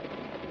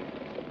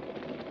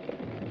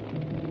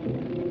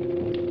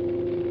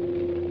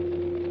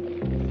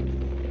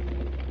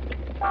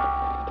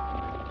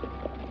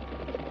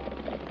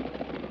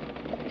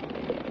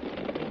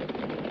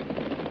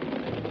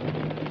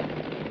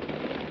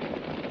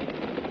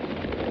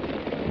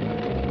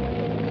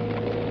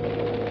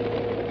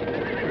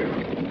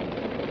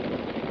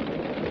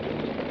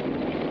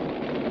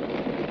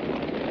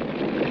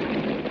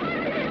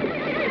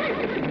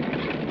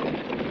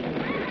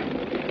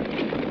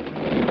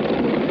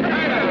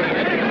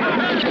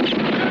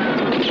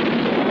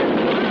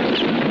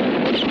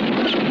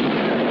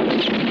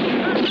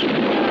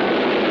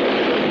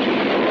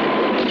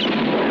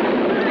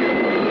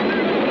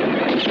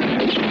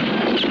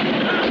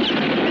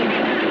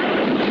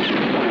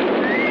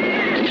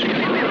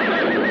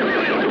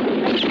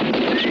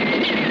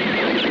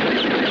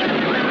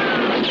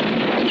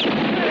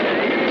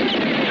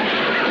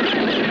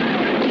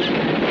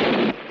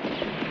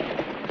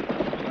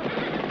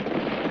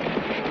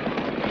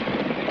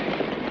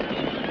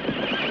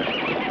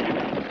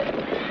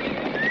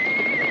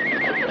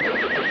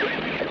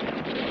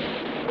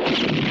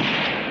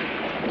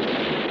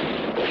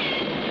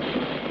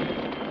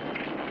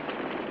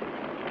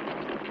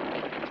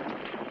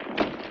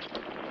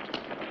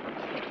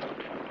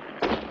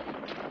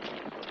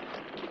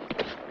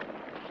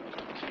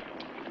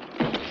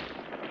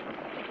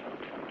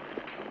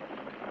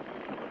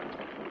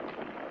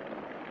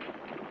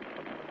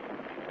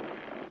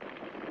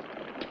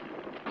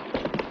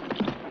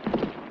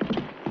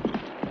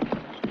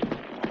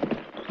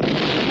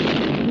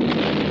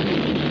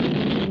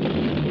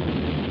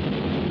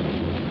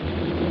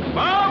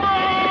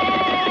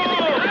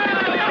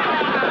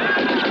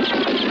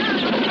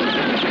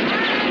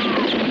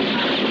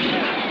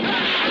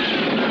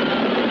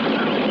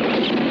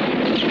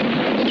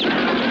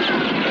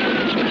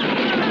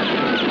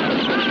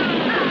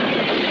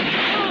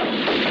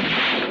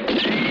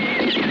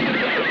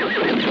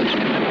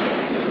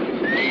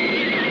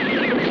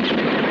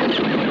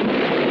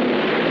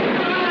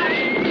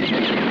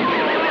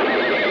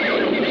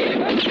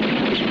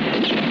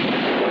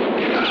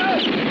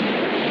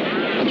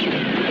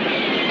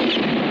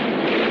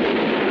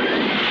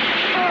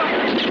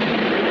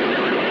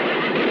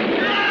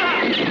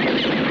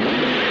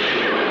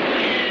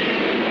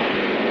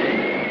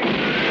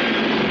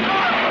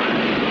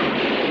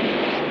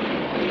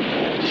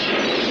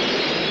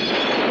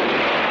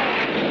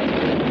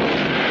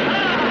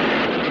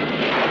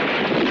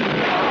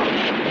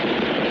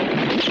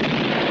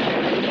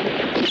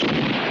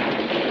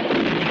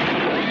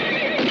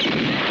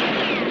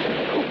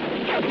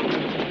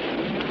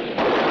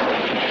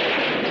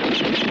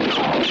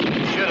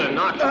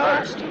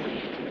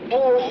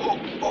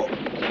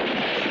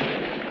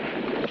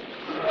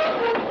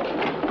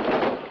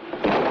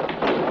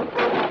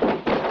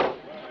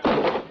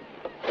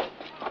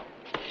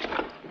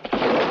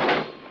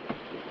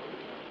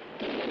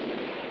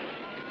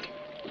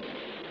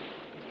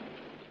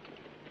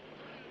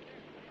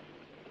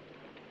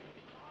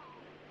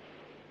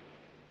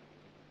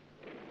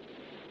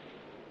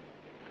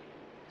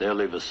 They'll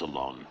leave us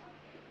alone.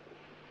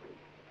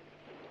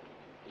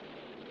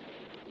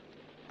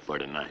 For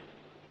tonight.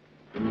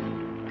 The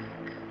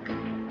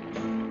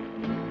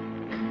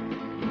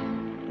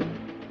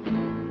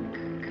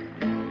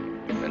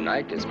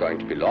night is going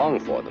to be long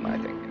for them, I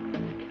think.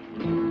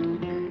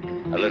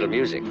 A little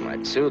music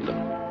might soothe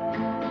them.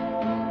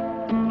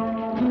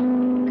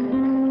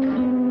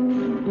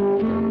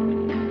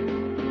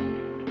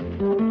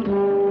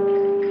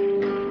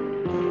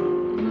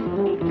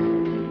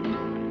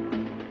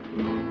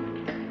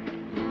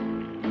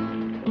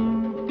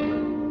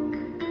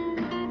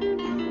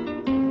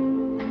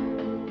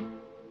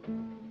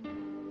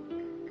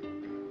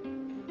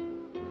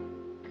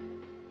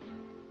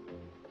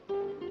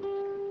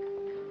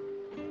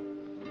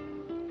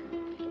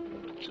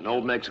 It's an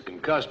old Mexican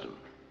custom.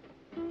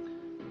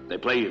 They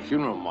play your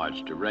funeral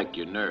march to wreck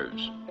your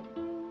nerves.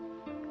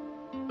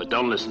 But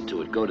don't listen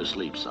to it. Go to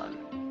sleep, son.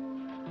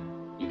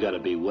 You gotta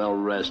be well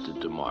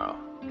rested tomorrow.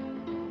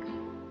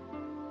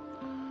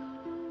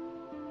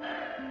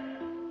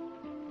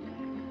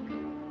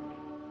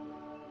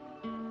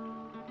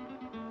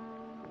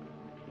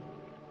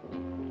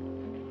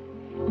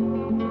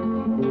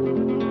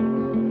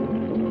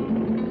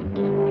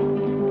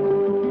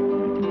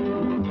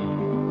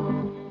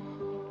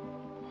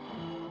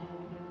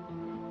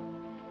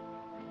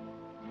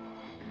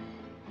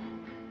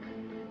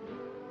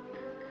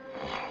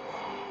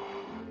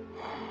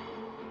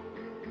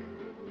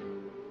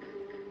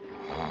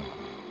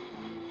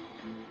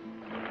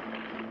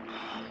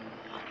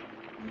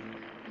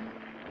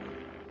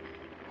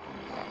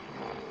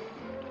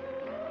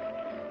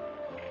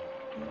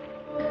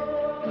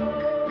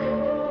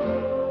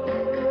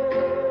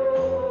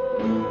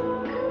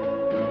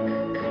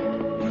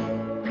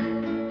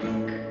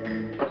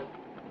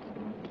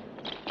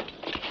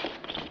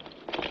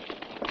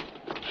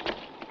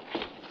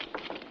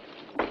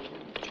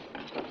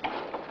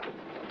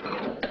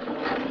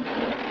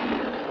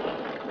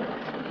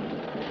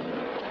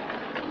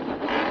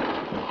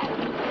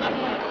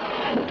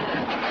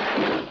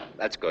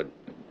 That's good.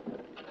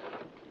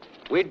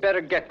 We'd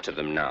better get to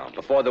them now,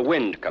 before the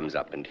wind comes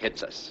up and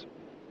hits us.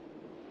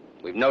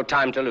 We've no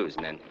time to lose,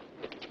 men.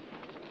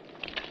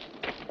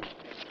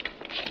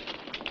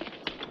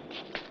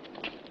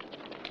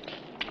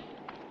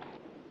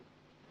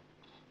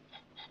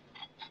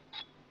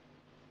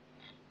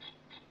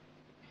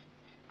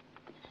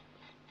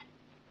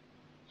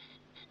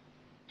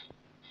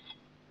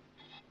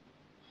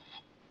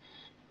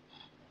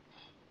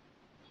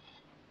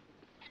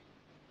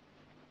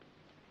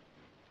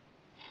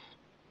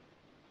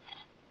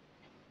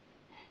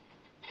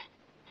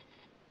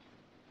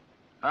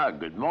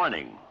 Good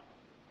morning.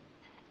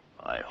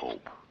 I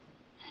hope.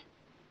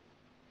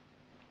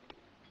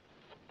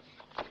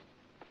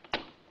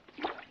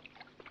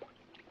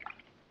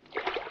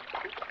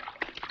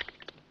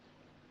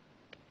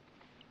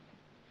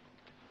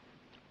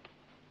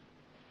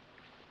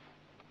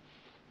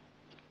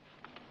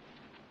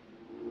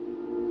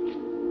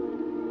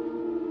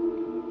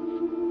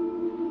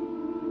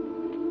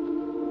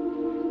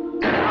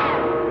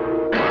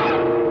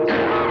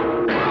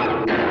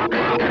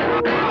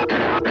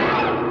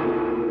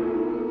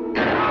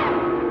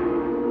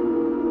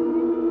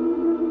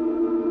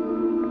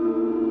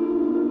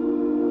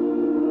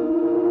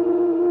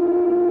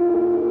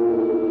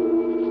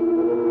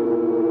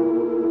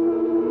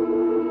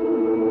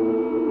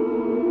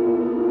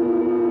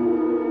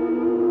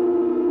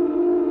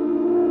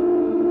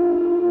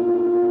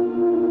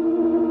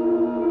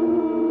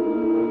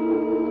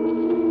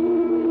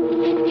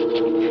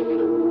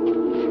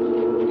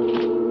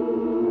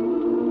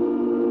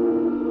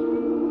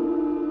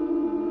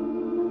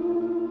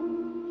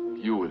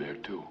 You were there,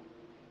 too.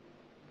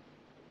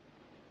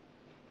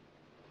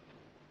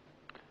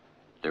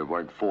 There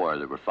weren't four,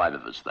 there were 5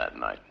 of us that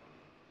night.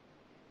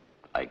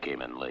 I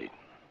came in late.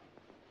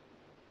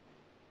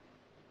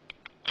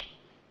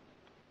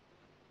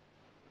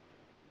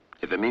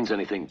 If it means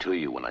anything to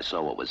you, when I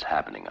saw what was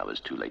happening, I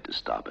was too late to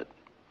stop it.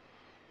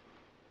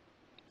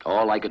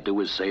 All I could do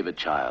was save a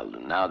child,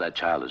 and now that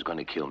child is going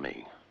to kill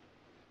me.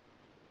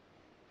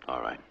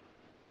 All right.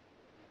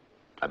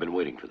 I've been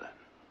waiting for that.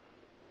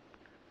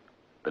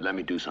 But let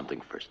me do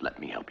something first. Let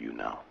me help you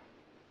now.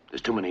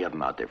 There's too many of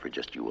them out there for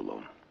just you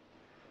alone.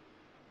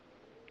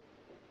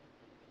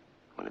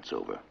 When it's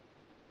over,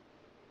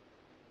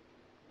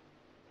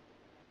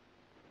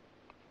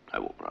 I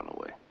won't run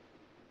away.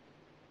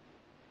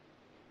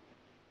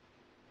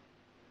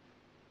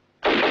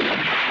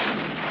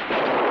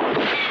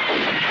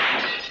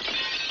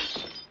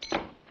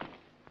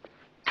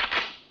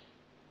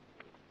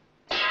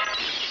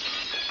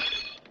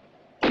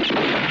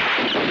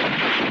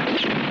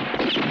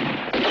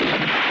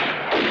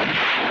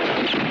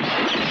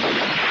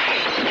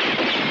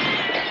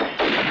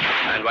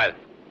 Manuel.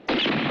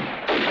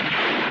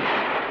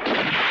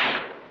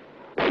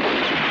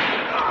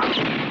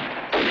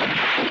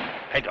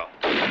 Pedro.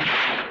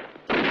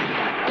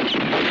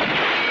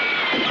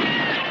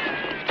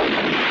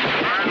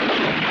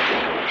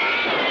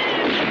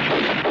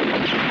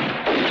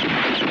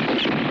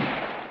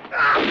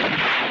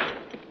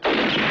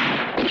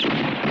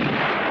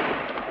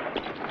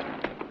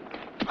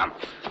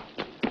 Vamos.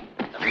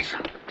 Deprisa.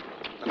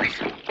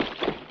 Deprisa.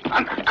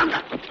 Anda,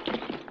 anda.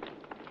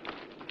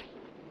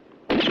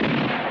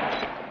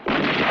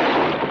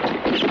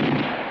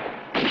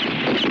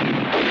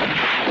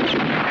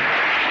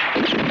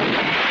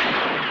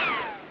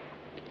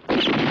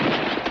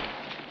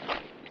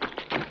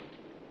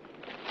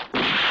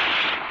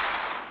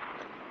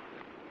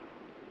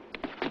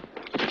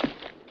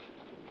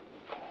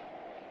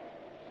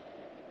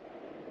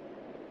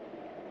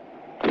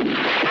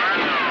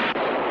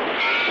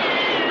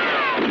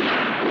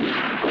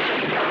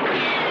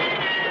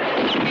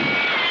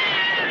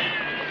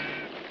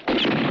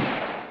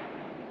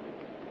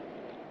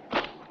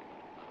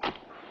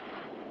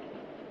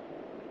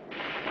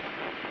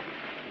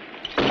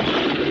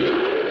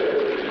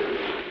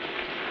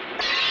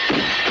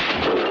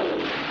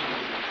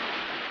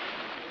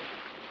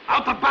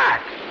 Out the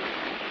back!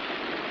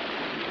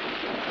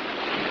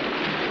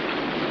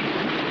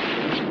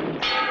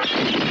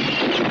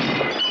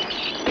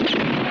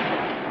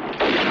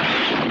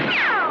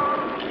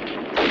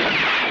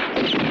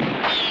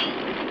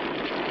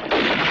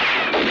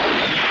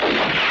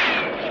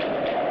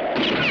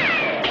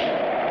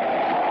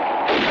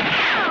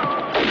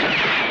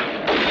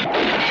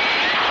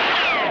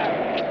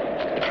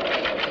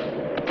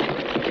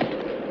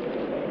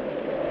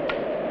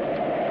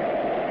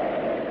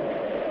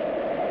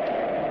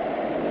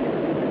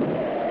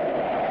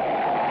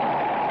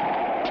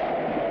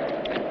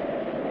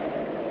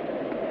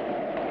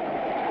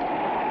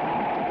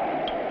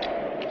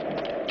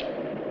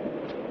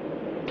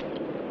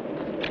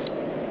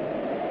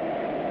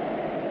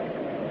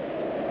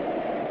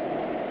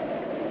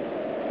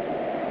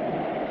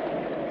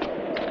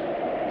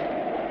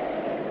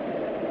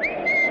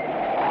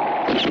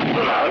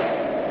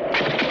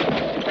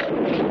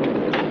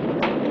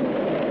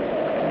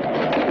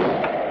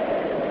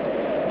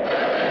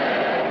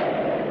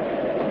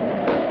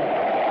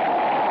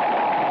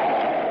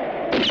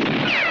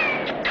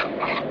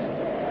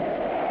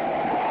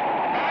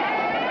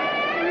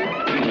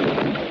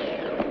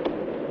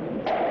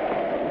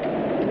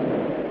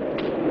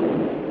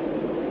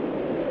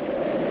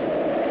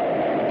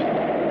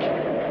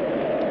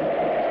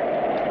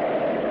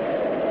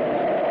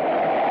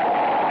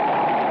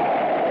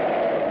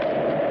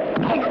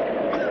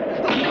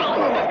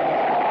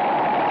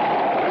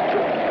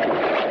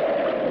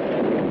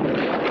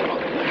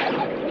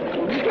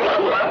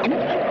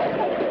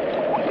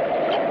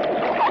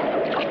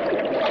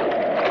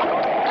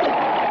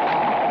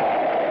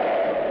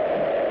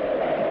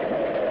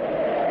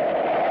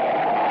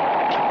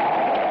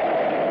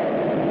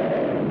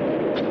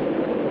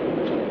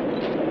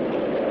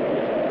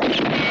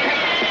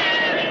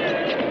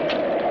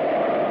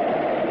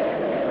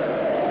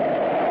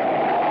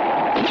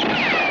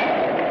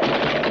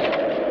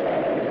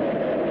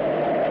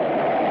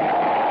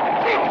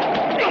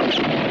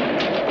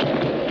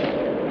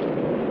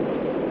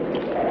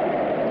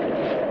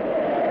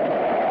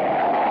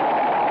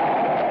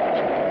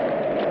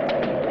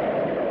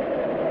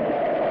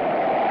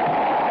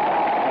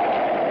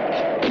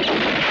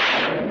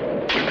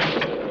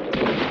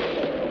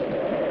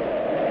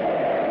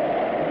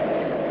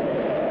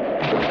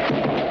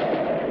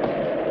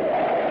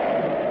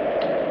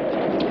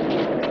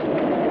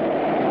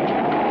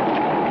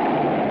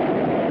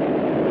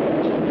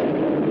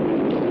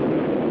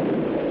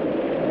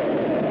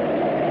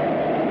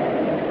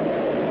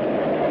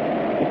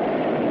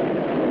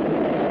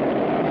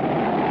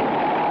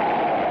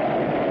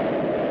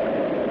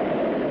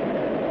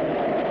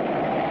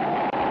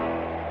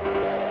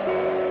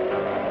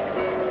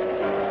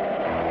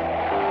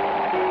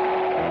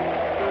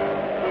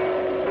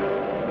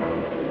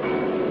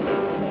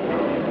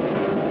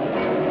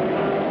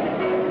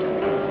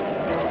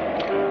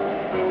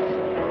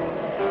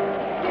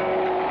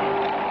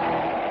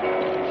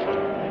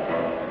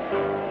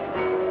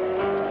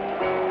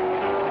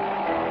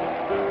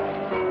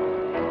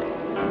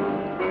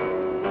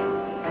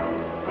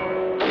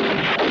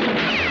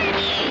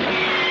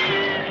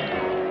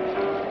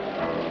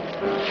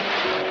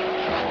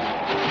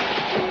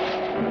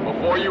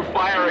 Before you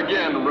fire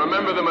again,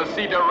 remember the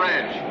Mesita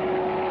Ranch.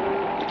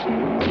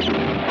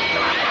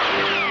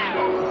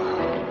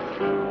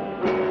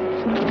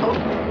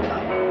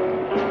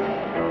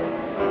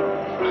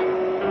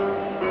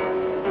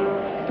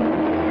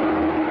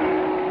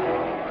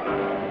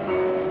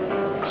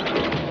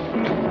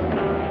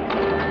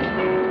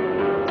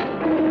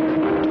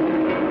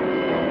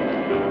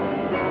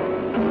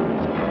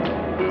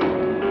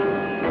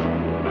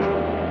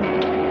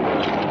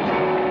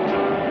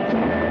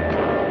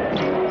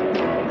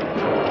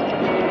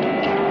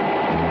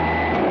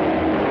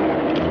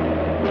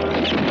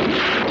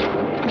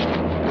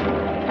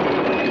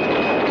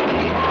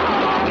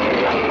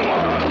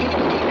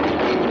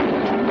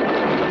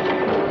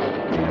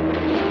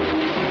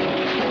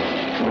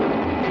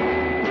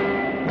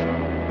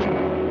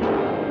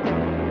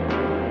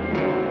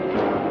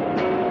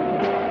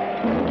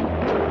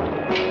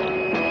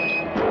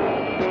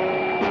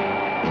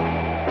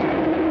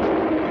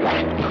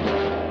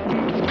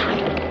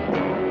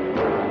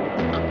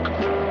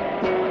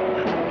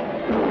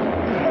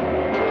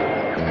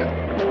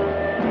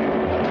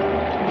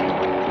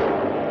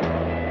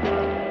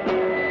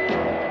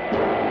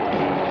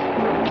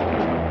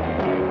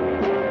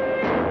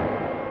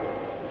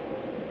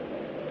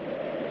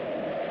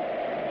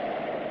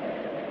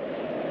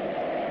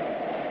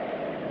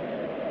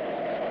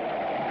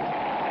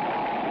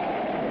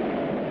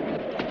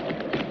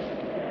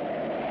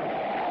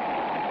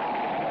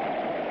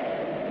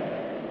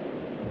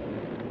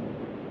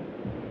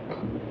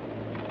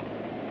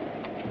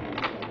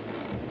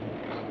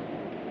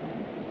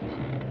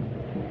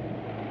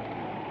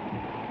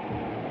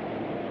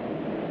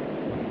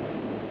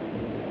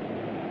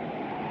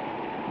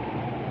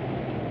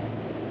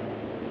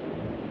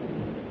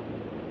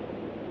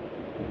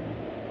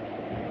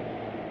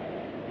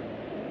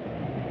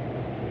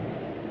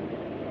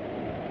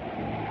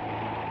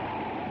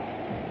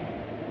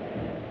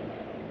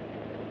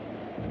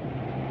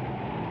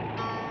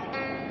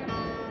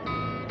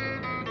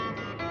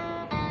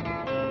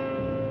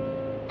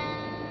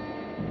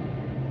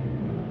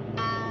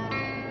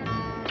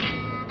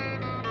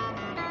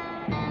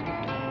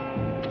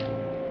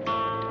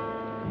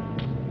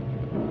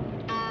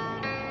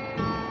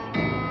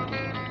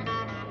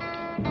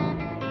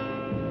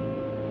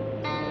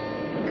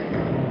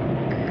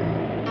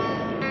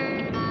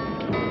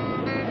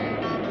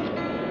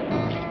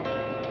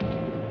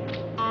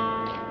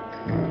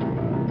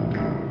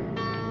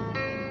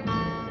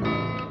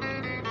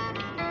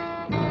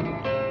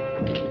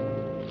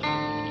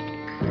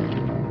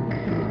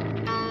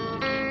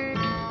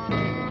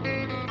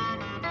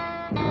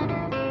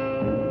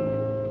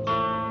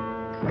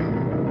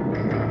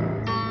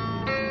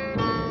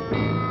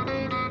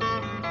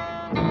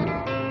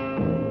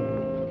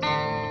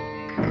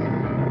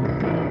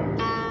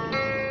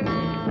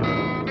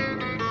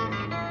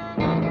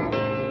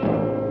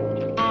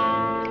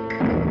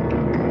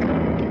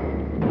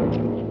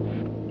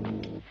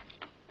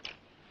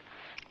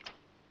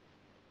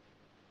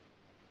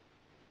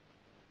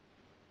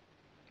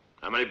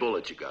 How many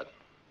bullets you got?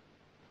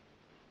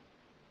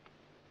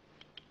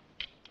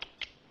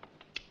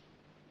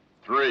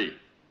 3.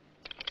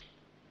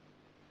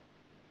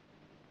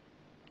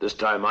 This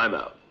time I'm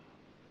out.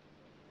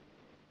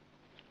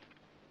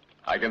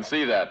 I can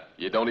see that.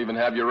 You don't even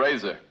have your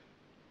razor.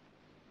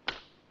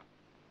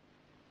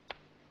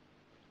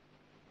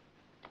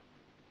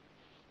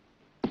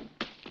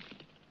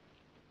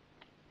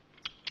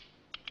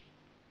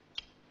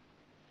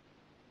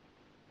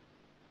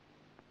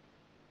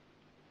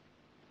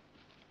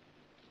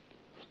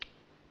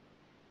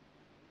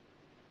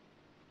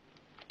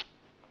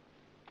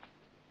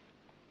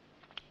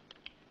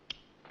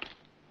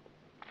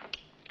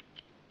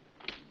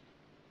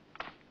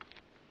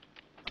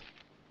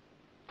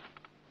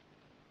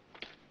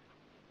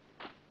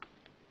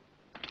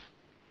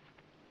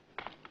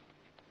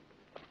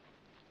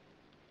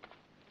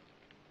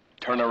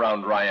 Turn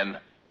around, Ryan.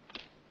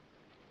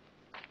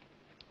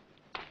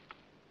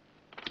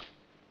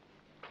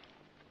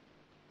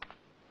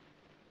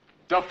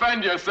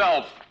 Defend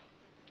yourself!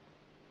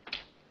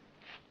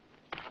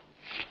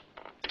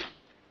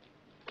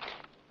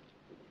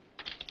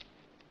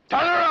 Turn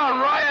around,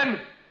 Ryan!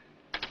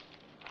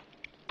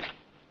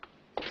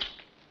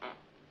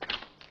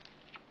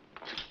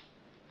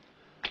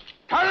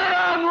 Turn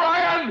around,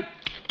 Ryan!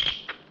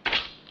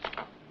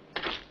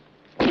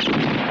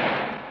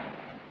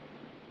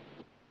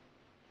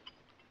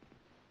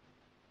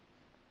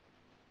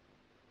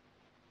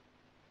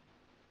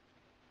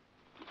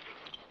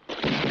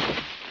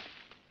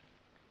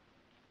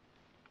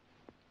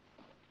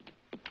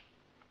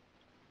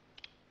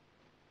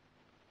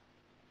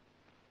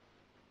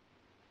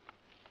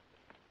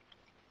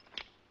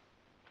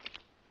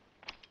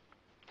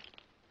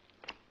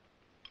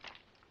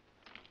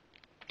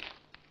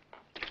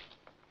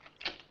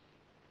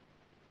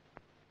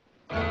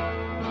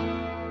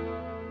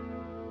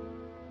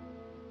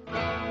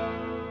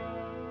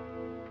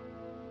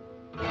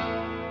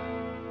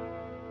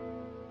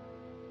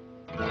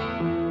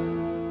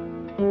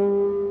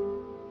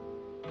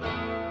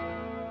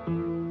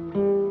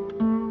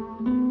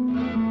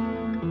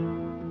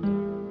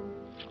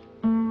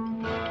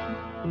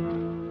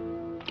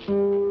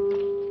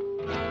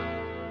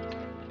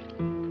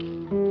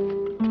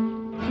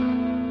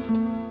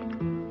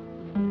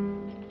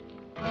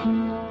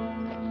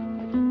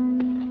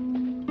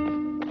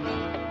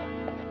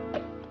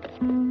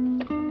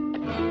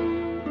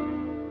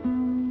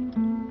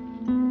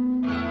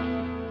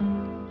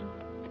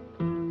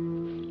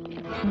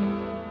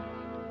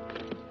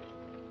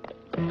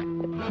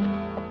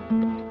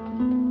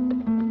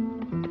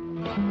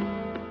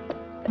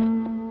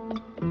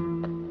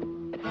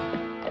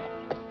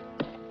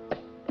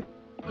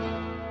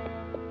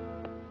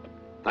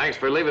 Thanks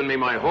for leaving me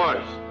my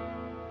horse.